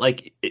that,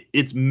 like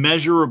it's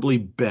measurably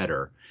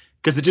better.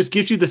 Because it just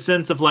gives you the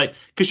sense of like,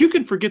 because you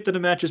can forget that a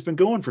match has been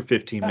going for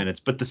 15 minutes,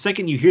 but the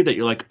second you hear that,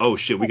 you're like, oh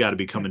shit, we got to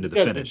be coming to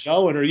the finish.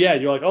 Going, or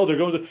you're like, oh, they're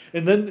going to,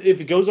 and then if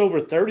it goes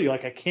over 30,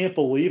 like I can't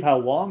believe how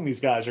long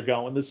these guys are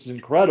going. This is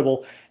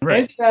incredible. Right.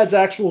 And it adds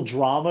actual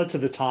drama to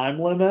the time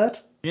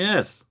limit.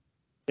 Yes.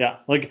 Yeah,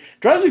 like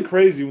drives me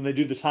crazy when they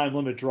do the time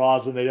limit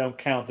draws and they don't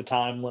count the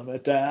time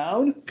limit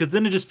down. Because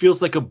then it just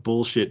feels like a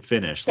bullshit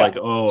finish. Yeah, like,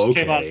 oh, just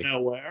okay. Came out of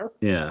nowhere.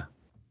 Yeah.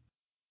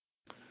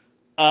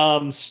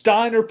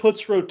 Steiner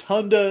puts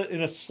Rotunda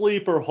in a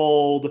sleeper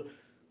hold,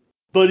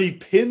 but he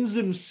pins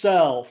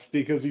himself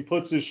because he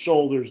puts his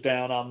shoulders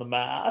down on the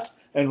mat,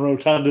 and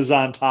Rotunda's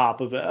on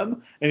top of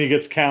him, and he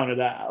gets counted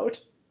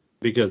out.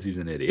 Because he's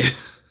an idiot.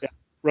 Yeah.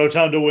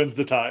 Rotunda wins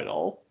the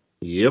title.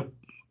 Yep.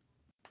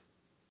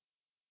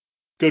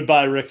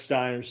 Goodbye, Rick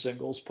Steiner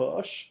singles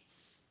push.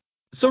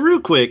 So real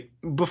quick,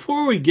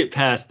 before we get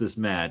past this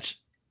match,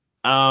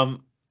 I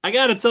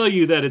got to tell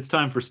you that it's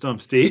time for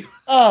Stump Steve.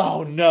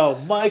 Oh, no.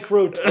 Mike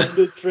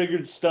Rotunda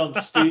triggered Stump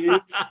Steve.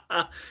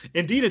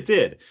 Indeed it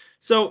did.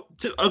 So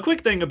a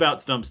quick thing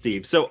about Stump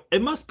Steve. So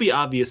it must be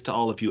obvious to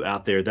all of you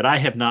out there that I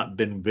have not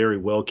been very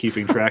well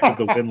keeping track of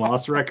the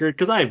win-loss record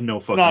because I have no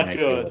fucking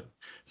idea. Good.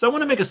 So I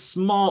want to make a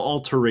small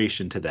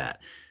alteration to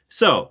that.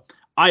 So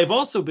I've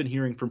also been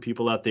hearing from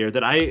people out there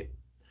that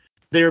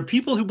there are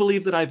people who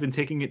believe that I've been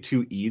taking it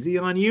too easy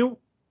on you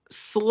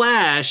 /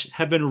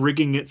 have been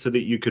rigging it so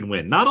that you can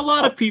win. Not a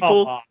lot of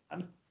people,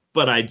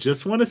 but I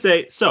just want to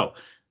say, so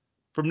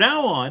from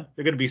now on,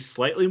 there are going to be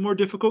slightly more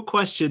difficult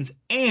questions,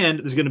 and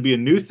there's going to be a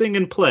new thing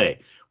in play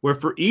where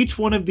for each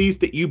one of these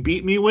that you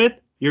beat me with,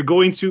 you're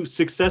going to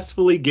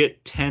successfully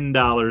get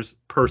 $10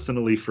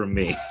 personally from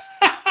me.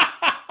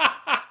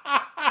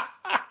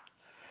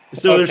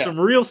 So There's some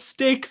real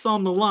stakes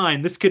on the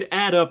line. This could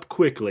add up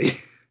quickly.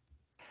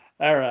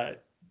 All right.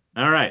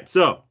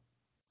 So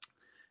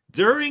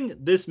during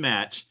this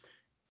match,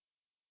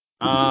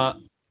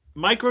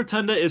 Mike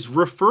Rotunda is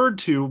referred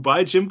to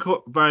by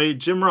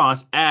Jim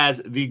Ross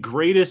as the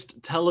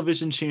greatest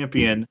television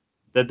champion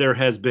that there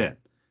has been.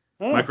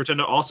 Oh. Mike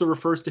Rotunda also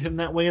refers to him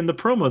that way in the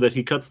promo that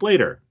he cuts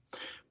later.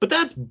 But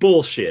that's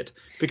bullshit,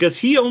 because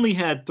he only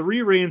had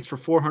 3 reigns for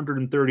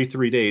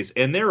 433 days,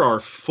 and there are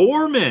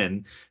 4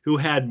 men who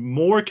had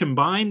more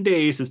combined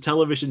days as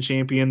television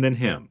champion than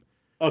him.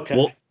 Okay.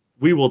 Well,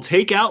 we will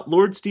take out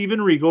Lord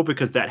Steven Regal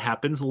because that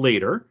happens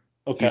later.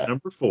 Okay. He's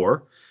number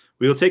 4.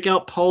 We will take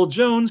out Paul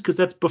Jones because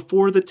that's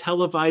before the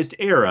televised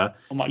era.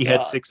 He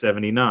had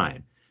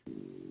 679.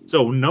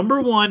 So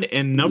number 1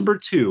 and number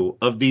 2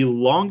 of the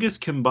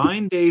longest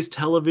combined days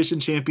television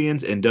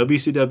champions in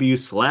WCW /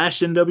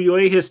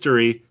 NWA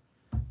history.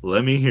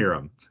 Let me hear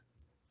them.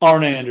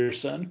 Arn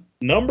Anderson.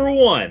 Number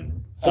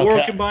 1.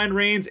 4 combined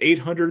reigns,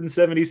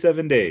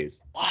 877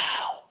 days.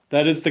 Wow.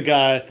 That is the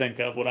guy I think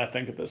of when I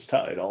think of this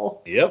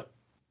title. Yep.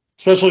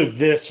 Especially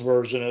this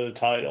version of the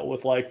title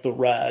with like the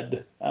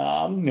red,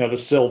 the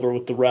silver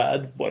with the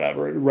red,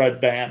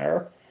 red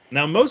banner.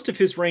 Now, most of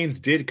his reigns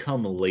did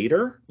come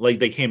later. Like,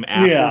 they came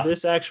after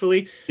this,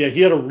 actually. Yeah,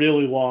 he had a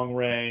really long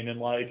reign in,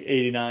 like,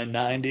 89,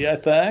 90, I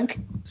think.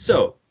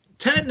 So,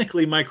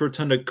 technically, Mike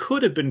Rotunda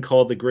could have been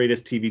called the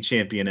greatest TV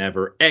champion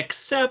ever,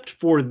 except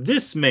for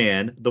this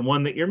man, the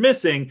one that you're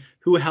missing,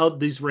 who held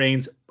these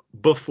reigns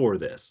before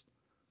this.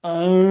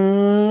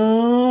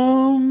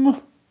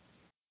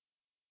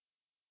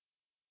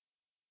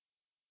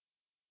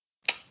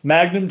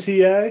 Magnum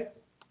TA?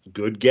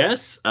 Good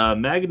guess.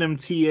 Magnum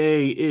TA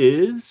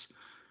is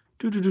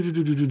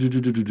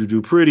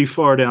pretty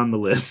far down the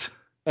list.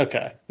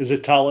 Okay. Is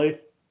it Tully?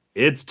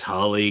 It's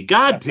Tully.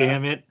 God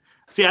damn it.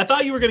 See, I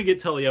thought you were going to get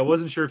Tully. I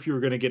wasn't sure if you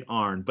were going to get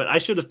Arn, but I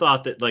should have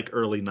thought that like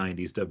early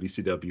 90s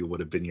WCW would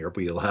have been your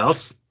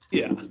wheelhouse.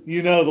 Yeah.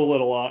 You know the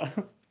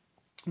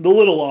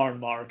little Arn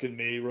mark in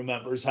me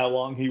remembers how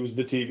long he was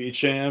the TV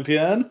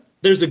champion.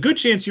 There's a good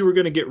chance you were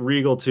going to get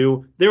Regal,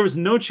 too. There was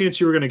no chance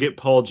you were going to get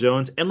Paul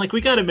Jones. And, like, we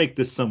got to make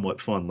this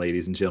somewhat fun,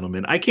 ladies and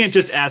gentlemen. I can't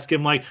just ask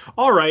him, like,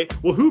 all right,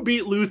 well, who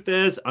beat Lou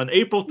Thez on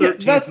April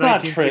 13th,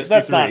 1963?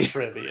 That's not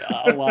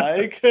trivia.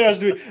 Like, it has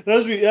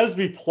to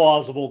be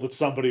plausible that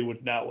somebody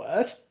would know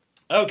it.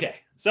 Okay,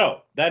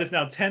 so that is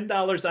now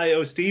 $10 I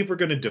owe Steve. We're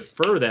going to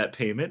defer that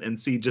payment and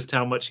see just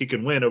how much he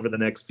can win over the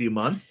next few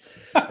months.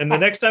 And the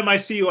next time I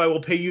see you, I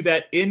will pay you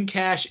that in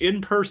cash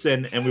in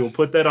person, and we will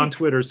put that on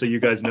Twitter so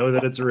you guys know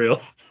that it's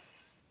real.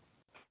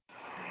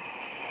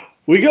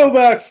 We go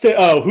backstage.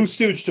 Oh, who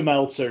stooged to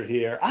Meltzer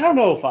here? I don't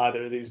know if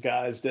either of these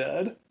guys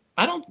did.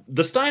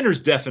 The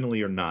Steiners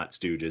definitely are not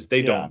stooges.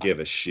 They don't give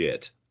a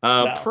shit.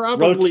 No.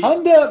 Probably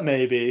Rotunda,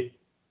 maybe.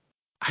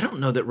 I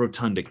don't know that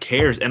Rotunda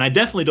cares, and I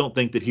definitely don't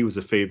think that he was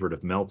a favorite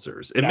of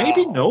Meltzer's. It may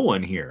be no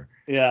one here.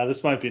 Yeah,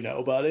 this might be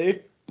nobody.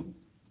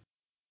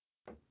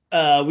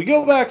 We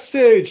go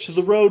backstage to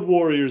the Road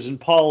Warriors and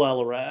Paul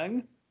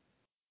Ellering.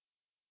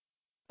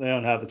 They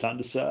don't have a ton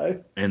to say.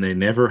 And they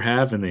never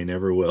have, and they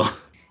never will.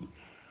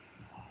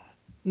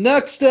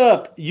 Next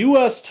up,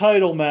 U.S.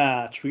 title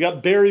match. We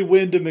got Barry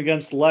Windham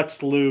against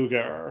Lex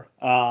Luger.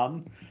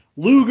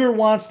 Luger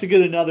wants to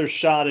get another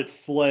shot at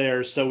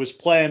Flair, so his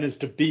plan is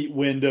to beat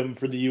Windham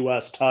for the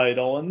U.S.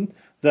 title, and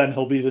then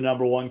he'll be the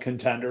number 1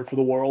 contender for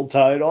the world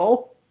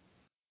title.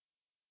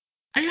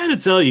 I gotta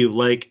tell you,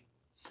 like,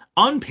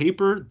 on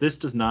paper, this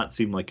does not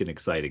seem like an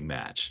exciting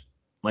match.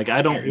 Like,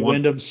 Barry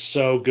Windham's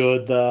so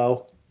good,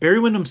 though. Barry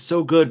Windham's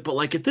so good, but,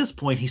 like, at this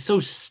point, he's so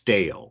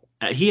stale.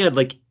 He had,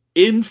 like,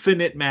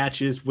 infinite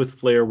matches with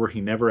Flair where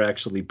he never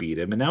actually beat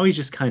him, and now he's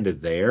just kind of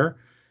there.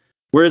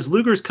 Whereas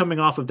Luger's coming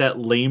off of that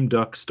lame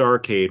duck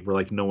Starrcade where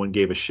like no one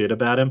gave a shit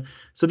about him.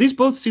 So these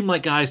both seem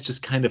like guys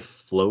just kind of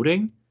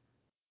floating.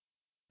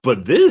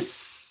 But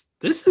this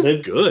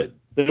is good.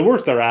 They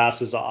worked their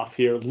asses off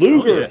here.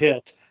 Luger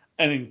hit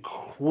an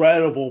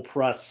incredible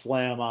press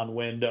slam on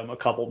Windham a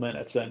couple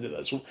minutes into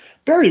this.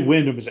 Barry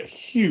Windham is a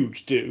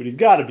huge dude. He's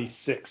got to be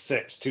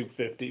 6'6",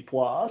 250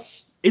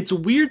 plus. It's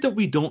weird that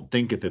we don't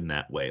think of him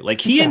that way.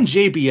 Like, he and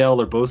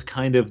JBL are both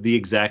kind of the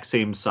exact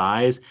same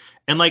size.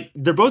 And, like,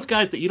 they're both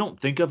guys that you don't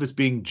think of as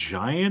being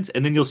giants.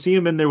 And then you'll see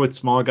him in there with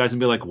smaller guys and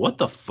be like, what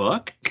the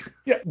fuck?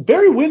 Yeah,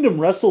 Barry Windham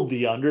wrestled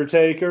The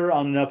Undertaker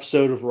on an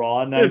episode of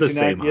Raw in They're the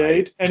same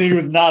 1998. And he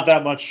was not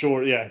that much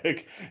short. Yeah,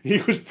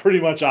 he was pretty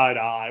much eye to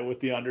eye with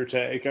The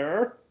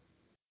Undertaker.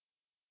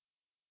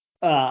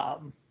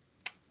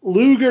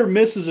 Luger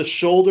misses a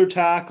shoulder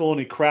tackle and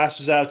he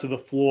crashes out to the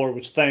floor,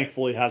 which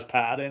thankfully has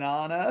padding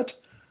on it.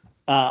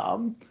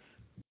 On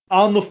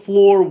the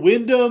floor,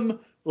 Windham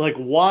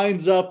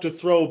winds up to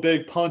throw a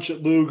big punch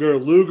at Luger.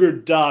 Luger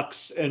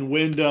ducks and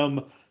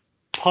Windham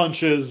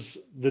punches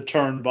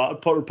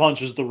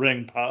punches the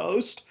ring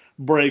post,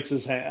 breaks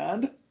his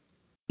hand.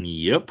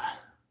 Yep.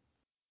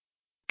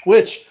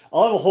 Which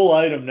I'll have a whole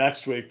item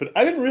next week, but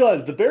I didn't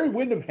realize the Barry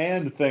Windham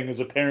hand thing is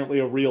apparently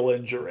a real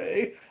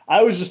injury. I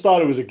always just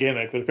thought it was a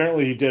gimmick, but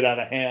apparently he did have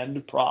a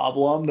hand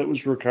problem that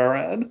was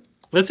recurrent.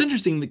 That's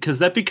interesting because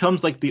that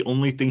becomes like the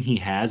only thing he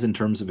has in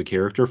terms of a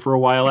character for a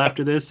while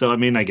after this. So, I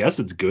mean, I guess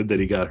it's good that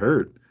he got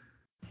hurt.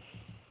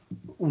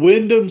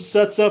 Windham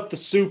sets up the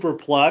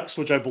superplex,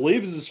 which I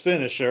believe is his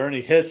finisher, and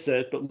he hits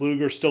it, but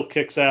Luger still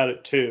kicks out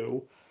at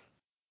 2.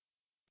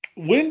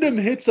 Windham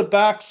hits a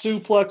back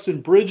suplex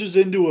and bridges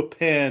into a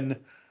pin.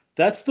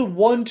 That's the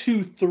 1,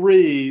 2,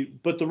 3,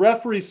 but the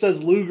referee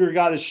says Luger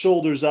got his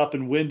shoulders up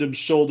and Windham's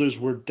shoulders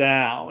were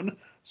down.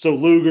 So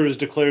Luger is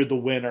declared the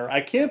winner.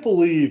 I can't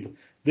believe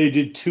they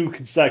did 2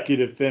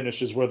 consecutive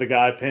finishes where the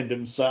guy pinned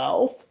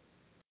himself.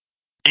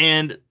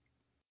 And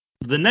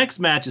the next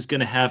match is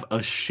going to have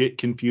a shit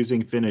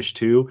confusing finish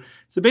too.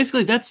 So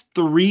basically that's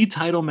 3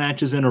 title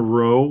matches in a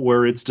row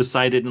where it's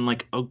decided in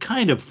like a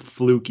kind of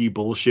fluky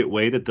bullshit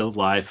way that the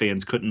live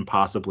fans couldn't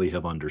possibly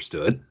have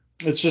understood.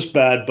 It's just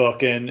bad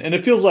booking. And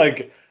it feels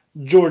like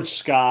George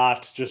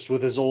Scott, just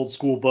with his old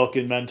school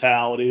booking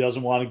mentality,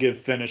 doesn't want to give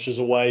finishes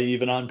away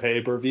even on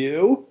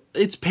pay-per-view.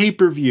 It's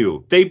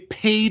pay-per-view. They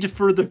paid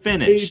for the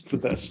finish. Paid for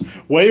this.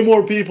 Way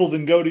more people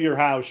than go to your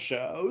house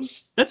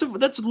shows.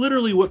 That's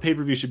literally what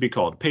pay-per-view should be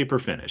called.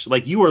 Pay-per-finish.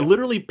 Like, you are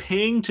literally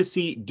paying to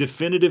see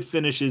definitive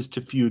finishes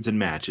to feuds and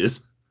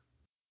matches.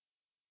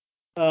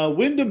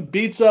 Windham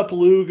beats up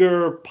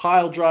Luger,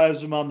 pile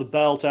drives him on the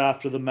belt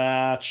after the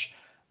match.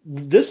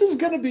 This is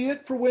going to be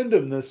it for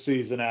Windham this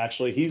season,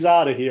 actually. He's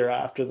out of here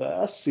after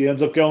this. He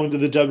ends up going to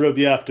the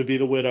WWF to be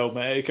the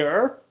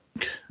Widowmaker.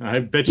 I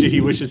bet you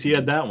he wishes he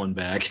had that one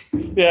back.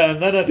 Yeah,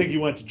 and then I think he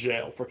went to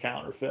jail for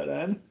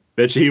counterfeiting.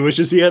 Bet you he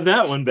wishes he had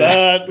that one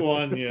back. That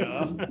one,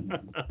 yeah.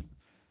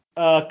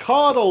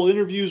 Caudle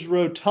interviews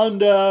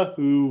Rotunda,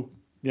 who,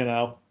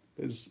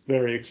 is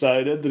very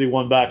excited that he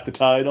won back the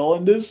title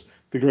and is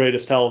the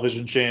greatest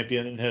television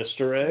champion in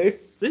history.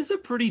 This is a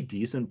pretty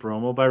decent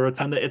promo by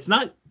Rotunda. It's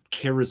not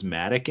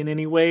charismatic in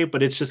any way,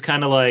 but it's just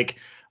kind of like,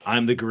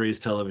 I'm the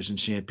greatest television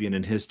champion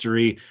in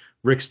history.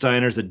 Rick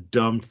Steiner's a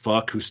dumb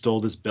fuck who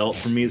stole this belt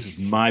from me. This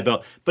is my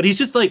belt. But he's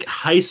just like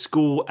high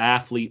school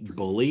athlete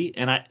bully,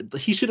 and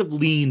he should have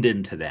leaned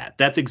into that.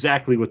 That's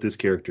exactly what this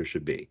character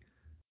should be.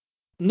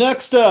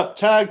 Next up,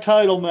 tag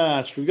title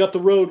match. We've got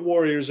the Road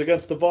Warriors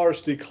against the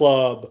Varsity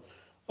Club.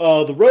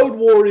 The Road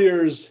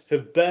Warriors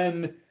have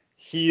been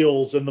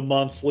heels in the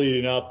months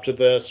leading up to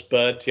this,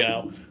 but,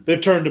 they've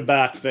turned a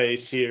back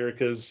face here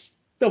because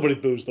nobody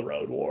boos the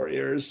Road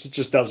Warriors. It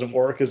just doesn't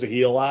work as a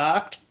heel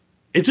act.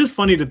 It's just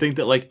funny to think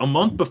that like a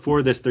month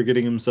before this, they're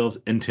getting themselves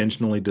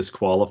intentionally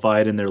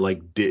disqualified, and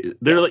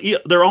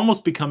they're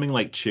almost becoming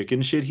like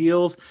chicken shit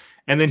heels.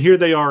 And then here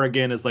they are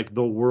again as like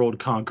the world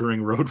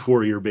conquering Road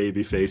Warrior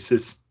baby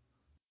faces.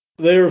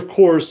 They're, of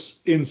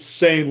course,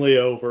 insanely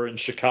over in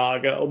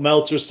Chicago.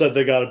 Meltzer said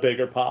they got a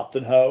bigger pop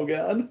than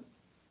Hogan.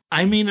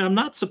 I mean, I'm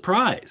not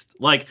surprised.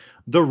 Like,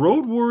 the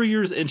Road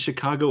Warriors in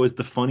Chicago is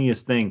the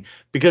funniest thing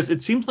because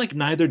it seems like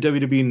neither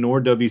WWE nor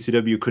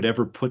WCW could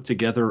ever put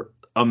together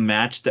a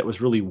match that was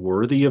really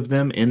worthy of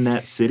them in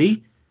that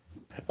city.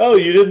 Oh,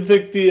 you didn't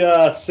think the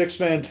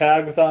 6-man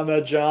tag with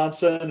Ahmed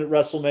Johnson at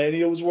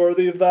WrestleMania was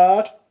worthy of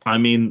that? I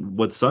mean,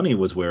 what Sonny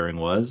was wearing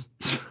was.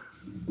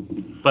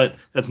 But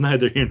that's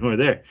neither here nor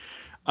there.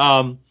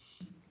 And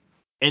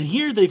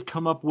here they've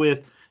come up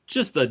with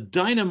just a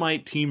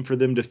dynamite team for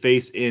them to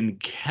face in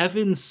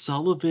Kevin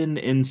Sullivan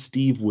and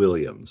Steve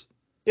Williams.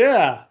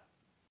 Yeah.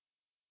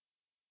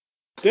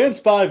 Dan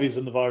Spivey's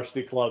in the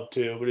Varsity Club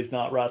too, but he's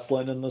not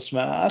wrestling in this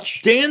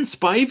match. Dan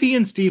Spivey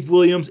and Steve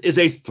Williams is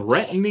a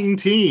threatening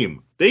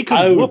team. They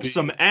could whoop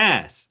some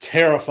ass.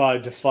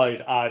 Terrified to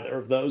fight either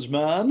of those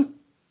men.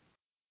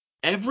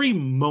 Every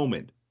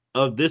moment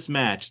of this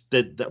match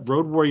that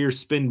Road Warriors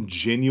spend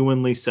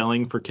genuinely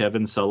selling for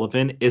Kevin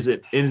Sullivan is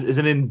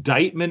an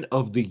indictment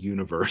of the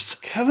universe.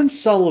 Kevin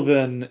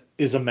Sullivan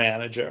is a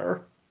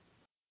manager.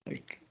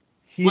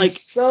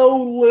 He's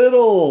so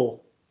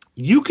little.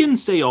 You can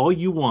say all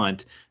you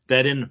want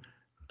that in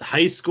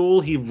high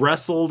school he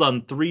wrestled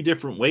on 3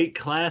 different weight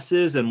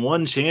classes and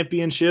won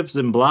championships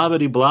and blah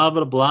blah blah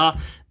blah blah.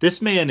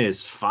 This man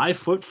is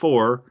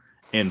 5'4"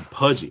 and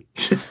pudgy.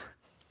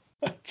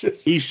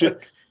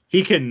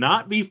 He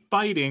cannot be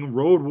fighting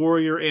Road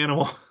Warrior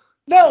Animal.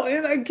 No,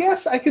 and I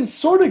guess I can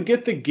sort of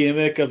get the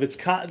gimmick of it's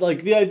kind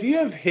like the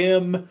idea of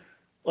him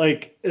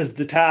like as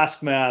the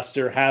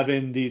Taskmaster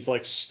having these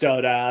like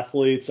stud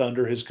athletes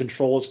under his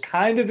control is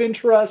kind of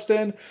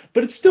interesting,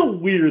 but it's still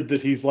weird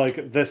that he's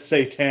like the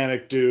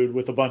satanic dude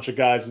with a bunch of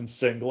guys in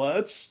singlets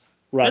That's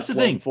the wrestling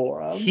thing.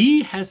 for him.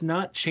 He has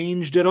not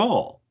changed at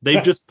all.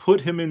 They've just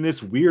put him in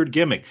this weird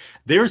gimmick.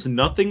 There's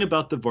nothing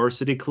about the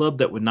Varsity Club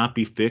that would not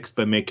be fixed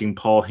by making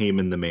Paul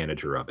Heyman the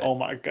manager of it. Oh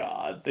my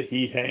God, the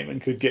heat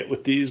Heyman could get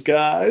with these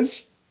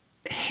guys.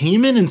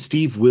 Heyman and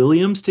Steve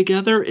Williams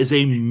together is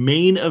a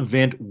main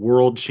event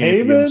world Heyman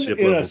championship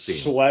in a level team.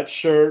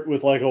 sweatshirt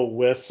with like a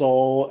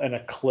whistle and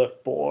a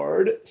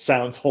clipboard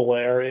sounds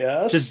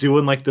hilarious. Just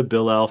doing like the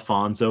Bill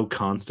Alfonso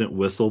constant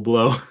whistle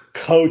blow.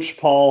 Coach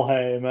Paul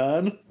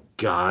Heyman.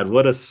 God,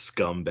 what a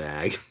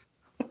scumbag.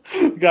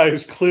 Guy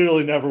who's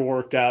clearly never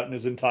worked out in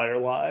his entire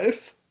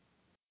life.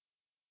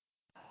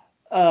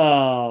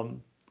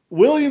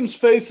 Williams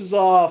faces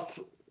off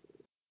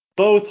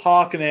both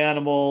Hawk and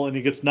Animal, and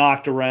he gets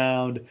knocked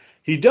around.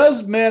 He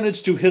does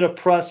manage to hit a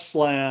press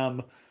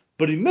slam,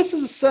 but he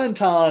misses a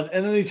senton,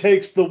 and then he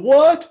takes the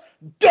what?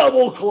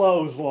 Double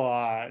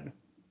clothesline.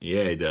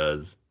 Yeah, he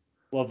does.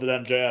 Love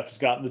that MJF has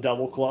gotten the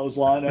double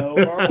clothesline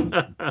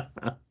over.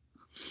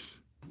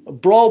 A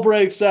brawl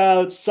breaks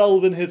out.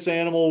 Sullivan hits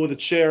Animal with a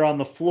chair on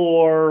the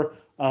floor.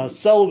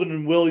 Sullivan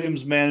and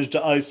Williams manage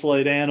to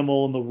isolate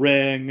Animal in the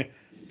ring.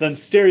 Then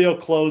stereo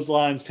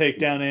clotheslines take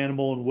down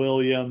Animal and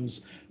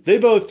Williams. They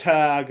both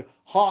tag.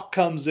 Hawk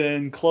comes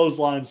in,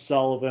 clotheslines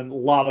Sullivan. A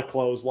lot of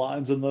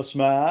clotheslines in this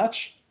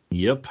match.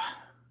 Yep.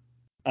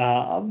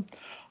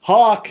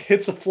 Hawk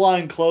hits a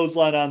flying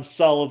clothesline on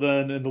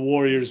Sullivan, and the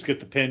Warriors get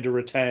the pin to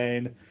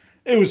retain.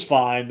 It was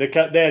fine.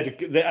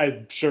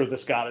 I'm sure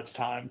this got its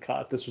time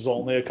cut. This was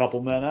only a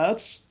couple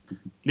minutes.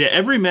 Yeah,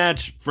 every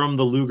match from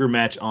the Luger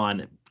match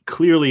on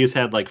clearly has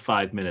had like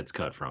 5 minutes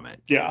cut from it.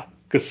 Yeah,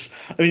 because,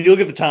 I mean, you look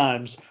at the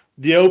times.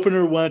 The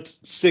opener went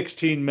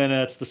 16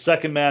 minutes. The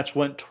second match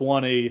went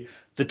 20.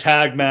 The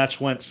tag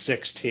match went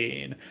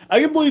 16. I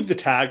can believe the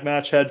tag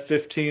match had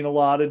 15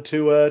 allotted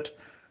to it.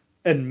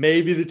 And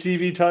maybe the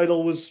TV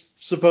title was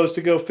supposed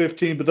to go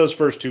 15, but those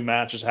first two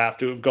matches have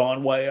to have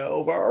gone way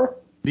over.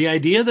 The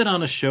idea that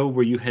on a show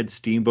where you had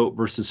Steamboat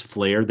versus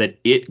Flair, that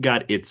it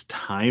got its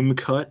time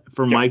cut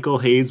for Michael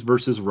Hayes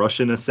versus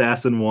Russian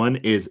Assassin 1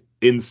 is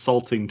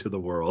insulting to the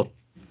world.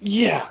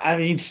 Yeah, I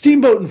mean,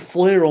 Steamboat and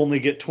Flair only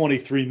get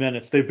 23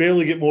 minutes. They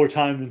barely get more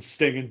time than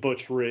Sting and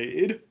Butch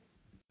Reed.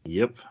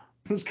 Yep.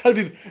 This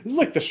is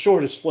like the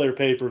shortest Flair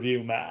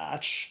pay-per-view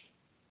match.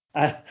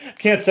 I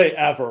can't say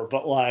ever,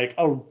 but like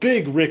a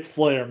big Ric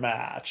Flair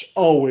match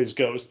always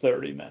goes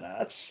 30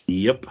 minutes.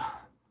 Yep.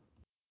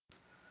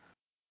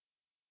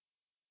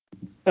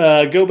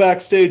 Go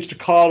backstage to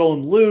Caudle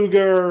and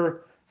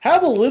Luger.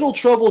 Have a little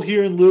trouble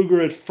hearing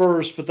Luger at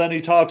first, but then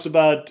he talks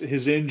about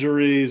his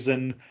injuries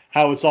and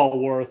how it's all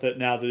worth it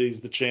now that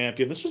he's the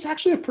champion. This was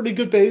actually a pretty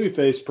good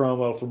babyface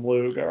promo from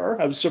Luger.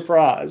 I was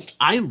surprised.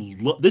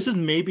 This is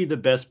maybe the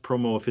best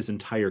promo of his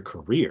entire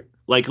career.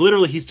 Like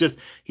literally,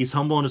 he's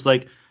humble and just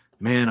like,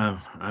 man,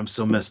 I'm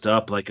so messed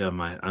up. Like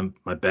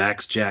my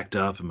back's jacked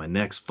up and my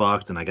neck's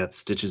fucked and I got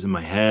stitches in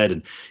my head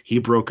and he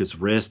broke his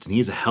wrist and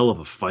he's a hell of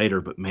a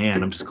fighter. But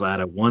man, I'm just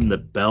glad I won the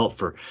belt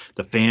for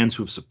the fans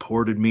who have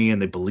supported me and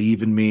they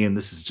believe in me. And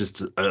this is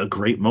just a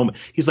great moment.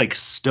 He's like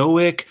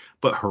stoic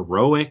but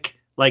heroic.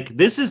 Like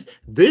this is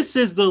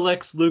the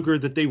Lex Luger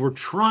that they were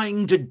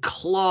trying to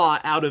claw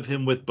out of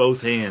him with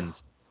both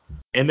hands.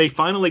 And they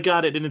finally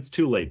got it and it's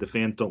too late. The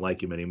fans don't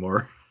like him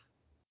anymore.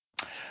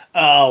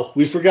 Oh,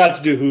 we forgot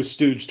to do who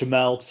stooged to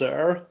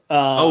Meltzer.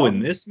 In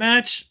this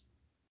match?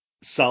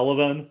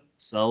 Sullivan,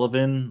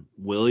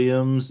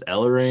 Williams,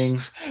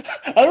 Ellering.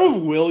 I don't know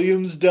if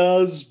Williams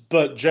does,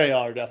 but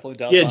JR definitely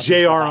does. Yeah,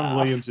 JR on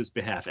Williams'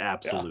 behalf.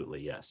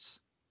 Absolutely, yeah. Yes.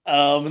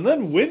 And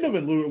then Windham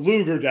and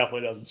Luger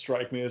definitely doesn't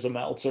strike me as a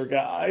Meltzer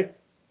guy.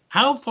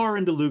 How far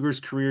into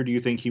Luger's career do you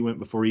think he went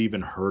before he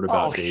even heard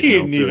about Dave Meltzer? He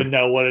didn't even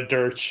know what a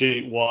dirt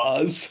sheet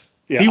was.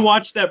 Yeah. He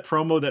watched that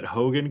promo that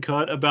Hogan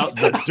cut about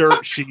the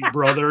dirt sheet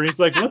brother, and he's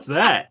like, what's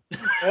that?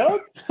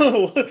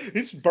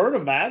 He's burning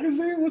a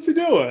magazine? What's he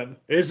doing?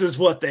 This is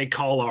what they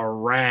call a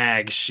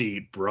rag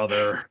sheet,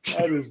 brother.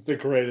 That is the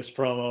greatest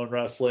promo in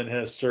wrestling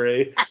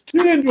history.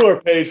 Tune into our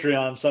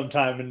Patreon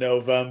sometime in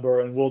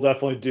November, and we'll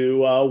definitely do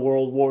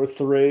World War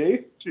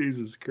III.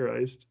 Jesus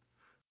Christ.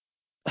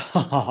 We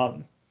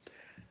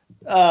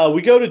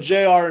go to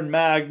JR and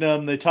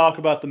Magnum. They talk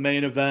about the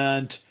main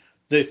event.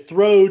 They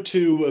throw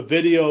to a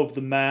video of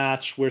the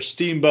match where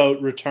Steamboat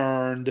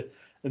returned,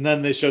 and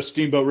then they show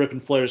Steamboat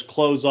ripping Flair's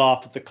clothes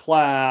off at the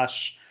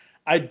Clash.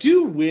 I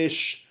do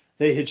wish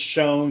they had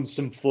shown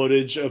some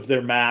footage of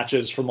their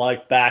matches from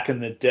like back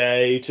in the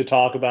day to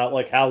talk about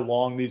like how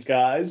long these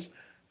guys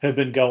have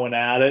been going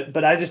at it.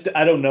 But I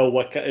don't know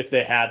if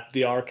they had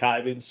the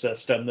archiving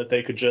system that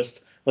they could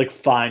just like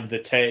find the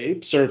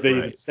tapes or if they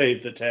even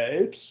save the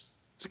tapes.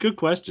 It's a good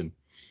question.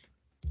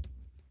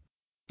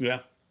 Yeah.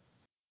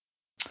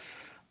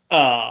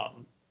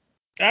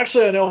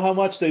 Actually, I know how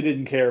much they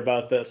didn't care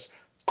about this.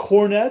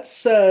 Cornette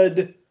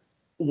said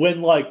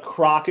when like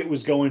Crockett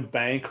was going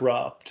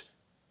bankrupt,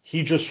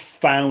 he just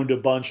found a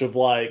bunch of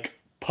like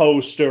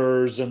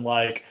posters and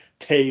like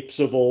tapes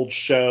of old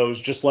shows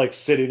just like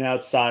sitting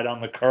outside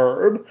on the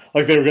curb.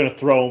 Like they were going to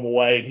throw them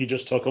away and he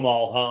just took them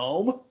all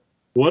home.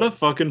 What a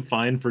fucking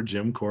find for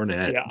Jim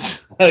Cornette. Yeah.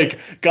 Like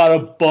got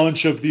a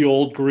bunch of the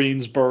old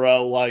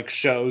Greensboro like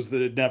shows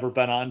that had never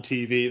been on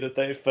TV that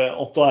they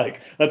filmed. Like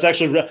that's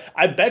actually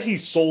I bet he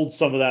sold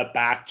some of that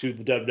back to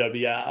the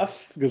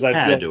WWF because I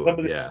Had like, to some have,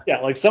 of yeah.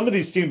 like some of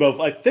these Steamboat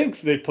I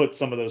think they put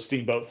some of those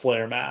Steamboat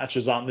Flair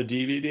matches on the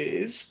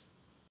DVDs.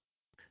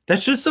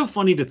 That's just so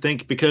funny to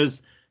think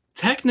because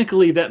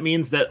technically that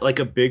means that like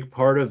a big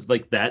part of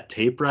like that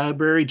tape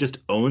library just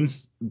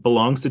belongs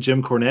to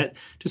Jim Cornette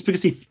just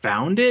because he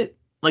found it.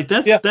 Like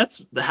Yeah.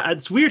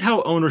 it's weird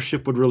how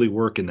ownership would really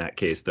work in that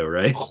case though,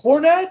 right?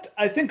 Cornette,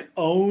 I think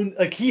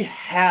he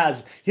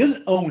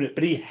doesn't own it,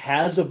 but he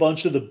has a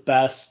bunch of the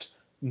best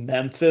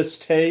Memphis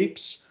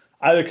tapes,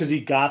 either because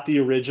he got the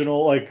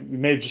original, like he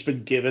may have just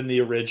been given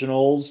the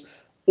originals,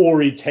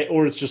 or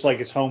or it's just like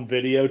his home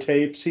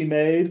videotapes he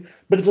made.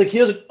 But it's like he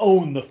doesn't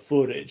own the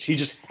footage, he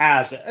just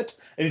has it,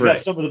 and he's got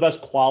Right. some of the best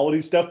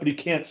quality stuff, but he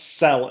can't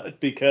sell it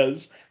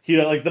because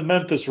like the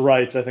Memphis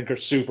rights I think are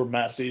super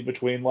messy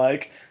between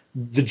like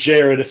the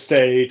Jarrett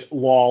estate,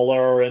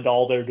 Lawler, and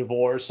all their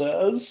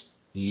divorces.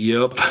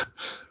 Yep.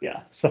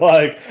 Yeah. So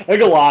like I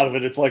think a lot of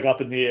it's like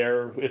up in the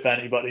air if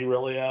anybody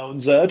really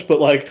owns it. But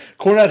like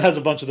Cornette has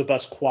a bunch of the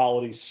best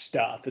quality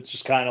stuff. It's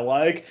just kind of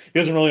like he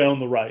doesn't really own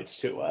the rights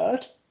to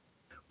it.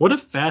 What a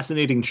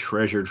fascinating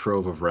treasure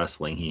trove of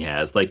wrestling he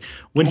has. Like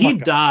when Oh my he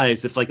God.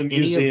 dies, if The like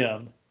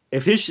museum.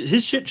 if his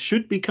shit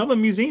should become a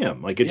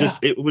museum, like Yeah.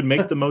 it would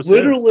make the most sense.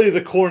 Literally the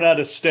Cornette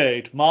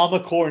estate, Mama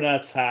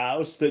Cornette's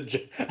house.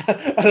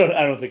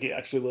 I don't think he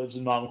actually lives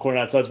in Mama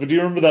Cornette's house, but do you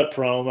remember that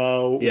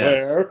promo Yes.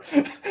 where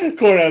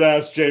Cornette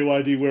asks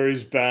JYD where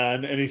he's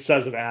been, and he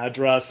says an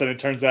address, and it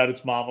turns out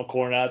it's Mama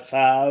Cornette's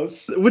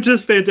house. Which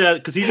is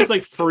fantastic because he just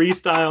like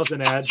freestyles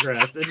an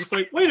address and just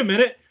like, wait a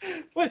minute,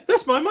 wait,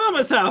 that's my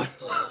mama's house.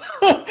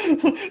 Don't you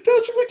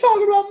be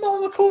talking about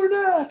Mama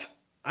Cornette?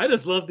 I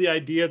just love the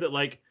idea that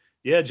like,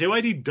 yeah,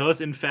 JYD does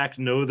in fact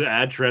know the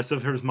address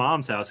of his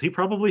mom's house. He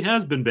probably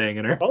has been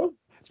banging her. Oh,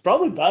 it's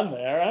probably been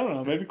there. I don't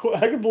know. Maybe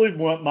I can believe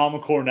Mama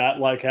Cornette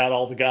like had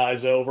all the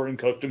guys over and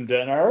cooked him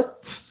dinner.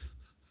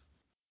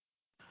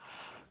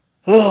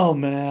 Oh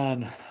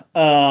man.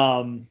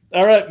 All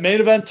right, main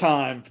event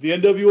time. The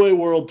NWA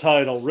World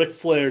Title. Ric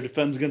Flair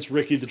defends against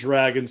Ricky the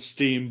Dragon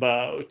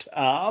Steamboat.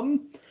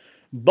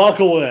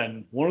 Buckle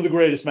in. One of the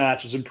greatest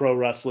matches in pro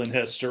wrestling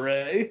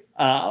history.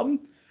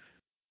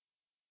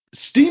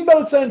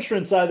 Steamboat's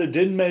entrance either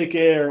didn't make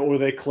air or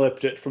they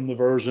clipped it from the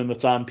version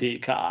that's on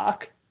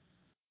Peacock.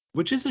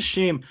 Which is a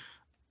shame.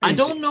 I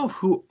don't know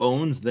who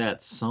owns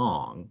that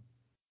song.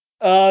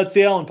 It's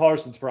the Alan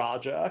Parsons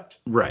project.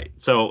 Right.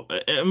 So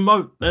in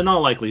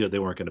all likelihood, they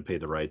weren't going to pay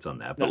the rights on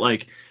that. But No.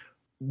 like,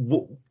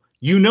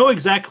 you know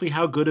exactly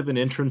how good of an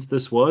entrance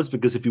this was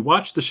because if you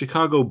watch the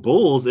Chicago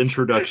Bulls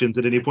introductions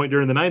at any point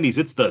during the 90s,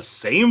 it's the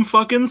same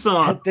fucking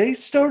song. Had they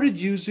started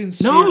using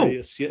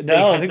Sirius?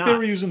 No, I think they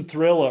were using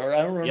Thriller.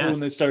 I don't remember when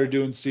they started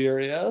doing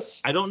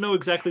Sirius. I don't know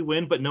exactly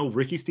when, but no,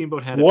 Ricky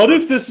Steamboat had it. What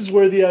if this is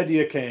where the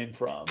idea came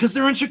from? Because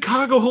they're in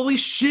Chicago. Holy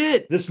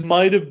shit. This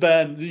might have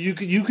been you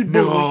could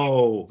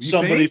believe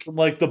somebody from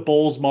like the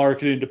Bulls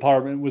marketing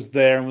department was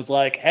there and was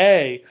like,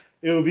 hey,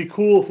 it would be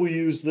cool if we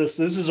used this.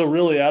 This is a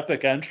really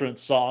epic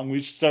entrance song.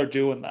 We should start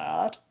doing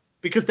that.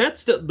 Because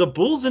that's the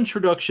Bulls'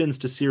 introductions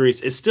to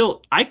Sirius is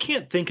still, I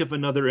can't think of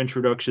another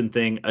introduction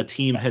thing a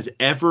team has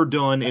ever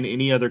done in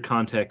any other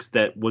context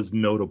that was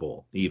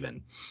notable,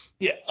 even.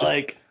 Yeah,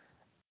 like,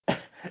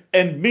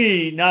 and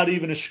me, not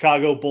even a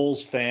Chicago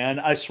Bulls fan,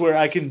 I swear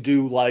I can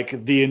do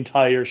like the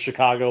entire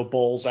Chicago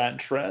Bulls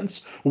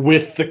entrance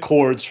with the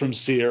chords from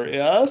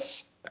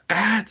Sirius.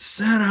 At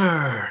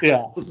center.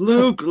 Yeah.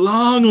 Luke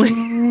Longley.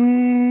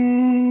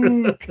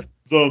 Luke,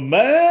 the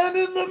man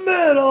in the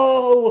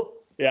middle.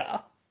 Yeah.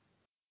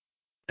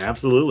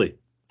 Absolutely.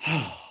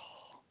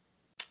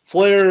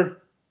 Flair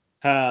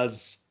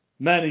has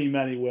many,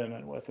 many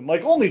women with him.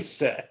 Like only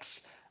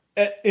 6.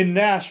 In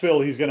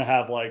Nashville, he's going to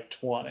have like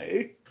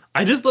 20.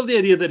 I just love the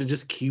idea that it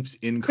just keeps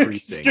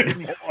increasing. Keeps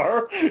getting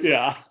more.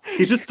 Yeah.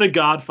 He's just the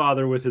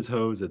Godfather with his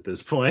hose at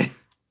this point.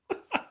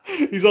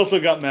 He's also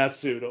got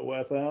Matsuda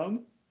with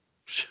him.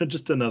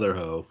 Just another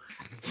hoe.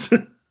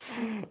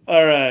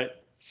 All right.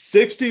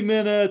 60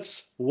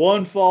 minutes,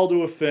 one fall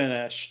to a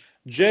finish.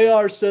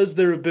 JR says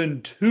there have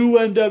been 2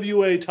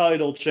 NWA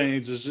title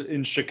changes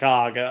in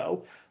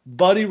Chicago.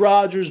 Buddy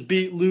Rogers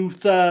beat Lou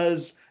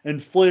Thez,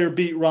 and Flair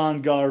beat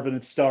Ron Garvin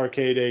at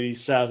Starrcade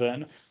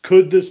 87.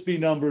 Could this be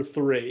number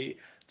 3?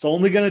 It's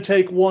only going to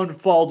take one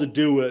fall to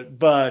do it,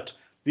 but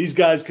these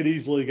guys could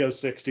easily go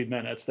 60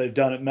 minutes. They've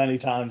done it many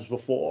times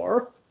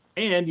before.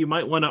 And you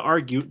might want to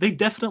argue they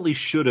definitely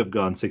should have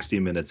gone 60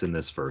 minutes in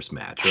this first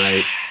match,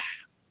 right?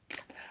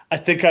 I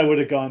think I would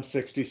have gone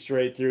 60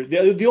 straight through.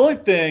 The only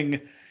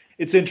thing,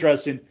 it's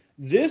interesting,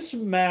 This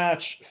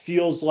match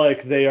feels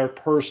like they are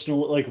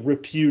personally like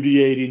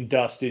repudiating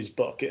Dusty's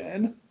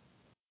booking.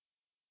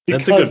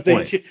 That's a good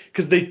point.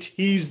 Because they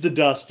tease the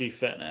Dusty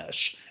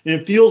finish. And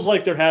it feels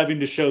like they're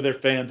having to show their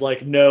fans,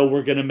 like, no,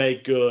 we're going to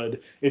make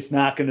good. It's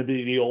not going to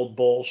be the old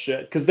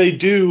bullshit. Because they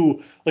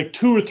do, like,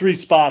 2 or 3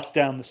 spots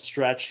down the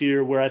stretch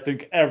here where I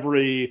think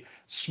every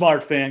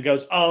smart fan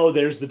goes, oh,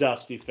 there's the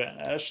Dusty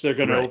finish. They're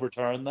going to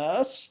overturn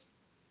this.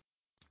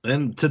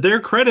 And to their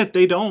credit,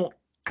 they don't.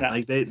 No.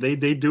 Like, they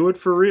do it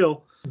for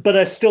real. But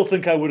I still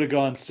think I would have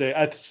gone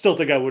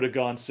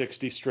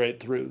 60 straight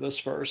through this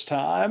first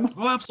time.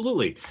 Oh,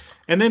 absolutely.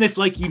 And then if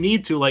like you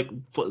need to, like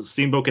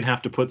Steamboat can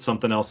have to put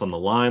something else on the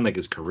line, like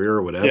his career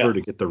or whatever, to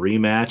get the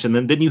rematch, and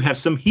then you have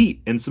some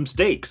heat and some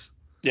stakes.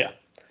 Yeah.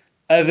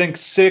 I think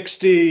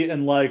 60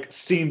 and like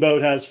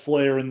Steamboat has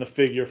Flair in the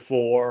figure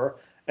 4,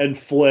 and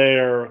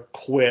Flair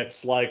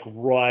quits like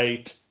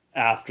right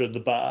after the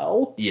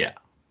bell. Yeah.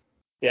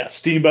 Yeah,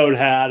 Steamboat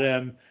had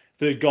him.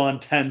 If it had gone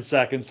 10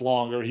 seconds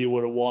longer, he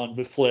would have won,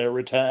 but Flair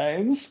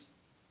retains.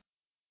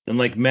 And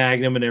like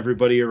Magnum and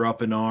everybody are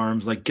up in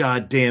arms, like,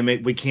 God damn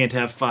it, we can't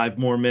have 5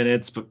 more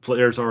minutes, but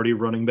Flair's already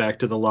running back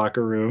to the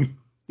locker room.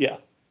 Yeah.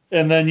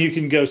 And then you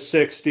can go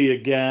 60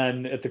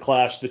 again at the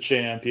Clash of the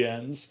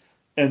Champions.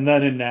 And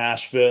then in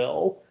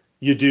Nashville,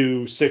 you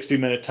do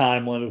 60-minute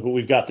time limit, but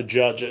we've got the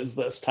judges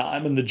this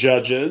time. And the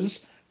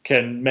judges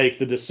can make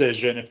the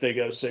decision if they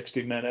go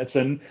 60 minutes.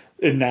 And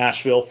in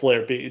Nashville,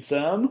 Flair beats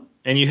him.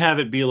 And you have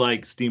it be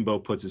like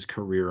Steamboat puts his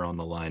career on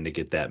the line to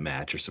get that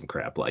match or some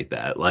crap like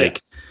that.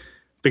 Like,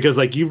 because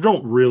like you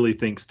don't really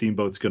think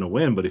Steamboat's going to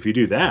win, but if you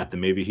do that, then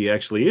maybe he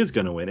actually is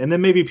going to win. And then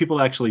maybe people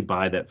actually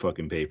buy that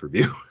fucking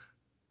pay-per-view.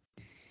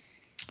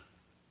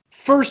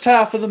 First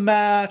half of the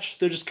match,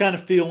 they're just kind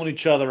of feeling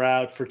each other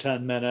out for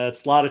 10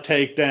 minutes. A lot of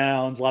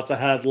takedowns, lots of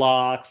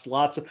headlocks,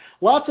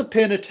 lots of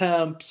pin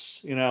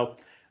attempts,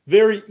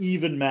 very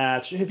even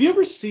match. Have you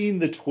ever seen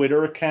the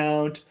Twitter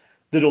account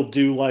that'll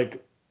do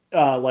like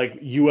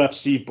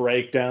UFC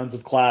breakdowns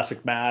of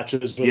classic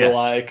matches where they're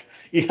like,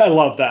 I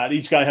love that.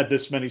 Each guy had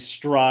this many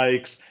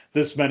strikes,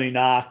 this many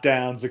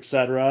knockdowns,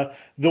 etc.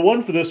 The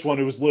one for this one,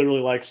 it was literally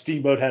like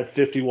Steamboat had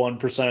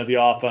 51% of the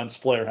offense,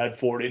 Flair had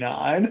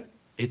 49.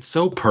 It's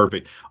so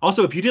perfect.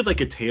 Also, if you did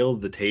like a tale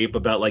of the tape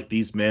about like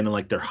these men and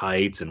like their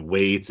heights and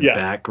weights and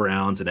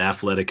backgrounds and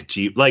athletic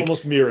achievement, like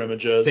almost mirror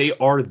images, they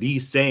are the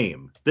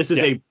same. This is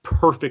a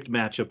perfect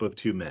matchup of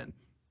 2 men.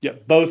 Yeah,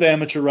 both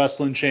amateur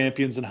wrestling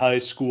champions in high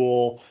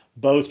school,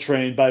 both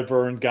trained by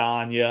Vern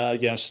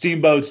Gagne.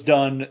 Steamboat's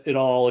done it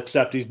all,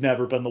 except he's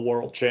never been the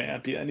world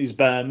champion. He's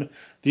been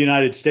the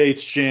United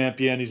States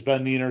champion. He's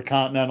been the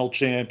Intercontinental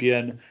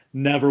champion.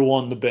 Never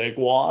won the big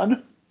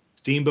one.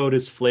 Steamboat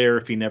is Flair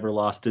if he never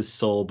lost his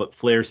soul, but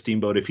Flair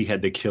Steamboat if he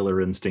had the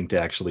killer instinct to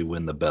actually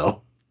win the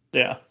bell.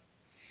 Yeah.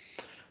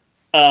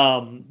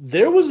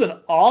 There was an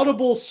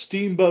audible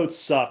Steamboat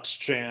sucks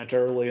chant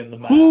early in the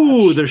match.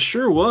 Ooh, there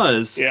sure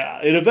was. Yeah,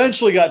 it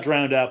eventually got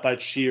drowned out by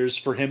cheers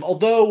for him,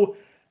 although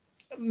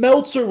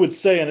Meltzer would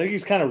say, and I think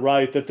he's kind of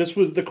right, that this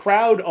was the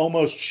crowd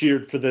almost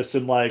cheered for this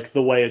in like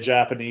the way a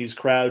Japanese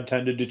crowd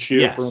tended to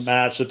cheer for a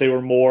match, that they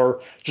were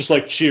more just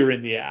like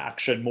cheering the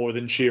action more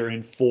than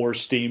cheering for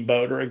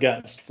Steamboat or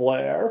against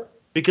Flair.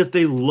 Because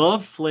they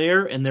love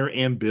Flair and they're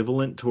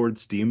ambivalent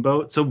towards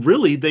Steamboat. So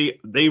really,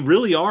 they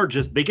really are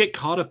just, they get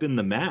caught up in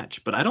the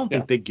match, but I don't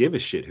think they give a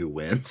shit who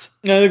wins.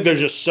 I think they're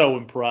just so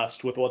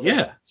impressed with what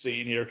they're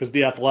seeing here because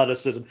the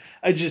athleticism.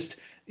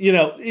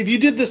 If you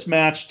did this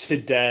match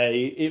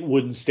today, it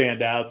wouldn't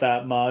stand out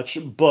that much,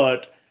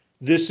 but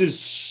this is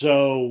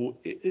so,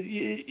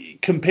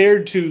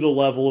 compared to the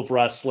level of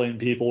wrestling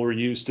people were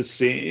used to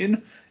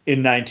seeing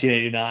in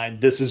 1989,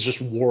 this is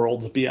just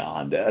worlds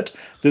beyond it.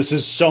 This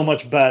is so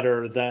much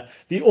better than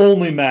the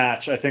only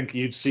match I think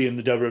you'd see in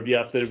the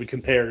WWF that would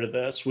compare to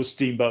this was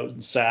Steamboat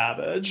and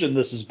Savage, and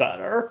this is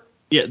better.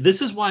 Yeah,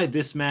 this is why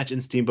this match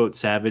and Steamboat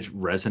Savage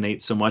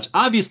resonates so much.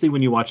 Obviously,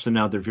 when you watch them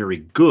now, they're very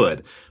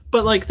good,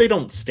 but like they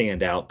don't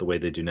stand out the way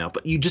they do now.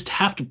 But you just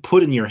have to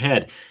put in your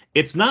head,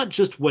 it's not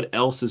just what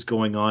else is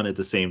going on at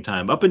the same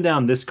time. Up and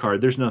down this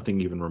card, there's nothing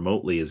even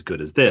remotely as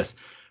good as this.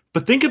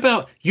 But think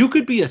about, you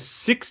could be a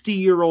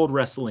 60-year-old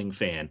wrestling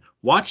fan,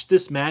 watch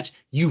this match,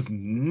 you've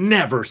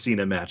never seen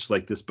a match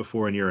like this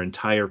before in your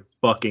entire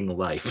fucking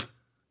life.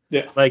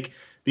 Yeah. Like,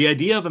 the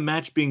idea of a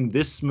match being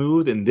this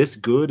smooth and this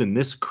good and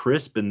this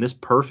crisp and this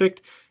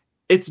perfect,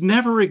 it's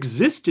never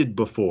existed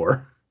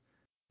before.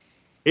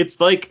 It's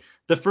like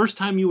the first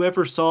time you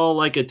ever saw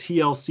like a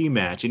TLC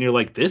match and you're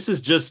like, this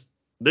is just,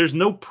 there's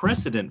no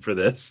precedent for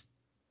this.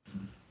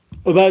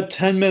 About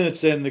 10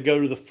 minutes in, they go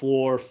to the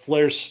floor.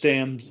 Flair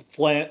slams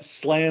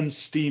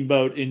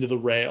Steamboat into the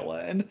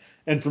railing.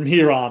 And from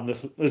here on,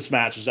 this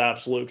match is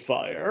absolute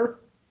fire.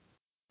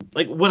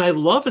 Like, what I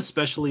love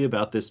especially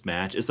about this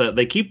match is that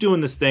they keep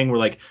doing this thing where,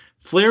 like,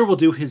 Flair will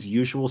do his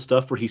usual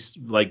stuff where he,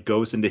 like,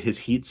 goes into his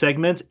heat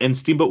segments, and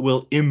Steamboat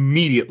will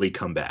immediately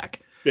come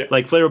back. Yeah.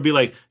 Like, Flair will be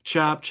like,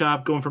 chop,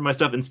 chop, going for my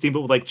stuff, and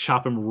Steamboat will, like,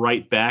 chop him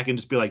right back and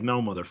just be like,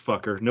 no,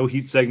 motherfucker, no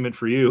heat segment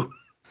for you.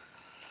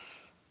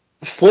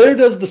 Flair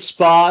does the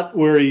spot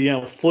where he,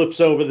 flips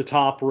over the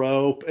top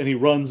rope and he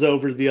runs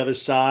over to the other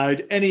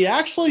side, and he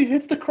actually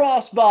hits the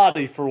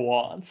crossbody for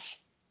once.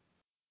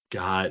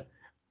 God,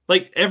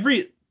 like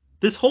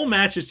this whole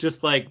match is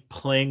just like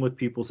playing with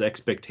people's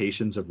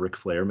expectations of Ric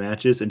Flair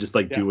matches and just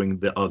like doing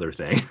the other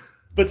thing.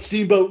 But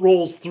Steamboat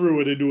rolls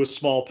through it into a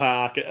small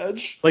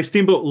package. Like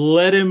Steamboat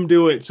let him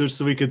do it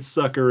so we could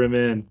sucker him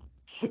in.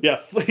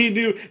 Yeah, he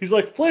knew. He's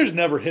like, Flair's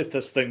never hit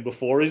this thing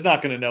before. He's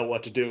not going to know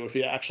what to do if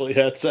he actually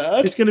hits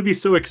it. He's going to be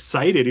so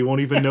excited he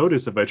won't even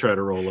notice if I try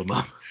to roll him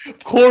up.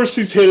 Of course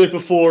he's hit it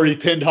before. He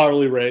pinned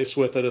Harley Race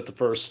with it at the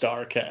first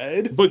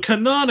Starrcade. But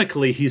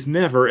canonically, he's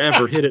never,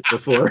 ever hit it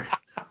before.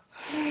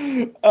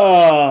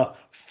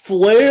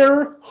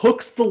 Flair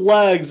hooks the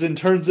legs and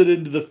turns it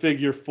into the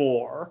figure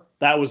four.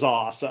 That was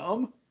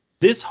awesome.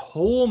 This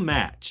whole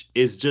match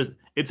is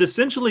it's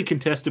essentially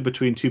contested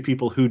between two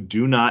people who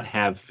do not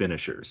have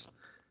finishers.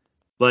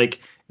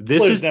 Like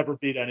Flair's never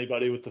beat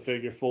anybody with the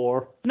figure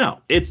four. No,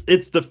 it's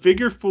the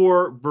figure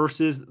four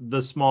versus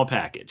the small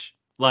package.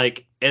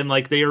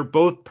 They are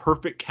both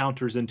perfect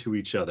counters into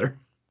each other.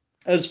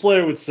 As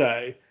Flair would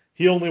say,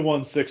 he only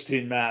won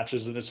 16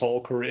 matches in his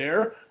whole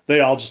career. They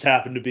all just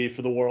happened to be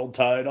for the world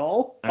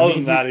title. Other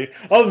than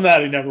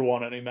that, he never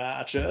won any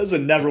matches,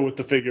 and never with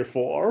the figure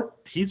four.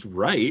 He's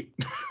right.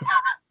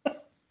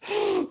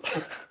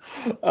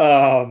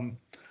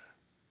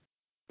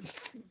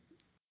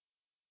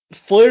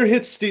 Flair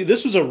hits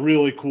this was a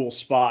really cool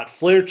spot.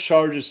 Flair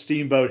charges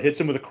Steamboat, hits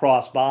him with a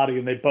crossbody,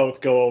 and they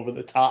both go over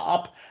the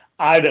top.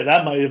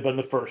 That might have been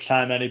the first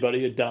time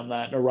anybody had done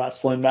that in a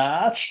wrestling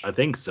match. I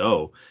think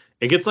so.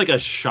 It gets like a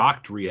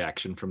shocked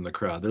reaction from the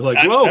crowd. They're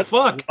like, "Whoa,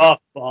 fuck!"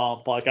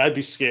 Bump. Like, I'd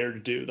be scared to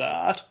do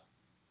that.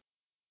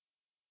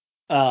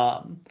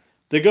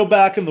 They go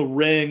back in the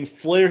ring.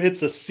 Flair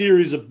hits a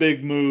series of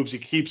big moves. He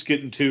keeps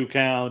getting 2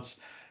 counts.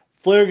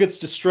 Flair gets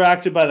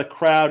distracted by the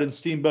crowd, and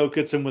Steamboat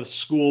gets him with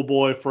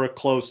Schoolboy for a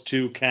close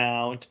 2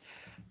 count.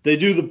 They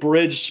do the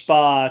bridge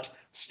spot.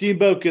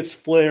 Steamboat gets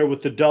Flair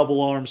with the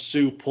double arm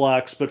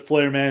suplex, but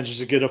Flair manages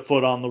to get a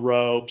foot on the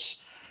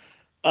ropes.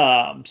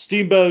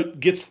 Steamboat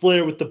gets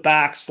Flair with the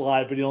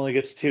backslide, but he only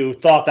gets 2.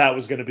 Thought that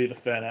was going to be the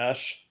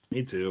finish.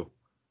 Me too.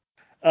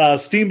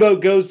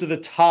 Steamboat goes to the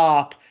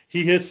top.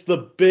 He hits the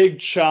big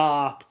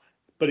chop,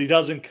 but he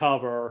doesn't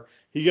cover.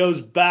 He goes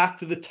back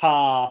to the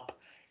top.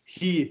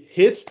 He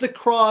hits the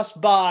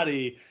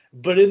crossbody,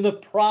 but in the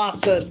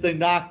process, they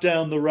knock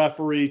down the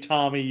referee,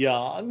 Tommy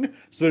Young.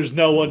 So there's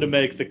no one to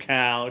make the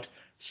count.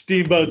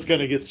 Steamboat's going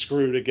to get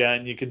screwed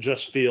again. You can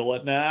just feel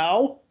it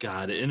now.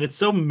 Got it. And it's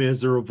so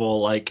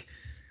miserable.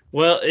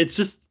 It's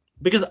just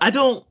because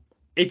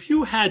if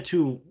you had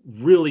to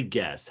really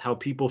guess how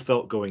people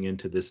felt going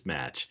into this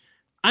match,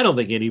 I don't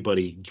think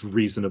anybody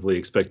reasonably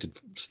expected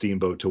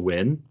Steamboat to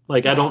win.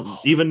 I don't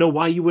even know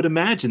why you would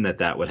imagine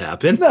that would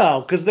happen.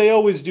 No, because they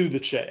always do the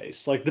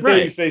chase. The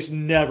babyface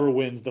never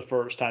wins the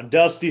first time.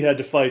 Dusty had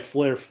to fight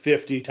Flair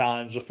 50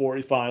 times before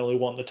he finally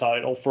won the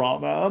title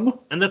from him.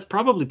 And that's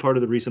probably part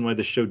of the reason why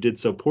the show did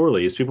so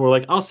poorly, is people were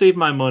like, I'll save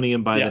my money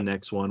and buy the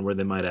next one where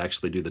they might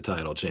actually do the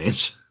title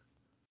change.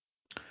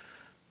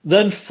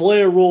 Then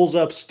Flair rolls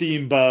up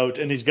Steamboat,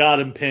 and he's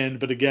got him pinned,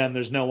 but again,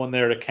 there's no one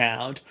there to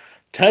count.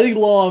 Teddy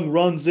Long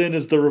runs in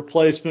as the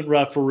replacement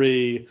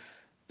referee.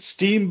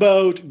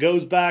 Steamboat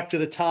goes back to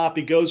the top.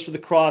 He goes for the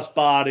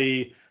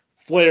crossbody.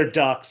 Flair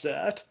ducks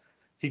it.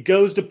 He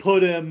goes to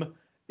put him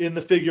in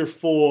the figure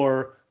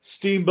four.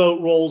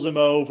 Steamboat rolls him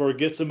over,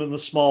 gets him in the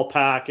small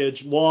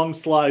package. Long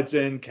slides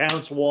in,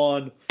 counts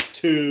 1,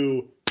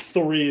 2,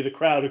 3. The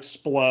crowd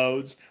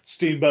explodes.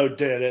 Steamboat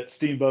did it.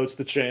 Steamboat's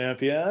the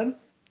champion.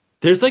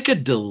 There's a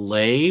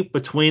delay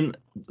between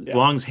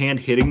Long's hand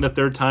hitting the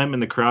third time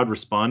and the crowd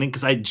responding,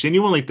 because I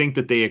genuinely think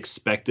that they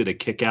expected a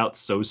kick out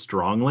so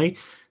strongly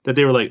that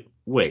they were like,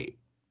 wait,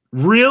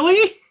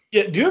 really?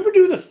 Yeah, do you ever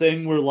do the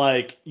thing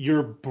where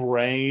your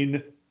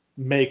brain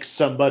makes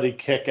somebody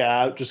kick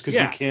out just because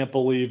you can't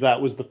believe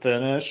that was the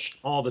finish?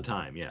 All the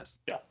time, yes.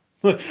 Yeah.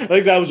 I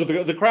think that was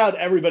what the crowd,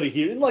 everybody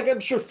here, and I'm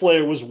sure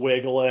Flair was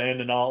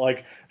wiggling and all.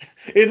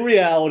 In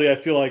reality, I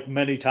feel like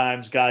many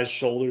times guys'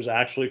 shoulders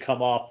actually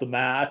come off the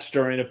mat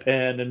during a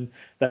pin, and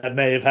that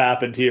may have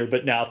happened here.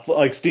 But now,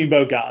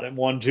 Steamboat got him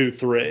 1, 2,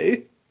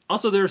 3.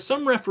 Also, there are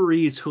some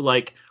referees who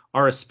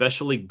are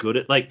especially good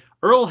at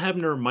Earl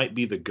Hebner might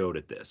be the GOAT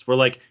at this,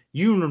 where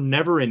you're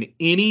never in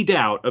any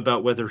doubt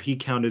about whether he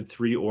counted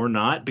 3 or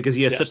not, because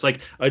he has such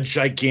a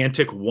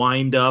gigantic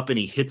wind up and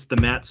he hits the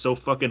mat so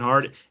fucking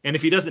hard, and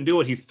if he doesn't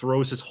do it, he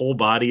throws his whole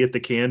body at the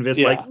canvas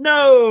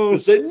no,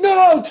 say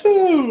no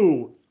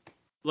 2.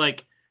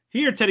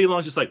 Here Teddy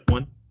Long's just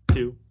 1,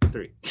 2,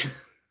 3.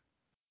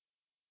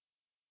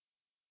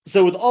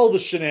 So with all the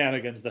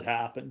shenanigans that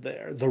happened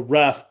there, the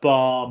ref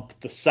bump,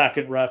 the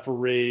second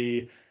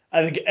referee,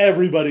 I think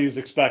everybody's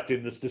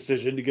expecting this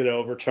decision to get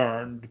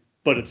overturned,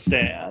 but it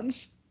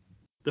stands.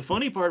 The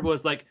funny part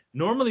was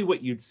normally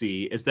what you'd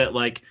see is that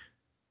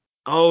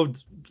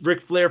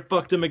Ric Flair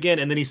fucked him again,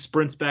 and then he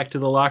sprints back to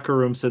the locker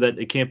room so that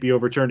it can't be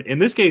overturned. In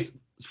this case,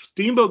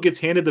 Steamboat gets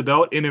handed the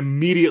belt and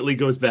immediately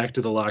goes back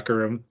to the locker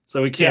room,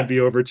 so it can't be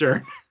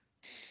overturned.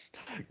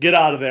 Get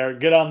out of there.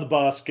 Get on the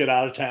bus. Get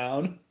out of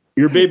town.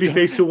 Your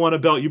babyface who won a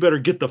belt, you better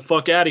get the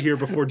fuck out of here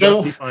before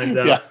Dusty finds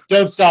out. Yeah,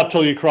 don't stop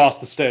till you cross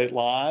the state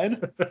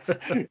line.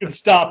 And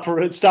stop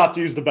to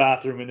use the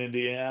bathroom in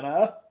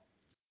Indiana.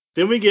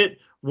 Then we get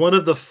one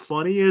of the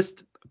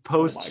funniest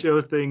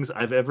post-show things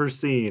I've ever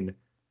seen,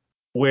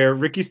 where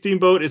Ricky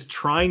Steamboat is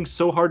trying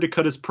so hard to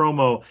cut his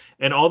promo,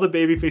 and all the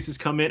babyfaces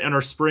come in and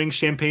are spraying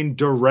champagne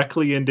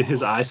directly into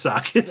his eye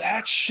sockets.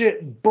 That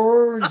shit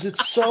burns.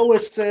 It's so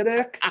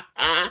acidic.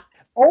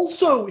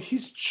 Also,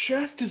 his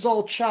chest is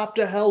all chopped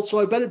to hell, so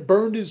I bet it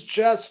burned his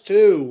chest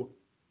too.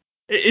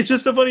 It's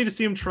just so funny to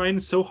see him trying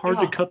so hard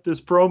to cut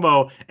this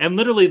promo, and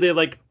literally they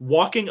like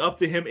walking up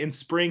to him and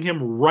spraying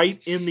him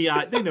right in the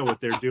eye. They know what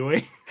they're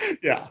doing.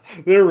 Yeah,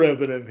 they're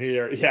ripping him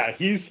here. Yeah,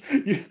 he's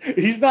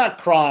not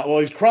crying. Well,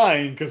 he's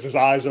crying because his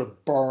eyes are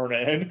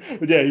burning.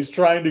 But yeah, he's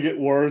trying to get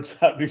words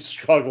out and he's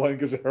struggling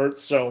because it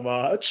hurts so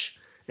much.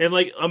 And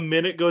like a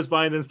minute goes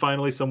by and then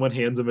finally someone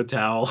hands him a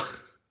towel.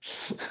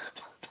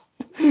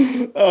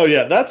 Oh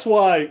yeah, that's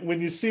why when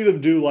you see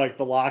them do like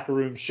the locker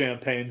room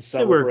champagne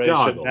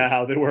celebration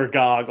now, they wear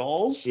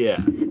goggles. Yeah,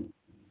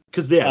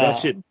 because that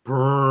shit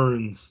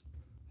burns.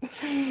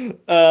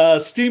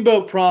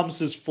 Steamboat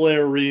promises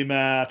Flair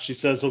rematch. He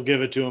says he'll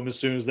give it to him as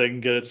soon as they can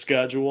get it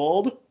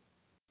scheduled.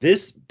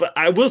 But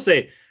I will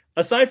say,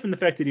 aside from the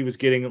fact that he was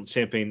getting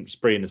champagne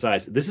spray in his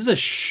eyes, this is a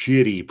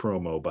shitty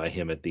promo by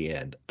him at the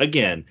end.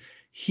 Again,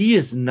 he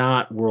is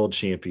not world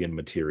champion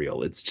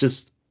material. It's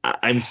just,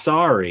 I'm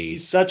sorry.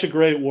 He's such a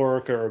great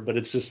worker, but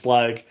it's just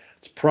like,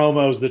 it's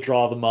promos that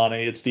draw the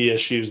money. It's the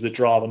issues that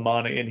draw the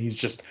money. And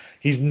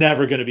he's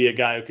never going to be a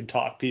guy who can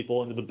talk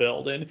people into the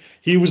building.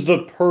 He was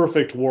the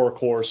perfect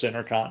workhorse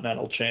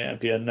Intercontinental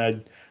Champion.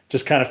 I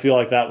just kind of feel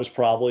like that was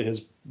probably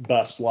his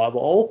best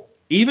level.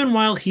 Even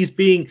while he's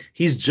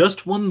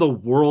just won the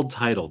world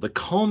title, the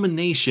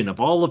culmination of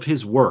all of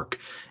his work.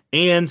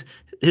 And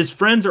his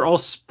friends are all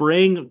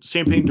spraying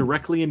champagne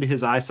directly into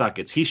his eye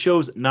sockets. He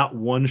shows not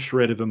one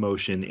shred of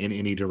emotion in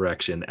any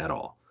direction at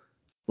all.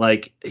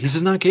 Like, he's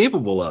just not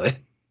capable of it.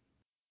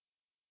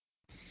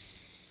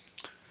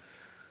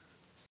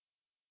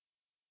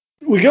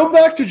 We go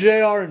back to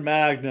JR and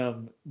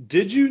Magnum.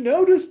 Did you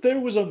notice there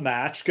was a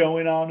match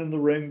going on in the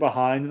ring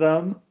behind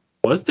them?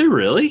 Was there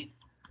really?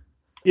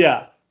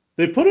 Yeah.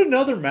 They put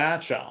another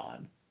match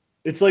on.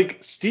 It's like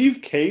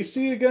Steve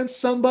Casey against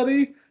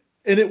somebody,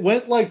 and it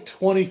went like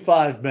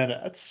 25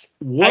 minutes.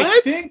 What? I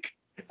think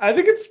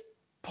it's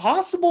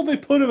possible they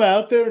put him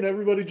out there and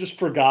everybody just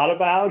forgot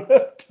about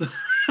it.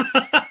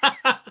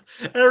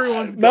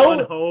 Everyone's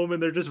gone home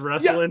and they're just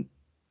wrestling.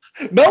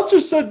 Yeah. Meltzer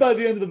said by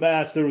the end of the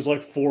match there was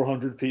like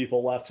 400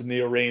 people left in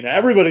the arena.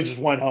 Everybody just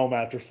went home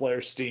after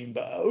Flair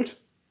Steamboat.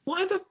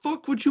 Why the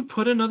fuck would you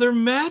put another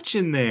match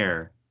in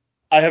there?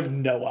 I have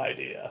no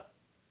idea.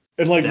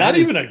 And like, not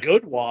even a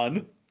good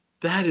one.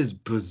 That is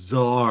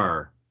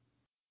bizarre.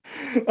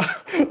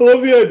 I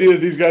love the idea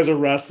that these guys are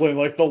wrestling,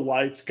 like the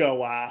lights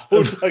go out.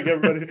 Like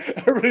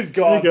everybody's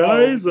gone. Hey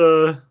guys,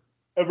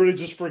 everybody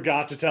just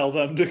forgot to tell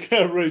them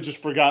everybody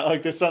just forgot.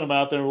 Like they sent them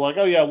out there and were like,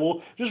 oh yeah,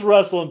 we'll just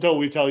wrestle until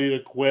we tell you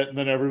to quit, and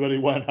then everybody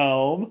went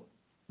home.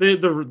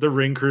 The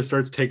ring crew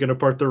starts taking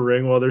apart the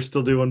ring while they're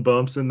still doing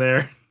bumps in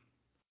there.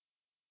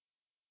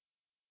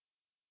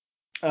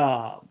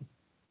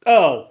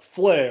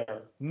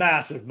 Flair,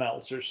 massive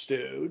Meltzer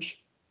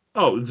stooge.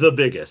 Oh, the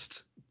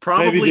biggest.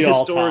 Probably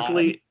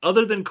historically, all-time.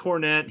 other than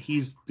Cornette,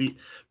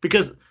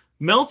 because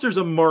Meltzer's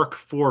a mark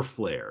for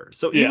Flair.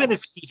 So even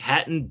if he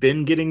hadn't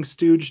been getting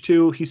stooged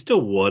to, he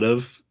still would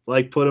have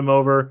put him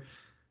over.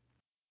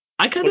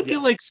 I kind of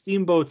feel like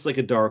Steamboat's like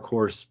a dark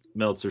horse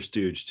Meltzer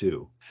stooge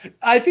too.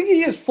 I think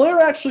he is. Flair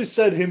actually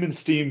said him and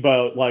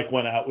Steamboat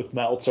went out with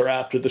Meltzer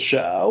after the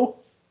show.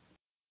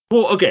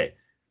 Well, okay.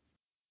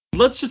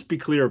 Let's just be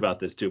clear about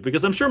this too,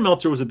 because I'm sure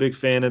Meltzer was a big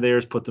fan of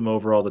theirs, put them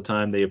over all the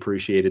time. They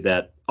appreciated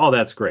that. Oh,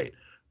 that's great.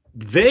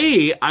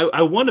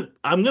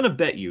 I'm going to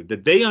bet you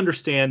that they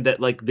understand that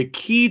the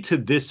key to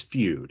this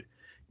feud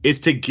is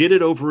to get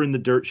it over in the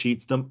dirt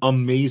sheets, the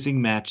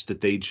amazing match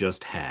that they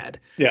just had.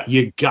 Yeah.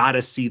 You got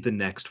to see the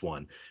next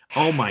one.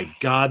 Oh my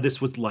God, this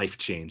was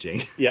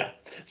life-changing. Yeah.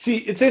 See,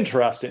 it's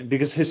interesting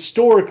because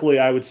historically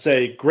I would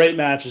say great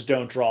matches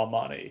don't draw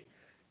money.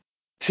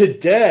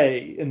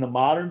 Today, in the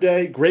modern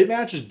day, great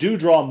matches do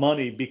draw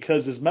money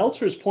because, as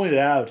Meltzer has pointed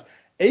out,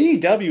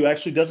 AEW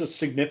actually does a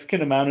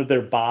significant amount of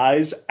their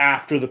buys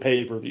after the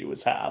pay-per-view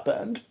has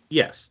happened.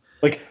 Yes.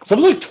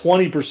 Something like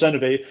 20%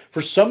 of it.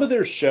 For some of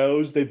their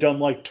shows, they've done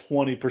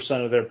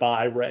 20% of their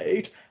buy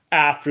rate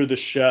after the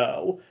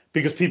show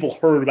because people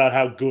heard about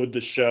how good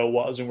the show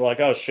was and were like,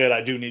 oh, shit,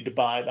 I do need to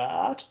buy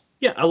that.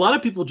 Yeah, a lot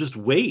of people just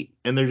wait,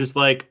 and they're just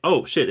like,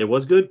 oh, shit, it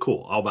was good?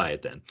 Cool, I'll buy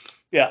it then.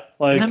 Yeah,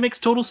 And that like makes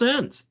total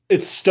sense.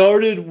 it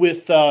started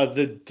with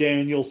the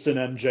Danielson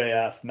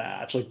MJF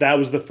match. Like that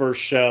was the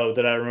first show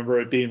that I remember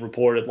it being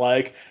reported.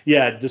 Like,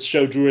 yeah, this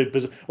show drew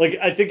it. Like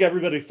I think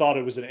everybody thought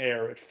it was an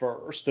error at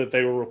first that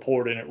they were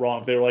reporting it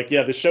wrong. They were like,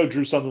 yeah, the show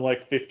drew something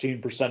like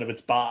 15% of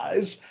its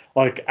buys,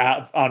 like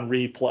on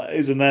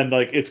replays, and then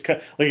like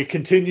it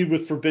continued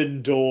with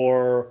Forbidden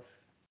Door,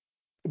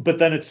 but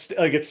then it's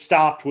like it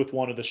stopped with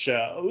one of the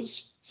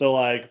shows. So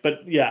like,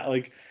 but yeah,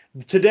 like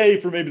today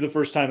for maybe the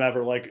first time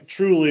ever, like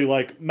truly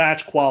like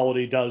match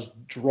quality does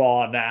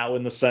draw now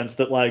in the sense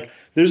that like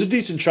there's a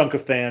decent chunk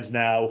of fans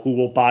now who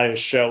will buy a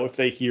show if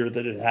they hear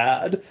that it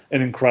had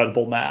an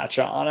incredible match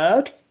on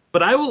it.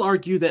 But I will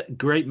argue that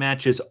great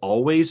matches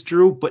always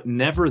drew, but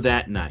never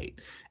that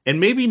night. And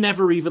maybe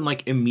never even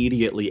like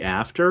immediately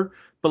after.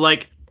 But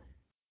like,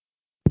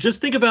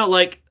 just think about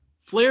like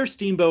Flair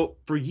Steamboat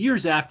for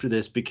years after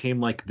this became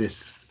like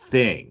this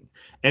thing.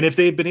 And if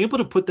they had been able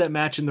to put that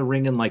match in the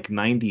ring in like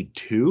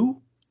 92,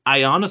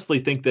 I honestly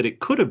think that it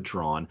could have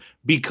drawn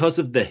because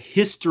of the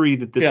history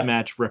that this Yeah.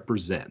 match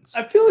represents.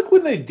 I feel like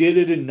when they did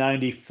it in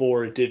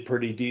 94, it did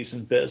pretty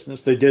decent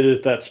business. They did it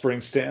at that Spring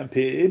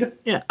Stampede.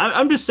 Yeah,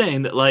 I'm just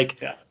saying that like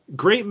Yeah.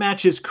 great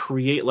matches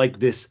create like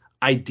this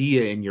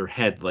idea in your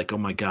head, like, oh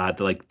my God,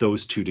 like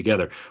those two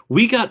together.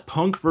 We got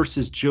Punk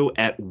versus Joe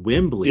at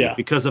Wembley Yeah.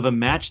 because of a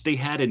match they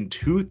had in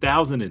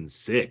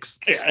 2006.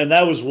 Yeah, and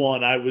that was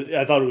one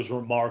I thought it was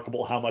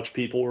remarkable how much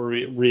people were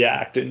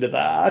reacting to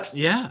that.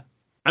 Yeah.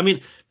 I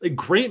mean, like,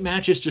 great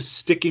matches just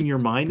stick in your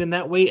mind in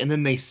that way, and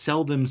then they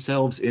sell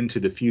themselves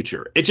into the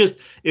future.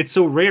 It's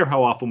so rare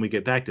how often we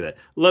get back to that.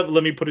 Let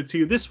me put it to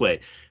you this way.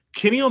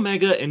 Kenny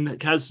Omega and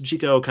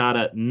Kazuchika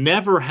Okada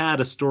never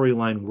had a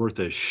storyline worth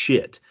a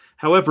shit.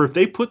 However, if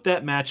they put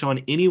that match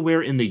on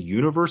anywhere in the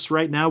universe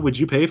right now, would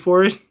you pay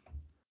for it?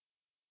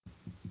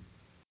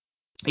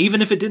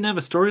 Even if it didn't have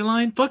a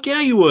storyline? Fuck yeah,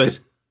 you would.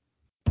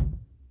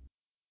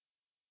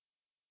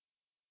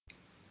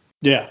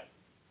 Yeah.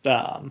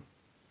 Um,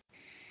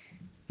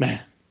 Man.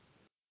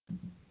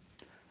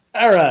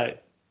 All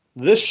right.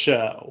 This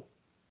show,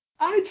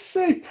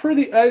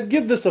 I'd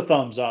give this a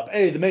thumbs up.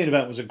 Hey, the main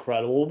event was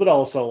incredible, but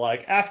also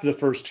like after the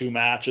first two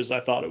matches, I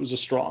thought it was a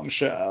strong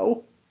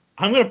show.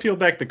 I'm going to peel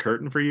back the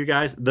curtain for you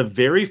guys. The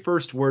very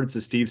first words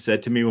that Steve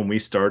said to me when we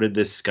started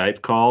this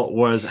Skype call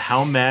was,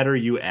 how mad are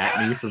you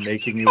at me for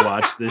making me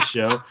watch this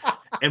show?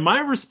 And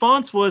my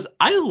response was,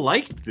 I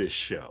liked this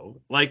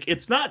show. Like,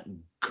 it's not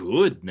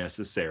good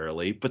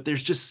necessarily, but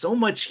there's just so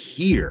much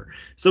here,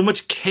 so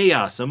much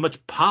chaos, so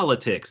much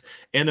politics,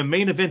 and a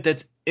main event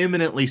that's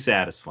eminently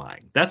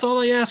satisfying. That's all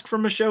I ask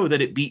from a show,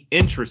 that it be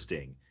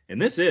interesting.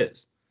 And this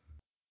is.